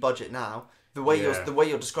sounds really budget now. The way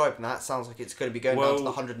you're describing that sounds like it's going to be going down to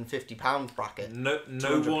the £150 bracket.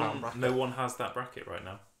 No one has that bracket right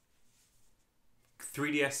now.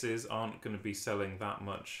 3DSs aren't going to be selling that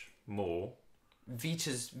much more.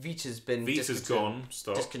 Vita's been gone,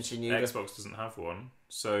 stopped. Discontinued. Xbox doesn't have one,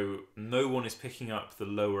 so no one is picking up the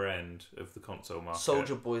lower end of the console market.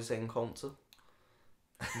 Soldier Boy's in console.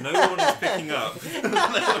 No one is picking up.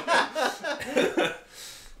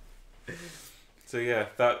 So yeah,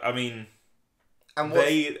 And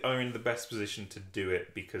they are in the best position to do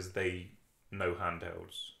it because they know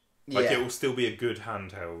handhelds. Like, it will still be a good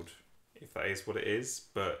handheld if that is what it is,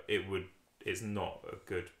 but it's not a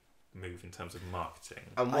good move in terms of marketing.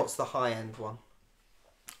 And what's the high-end one?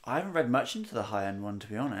 I haven't read much into the high-end one, to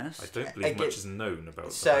be honest. I don't believe much is known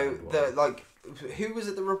about so the one. who was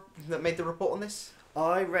it that made the report on this?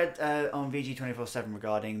 I read on VG247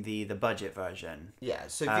 regarding the budget version. Yeah,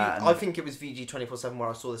 so I think it was VG247 where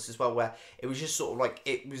I saw this as well, where it was just sort of like,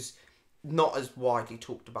 it was not as widely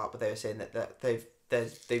talked about, but they were saying that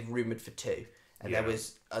they've rumoured for 2, and there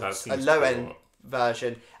was a low end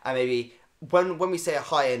version, and maybe when we say a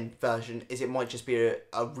high end version, it might just be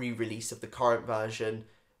a re-release of the current version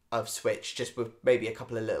of Switch, just with maybe a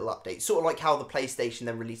couple of little updates, sort of like how the PlayStation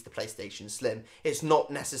then released the PlayStation Slim. It's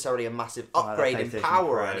not necessarily a massive upgrade in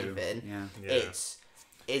power or anything. Yeah.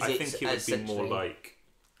 I think it would be more like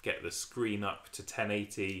get the screen up to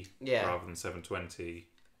 1080 rather than 720.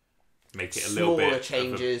 Make it a little bit smaller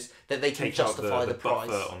changes that they can justify the price.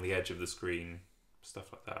 Buffer on the edge of the screen,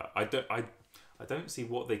 stuff like that. I don't see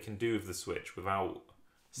what they can do with the Switch without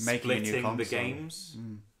splitting the games.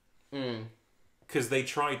 Because they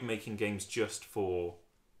tried making games just for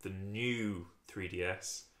the new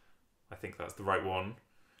 3DS. I think that's the right one.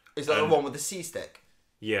 Is that the one with the C-Stick?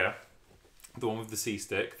 Yeah, the one with the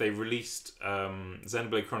C-Stick. They released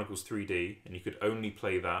Xenoblade Chronicles 3D, and you could only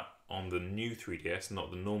play that on the new 3DS,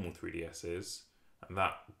 not the normal 3DSs, and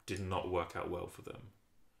that did not work out well for them.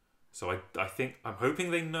 So I'm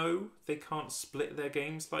hoping they know they can't split their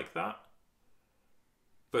games like that.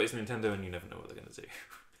 But it's Nintendo, and you never know what they're going to do.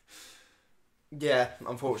 Yeah,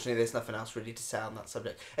 unfortunately, there's nothing else really to say on that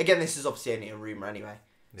subject. Again, this is obviously only a rumour anyway.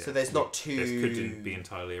 Yeah. So there's not too... This could be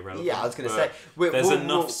entirely irrelevant. Yeah, I was going to say... There's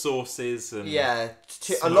enough sources and... Yeah,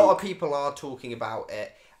 a lot of people are talking about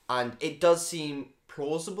it, and it does seem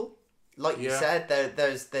plausible. Like you said,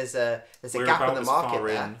 there's a gap in the market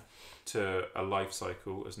there. To a life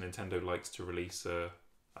cycle as Nintendo likes to release a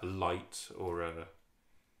light or a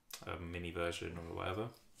mini version or whatever.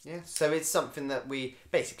 Yeah, so it's something that we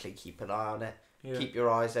basically keep an eye on it. Yeah. Keep your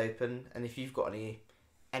eyes open, and if you've got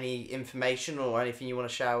any information or anything you want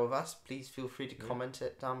to share with us, please feel free to comment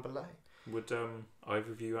it down below. Would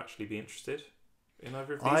either of you actually be interested in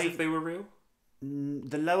either of these if they were real?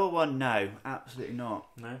 The lower one, no, absolutely not.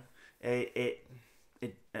 No. It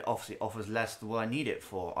obviously offers less than what I need it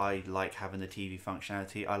for. I like having the TV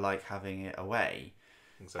functionality. I like having it away.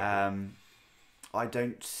 Exactly. I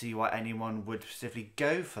don't see why anyone would specifically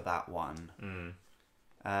go for that one.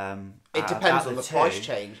 It depends on the price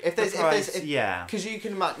change. Yeah, because you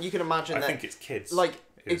can imagine. I think it's kids.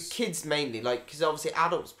 Kids mainly, because obviously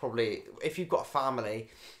adults probably. If you've got a family,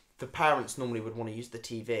 the parents normally would want to use the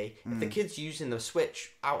TV. If the kid's using the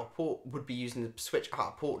Switch out of port, would be using the Switch out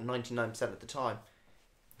of port 99% of the time,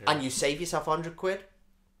 and you save yourself £100.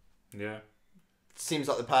 Yeah. Seems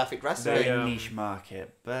like the perfect recipe. Very niche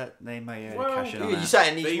market, but they may cash in on it. You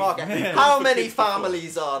say a niche market. How many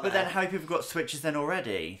families are there? But then how many people got Switches then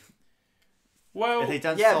already? Well,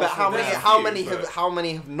 but how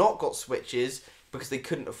many have not got Switches because they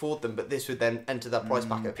couldn't afford them? But this would then enter their price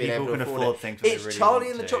bracket. People can afford things. It's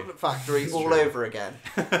Charlie and the Chocolate Factory all over again.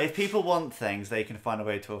 If people want things, they can find a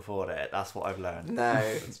way to afford it. That's what I've learned.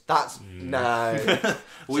 No, no.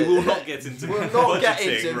 We will not get into. We'll not get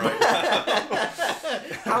into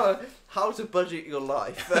how to budget your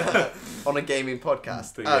life on a gaming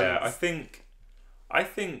podcast. But yeah, I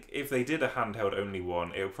think if they did a handheld only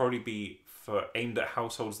one, it would probably be aimed at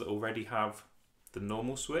households that already have the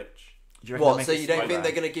normal Switch. What? So you don't think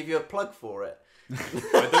they're going to give you a plug for it?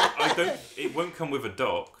 I don't. It won't come with a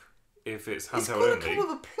dock if it's handheld only. It's got to come with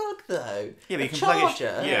a plug though. Yeah, but you can plug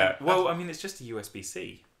it. Yeah. Well, I mean, it's just a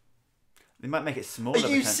USB-C. They might make it smaller. Are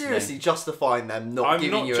you seriously justifying them not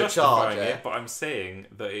giving you a charger? I'm not justifying it, but I'm saying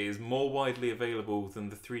that it is more widely available than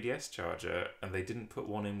the 3DS charger, and they didn't put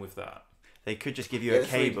one in with that. They could just give you a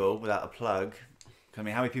cable without a plug. I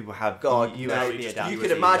mean, how many people have USB adapters? You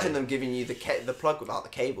could imagine them giving you the plug without the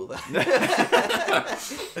cable there.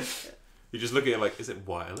 You just look at it like, is it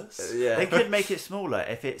wireless? Yeah. They could make it smaller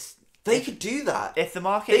if it's... They could do that. If the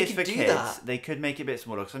market is for kids, they could make it a bit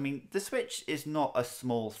smaller. Because, I mean, the Switch is not a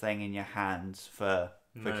small thing in your hands for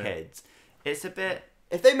kids. It's a bit...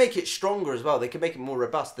 If they make it stronger as well, they could make it more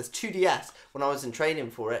robust. There's 2DS. When I was in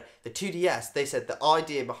training for it, the 2DS, they said the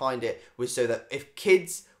idea behind it was so that if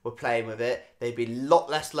kids were playing with it, they'd be a lot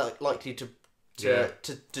less likely to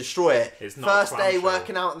destroy it. It's not First day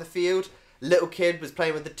working out in the field, little kid was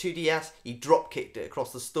playing with the 2DS. He drop kicked it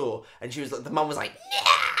across the store, and she was like, the mum was like,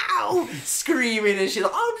 "No!" screaming, and she's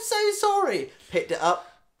like, "I'm so sorry." Picked it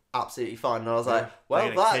up, absolutely fine. And I was like, well,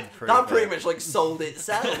 I'm gonna that kid-proof pretty it. much like sold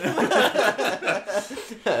itself.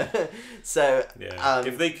 So Yeah.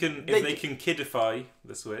 If they can kidify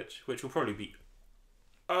the Switch, which will probably be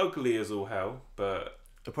ugly as all hell, but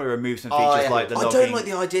They'll probably remove some features like the I logging. don't like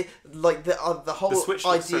the idea, like the whole Switch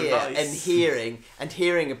looks so idea, nice. and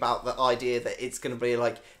hearing about the idea that it's going to be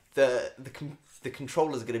like the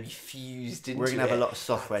controllers are going to be fused into. We're going to have it. a lot of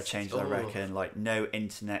software changes, I oh. reckon, like no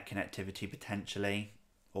internet connectivity potentially,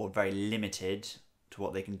 or very limited to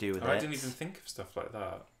what they can do with it. I didn't even think of stuff like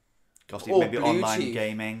that. Obviously, Or maybe Bluetooth. online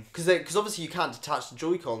gaming. Because obviously you can't detach the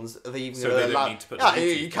Joy-Cons. Are they even So gonna they don't allow... need to put the Yeah,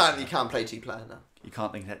 Bluetooth you can play 2-player now. You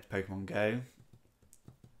can't link that to Pokemon Go.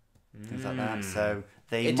 Things like that. So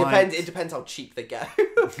It might... depends. It depends how cheap they go.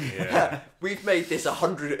 Yeah. We've made this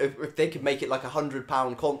 100. If they could make it like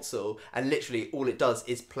 £100 console, and literally all it does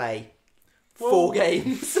is play 4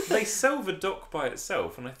 games. They sell the dock by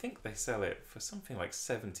itself, and I think they sell it for something like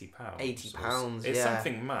 £70. £80, It's yeah.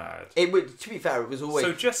 something mad. It would. To be fair, it was always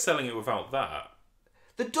So just selling it without that,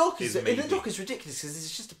 the dock is is maybe- the dock is ridiculous because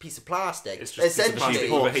it's just a piece of plastic. it's just a piece of plastic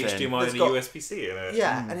ports with a in. HDMI It's and a got- USB-C in it.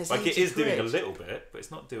 Yeah, and it's Like it 80 is doing a quid. little bit, but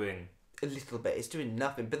it's not doing. A little bit. It's doing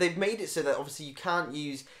nothing. But they've made it so that obviously you can't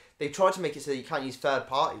use. They tried to make it so that you can't use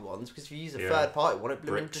third-party ones because if you use a Yeah. third-party one, it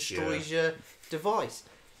blooming Bricks, destroys your device.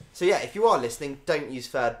 So yeah, if you are listening, don't use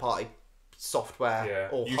third-party software Yeah.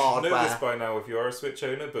 or You hardware. should know this by now if you are a Switch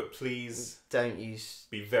owner, but please Don't use.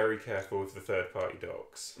 be very careful with the third-party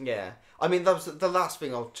docks. Yeah, I mean that was the last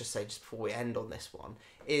thing I'll just say just before we end on this one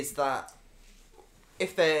is that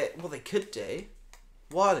if they what they could do,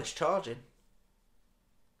 wireless charging.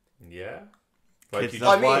 Yeah. Kids, you love,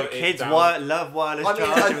 I mean- wi- put it kids down- love wireless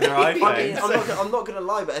charging with their I iPhones. mean, I'm not gonna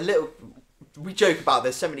lie, but a little. We joke about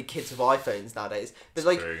there's so many kids with iPhones nowadays, but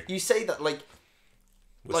like true. you say that like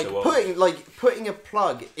We're so old. putting a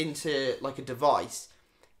plug into like a device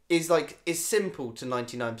is simple to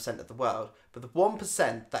 99% of the world, but the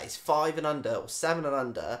 1% that is 5 and under or 7 and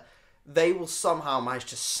under, they will somehow manage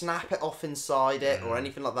to snap it off inside it or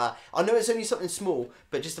anything like that. I know it's only something small,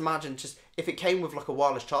 but just imagine just if it came with like a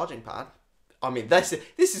wireless charging pad. I mean, this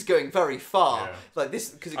is going very far. Yeah. Like this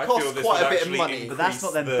because it I feel costs this quite would a bit of actually money. But that's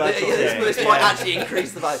not them the- budget. This might actually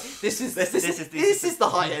increase the value. This is the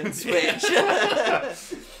high end Switch.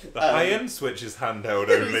 The high-end Switch is handheld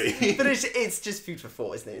only. But it's just food for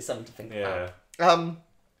thought, isn't it? It's something to think Yeah. about.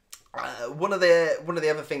 One of the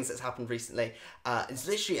other things that's happened recently, it's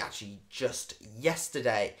literally actually just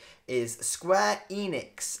yesterday, is Square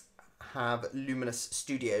Enix have Luminous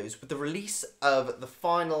Studios with the release of the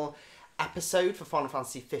final episode for Final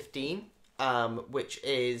Fantasy 15, which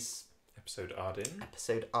is Episode Arden.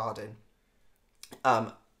 episode Arden.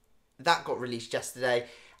 That got released yesterday,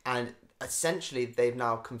 and essentially they've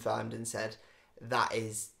now confirmed and said that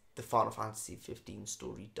is the Final Fantasy 15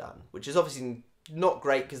 story done, which is obviously not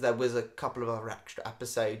great because there was a couple of other extra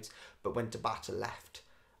episodes, but when Tabata left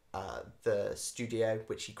the studio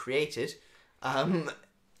which he created,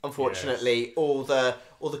 unfortunately all the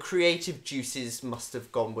creative juices must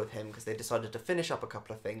have gone with him because they decided to finish up a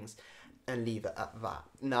couple of things and leave it at that.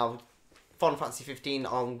 Now, Final Fantasy 15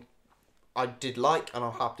 I did like, and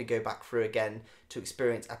I'll happily go back through again to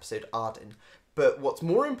experience episode Arden. But what's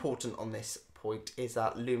more important on this point is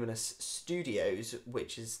that Luminous Studios,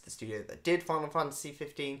 which is the studio that did Final Fantasy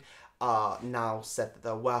 15, are now said that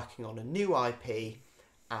they're working on a new IP,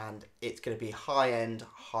 and it's going to be high-end,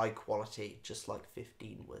 high-quality, just like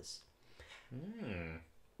 15 was.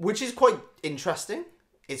 Which is quite interesting.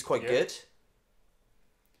 It's quite good.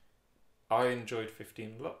 I enjoyed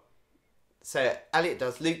 15 a lot. So Elliot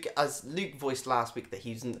does. Luke voiced last week that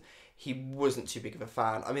he wasn't too big of a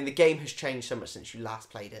fan. I mean, the game has changed so much since you last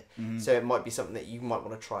played it, so it might be something that you might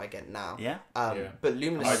want to try again now. Yeah. But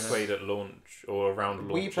Luminous, I played at launch or around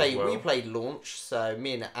launch. we played launch. So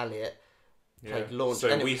me and Elliot played launch. So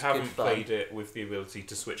and it we was haven't good fun. played it with the ability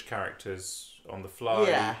to switch characters on the fly.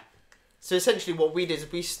 Yeah. So essentially, what we did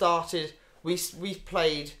is we started. We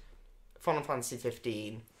played Final Fantasy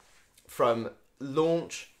 15 from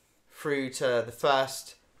launch through to the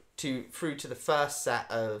first set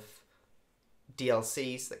of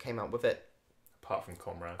DLCs that came out with it. Apart from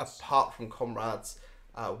Comrades.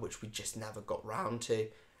 Which we just never got round to,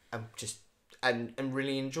 and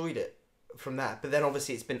really enjoyed it from there. But then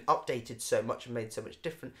obviously it's been updated so much and made so much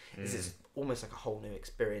different. It's almost like a whole new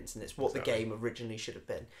experience, and it's what the game originally should have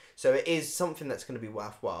been. So it is something that's going to be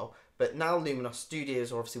worthwhile. But now Luminous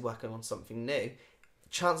Studios are obviously working on something new.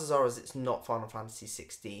 Chances are as it's not Final Fantasy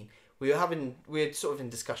 16. We're sort of in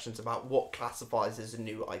discussions about what classifies as a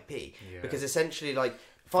new IP, because essentially like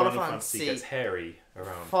Final Fantasy gets hairy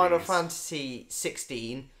around Final these. Fantasy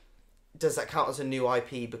 16 does that count as a new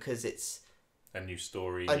IP because it's A new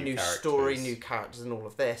story, a new story, new characters, and all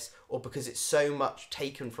of this, or because it's so much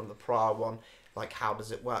taken from the prior one? Like, how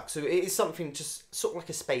does it work? So it is something just sort of like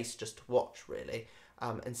a space just to watch, really,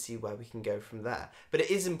 and see where we can go from there. But it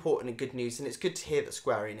is important and good news, and it's good to hear that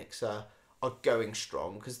Square Enix are going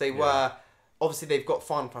strong, because they were... Obviously, they've got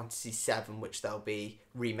Final Fantasy VII, which they'll be...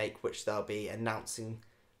 Remake, which they'll be announcing,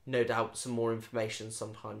 no doubt, some more information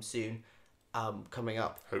sometime soon coming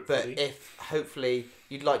up. Hopefully. But hopefully,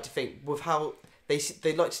 you'd like to think, with how...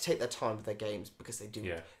 They like to take their time with their games, because they do.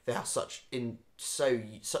 Yeah. They are such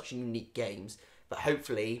unique games. But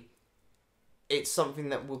hopefully, it's something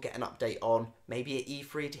that we'll get an update on. Maybe at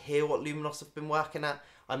E3 to hear what Luminos have been working at.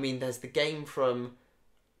 I mean, there's the game from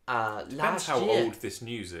Depends last how year. old this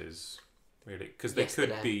news is, really. Because they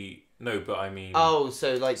Yesterday. could be... No, but I mean... Oh,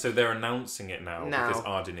 so like... So they're announcing it now Now. because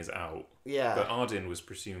Arden is out. Yeah. But Arden was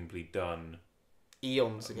presumably done...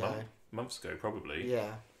 Eons ago. Months ago, probably.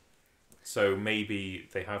 Yeah. So maybe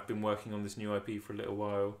they have been working on this new IP for a little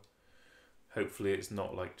while. Hopefully it's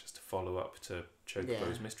not like just a follow-up to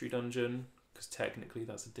Chocobo's Mystery Dungeon, because technically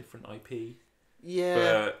that's a different IP.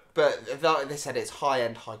 Yeah, but they said it's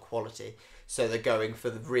high-end, high quality. So they're going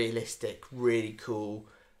for the realistic, really cool,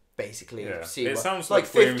 basically. Yeah. See It what, sounds like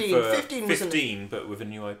like we're in 15, for 15 was 15, but with a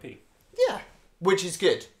new IP. Yeah, which is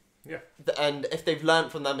good. Yeah. And if they've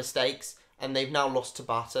learned from their mistakes, and they've now lost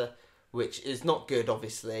Tabata, which is not good,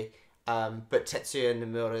 obviously, but Tetsuya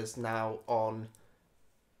Nomura's now on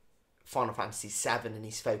Final Fantasy VII, and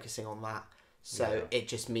he's focusing on that. So it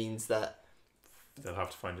just means that they'll have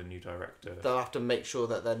to find a new director. they'll have to make sure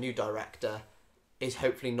that their new director is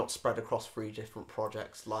hopefully not spread across 3 different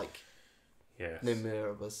projects like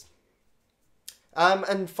Nomura was.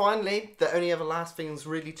 And finally, the only other last things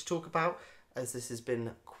really to talk about, as this has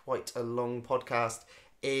been quite a long podcast,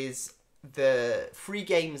 is the free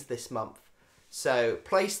games this month. So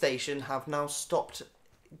PlayStation have now stopped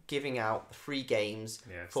giving out free games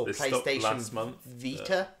for PlayStation last month,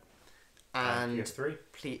 Vita and PS3.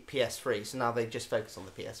 PS3. So now they just focus on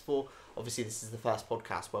the PS4. Obviously, this is the first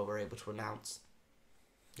podcast where we're able to announce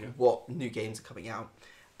what new games are coming out.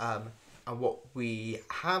 And what we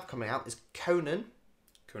have coming out is Conan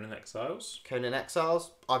Exiles. Conan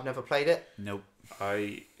Exiles. I've never played it. Nope.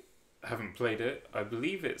 I haven't played it. I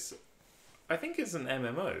think it's an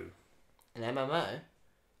MMO. An MMO?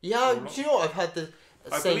 Yeah, do you know what? I've heard the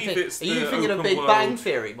same believe thing. it's Are you the thinking of open Big Bang world-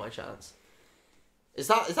 Theory by chance? Is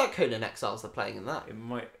that Conan Exiles they're playing in that? It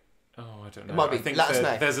might... Oh, I don't know. It might be. I think Let us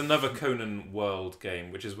know. there's another Conan World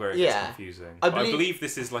game, which is where it Yeah. gets confusing. I But I believe- believe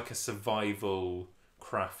this is like a survival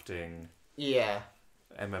crafting Yeah.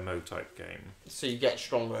 MMO type game. So you get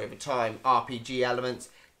stronger over time. RPG elements.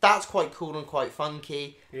 That's quite cool and quite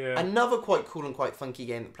funky. Yeah. Another quite cool and quite funky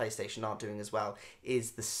game that PlayStation are doing as well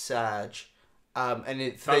is The Surge.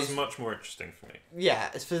 That's much more interesting for me. Yeah,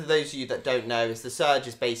 as for those of you that don't know, is The Surge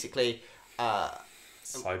is basically...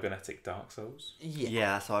 Cybernetic Dark Souls?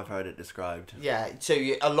 Yeah, so I've heard it described. Yeah, so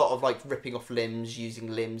a lot of like ripping off limbs,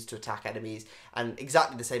 using limbs to attack enemies, and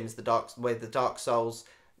exactly the same as the Dark Souls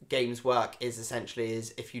games work is essentially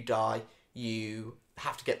is if you die, you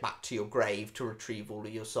have to get back to your grave to retrieve all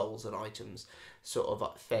of your souls and items, sort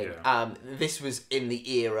of thing. Yeah. This was in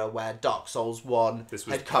the era where Dark Souls 1 This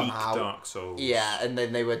was had come peak out. Dark Souls. Yeah, and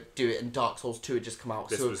then they would do it, and Dark Souls 2 had just come out.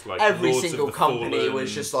 This so was like every Lords of single the company Fallen.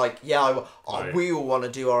 was just like, we all want to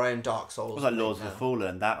do our own Dark Souls. It was like Lords of now. the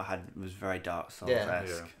Fallen. That was very Dark Souls-esque,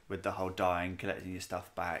 Yeah. with the whole dying, collecting your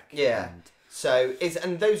stuff back. Yeah. And So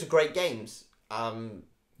and those are great games.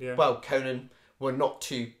 Yeah. Well, Conan, we're not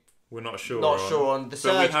We're not sure. on the But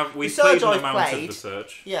Surge. we've the Surge played an I've amount played. of the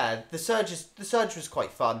Surge. Yeah, the Surge was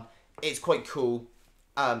quite fun. It's quite cool.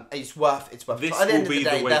 It's worth. This At the will end of be the the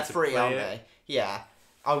day, way they're to free, play aren't it. they? Yeah.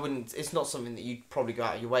 I wouldn't. It's not something that you'd probably go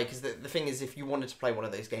out of your way, because the thing is, if you wanted to play one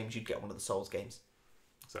of those games, you'd get one of the Souls games.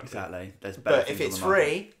 Exactly. There's better But if things it's on the market.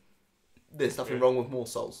 free, there's nothing wrong with more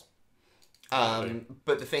Souls.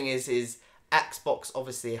 But the thing is Xbox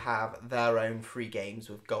obviously have their own free games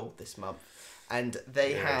with Gold this month, and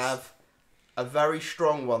they have a very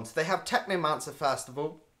strong one. So they have Technomancer first of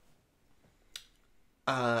all,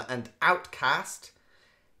 and Outcast,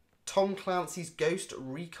 Tom Clancy's Ghost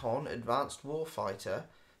Recon Advanced Warfighter.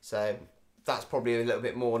 So that's probably a little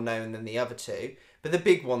bit more known than the other two. But the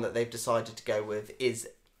big one that they've decided to go with is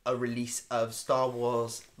a release of Star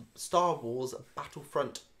Wars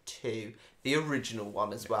Battlefront 2, the original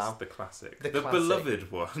one as well. The classic. The The classic.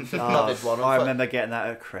 beloved one. Beloved one. I remember getting that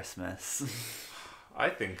at Christmas. I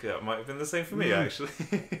think that might have been the same for me, actually.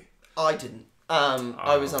 I didn't.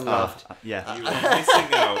 I was unloved. Yeah. You are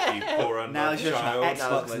missing out, you poor unloved Now's your child. chance.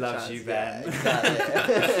 That was Xbox my loves chance, you, yeah, Ben.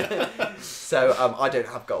 exactly. So I don't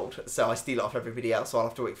have gold, so I steal it off everybody else. So I'll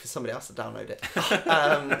have to wait for somebody else to download it.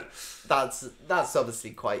 That's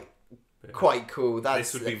obviously quite cool.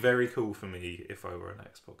 This would be very cool for me if I were an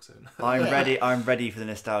Xbox owner. I'm ready for the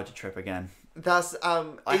nostalgia trip again. That's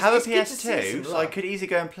I have a PS2, so I could easily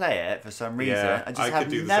go and play it for some reason. Yeah, I just I have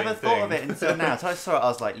could do the never same thought of thing. it until now. So I saw it, I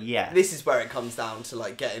was like, yeah. This is where it comes down to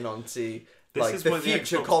like getting onto This like is the why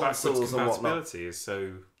future the Xbox consoles backwards and whatnot. compatibility is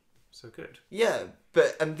so good. Yeah,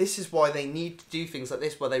 and this is why they need to do things like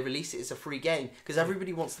this, where they release it as a free game because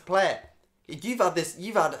everybody wants to play it. You've had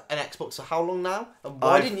an Xbox for how long now? And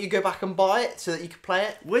why didn't you go back and buy it so that you could play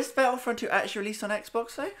it? Was Battlefront 2 actually released on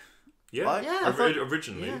Xbox though? Yeah, I thought-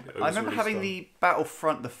 originally. yeah. It was I remember released having on- the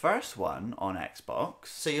Battlefront, the first one, on Xbox.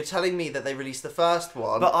 So you're telling me that they released the first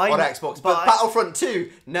one But on Xbox, but Battlefront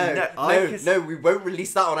 2, no, we won't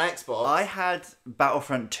release that on Xbox. I had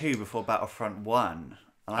Battlefront 2 before Battlefront 1.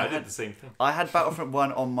 And I did the same thing. I had Battlefront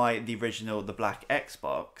 1 on the original, the black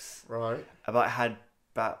Xbox. Right, But I had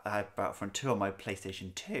Battlefront 2 on my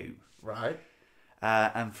PlayStation 2. right.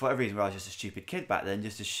 And for whatever reason, I was just a stupid kid back then,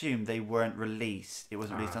 just assumed they weren't released. It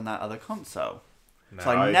wasn't released on that other console. No,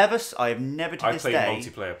 So I have never to I this played day,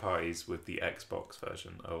 multiplayer parties with the Xbox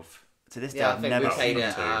version of. to this day, Yeah, I I've think never we played seen,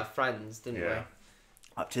 it at Friends, didn't Yeah.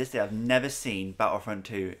 up to this day, I've never seen Battlefront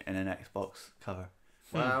 2 in an Xbox cover.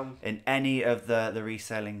 we? Wow. In any of the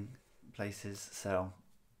reselling places, so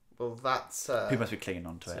Well, that's... people must be clinging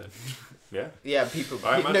on to So, it. yeah. Yeah, people...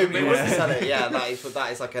 I imagine Nobody they wants to would. sell it. Yeah,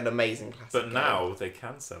 that is like an amazing classic But game. now they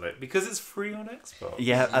can sell it because it's free on Xbox.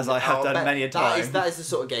 Yeah, as I have done many a time. That is the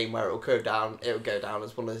sort of game where it'll go down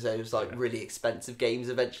as one of those like really expensive games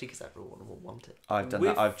eventually because everyone will want it. I've done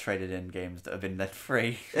that. I've traded in games that have been let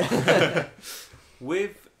free.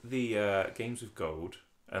 With the games with gold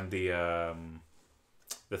and the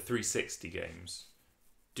 360 games,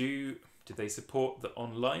 do they support the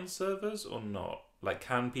online servers or not? Like,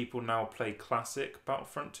 can people now play classic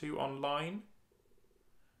Battlefront 2 online?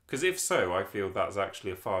 Because if so, I feel that's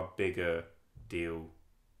actually a far bigger deal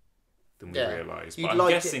than we realise. But I'm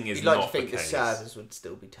guessing is you'd like not to think the the case. servers would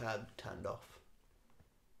still be turned off.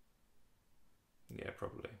 Yeah,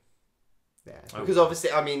 probably. Yeah, I because would.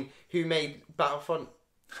 obviously, I mean, who made Battlefront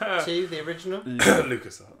 2, the original?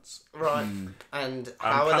 LucasArts. Right. Mm. And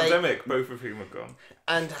how And are Pandemic, both of whom are gone.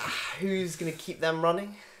 And who's going to keep them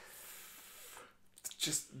running?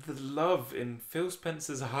 Just the love in Phil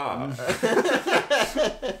Spencer's heart.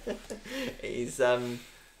 He's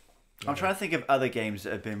I'm trying to think of other games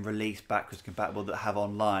that have been released backwards compatible that have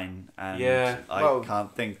online, and Yeah. I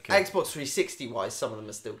can't think. Of... Xbox 360 wise, some of them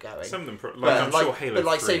are still going. Some of them, But I'm sure Halo but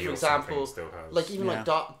like 3 say for or example, something still has. like even Yeah. like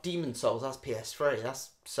Dark Demon Souls, that's PS3. That's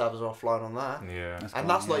servers are offline on that, Yeah. and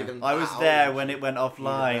that's not even. I was that there old. when it went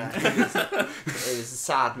offline. Yeah. it was a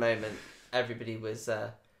sad moment. Everybody was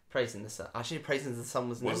praising the sun. Actually, praising the sun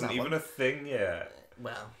was Wasn't even a thing yet.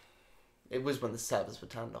 Well, it was when the servers were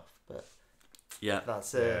turned off, but Yeah.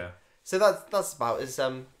 that's Yeah. So that's about as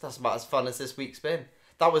fun as this week's been.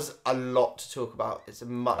 That was a lot to talk about. It's A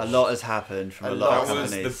lot has happened from a lot of That was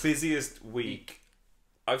companies. the busiest week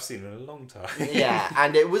I've seen in a long time. Yeah,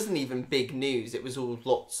 and it wasn't even big news. It was all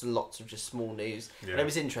lots and lots of just small news. Yeah. And it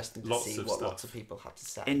was interesting to Lots see of what stuff. lots of people had to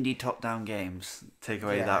say. Indie top-down games. Take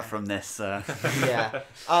away Yeah. that from this. Yeah.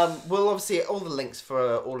 Well, obviously, all the links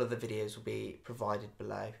for all of the videos will be provided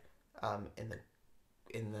below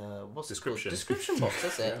in the what's it called? Description. Description box.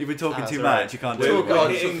 That's it. You've been talking too That's much. right. You can't We're do all it. gone.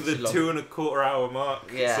 We're hitting the Too long. 2.25 hour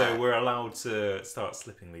mark, Yeah. so we're allowed to start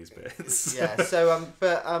slipping these bits. Yeah. So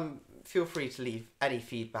feel free to leave any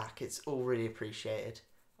feedback. It's all really appreciated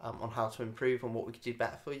on how to improve and what we could do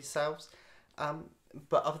better for yourselves.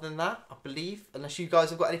 But other than that, I believe, unless you guys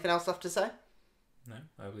have got anything else left to say, No,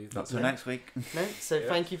 I believe Not that's till it. next week. no. So Yeah.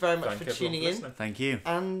 thank you very much Thank for everyone tuning in, listening. Thank you.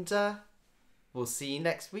 and we'll see you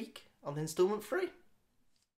next week on Instalment 3.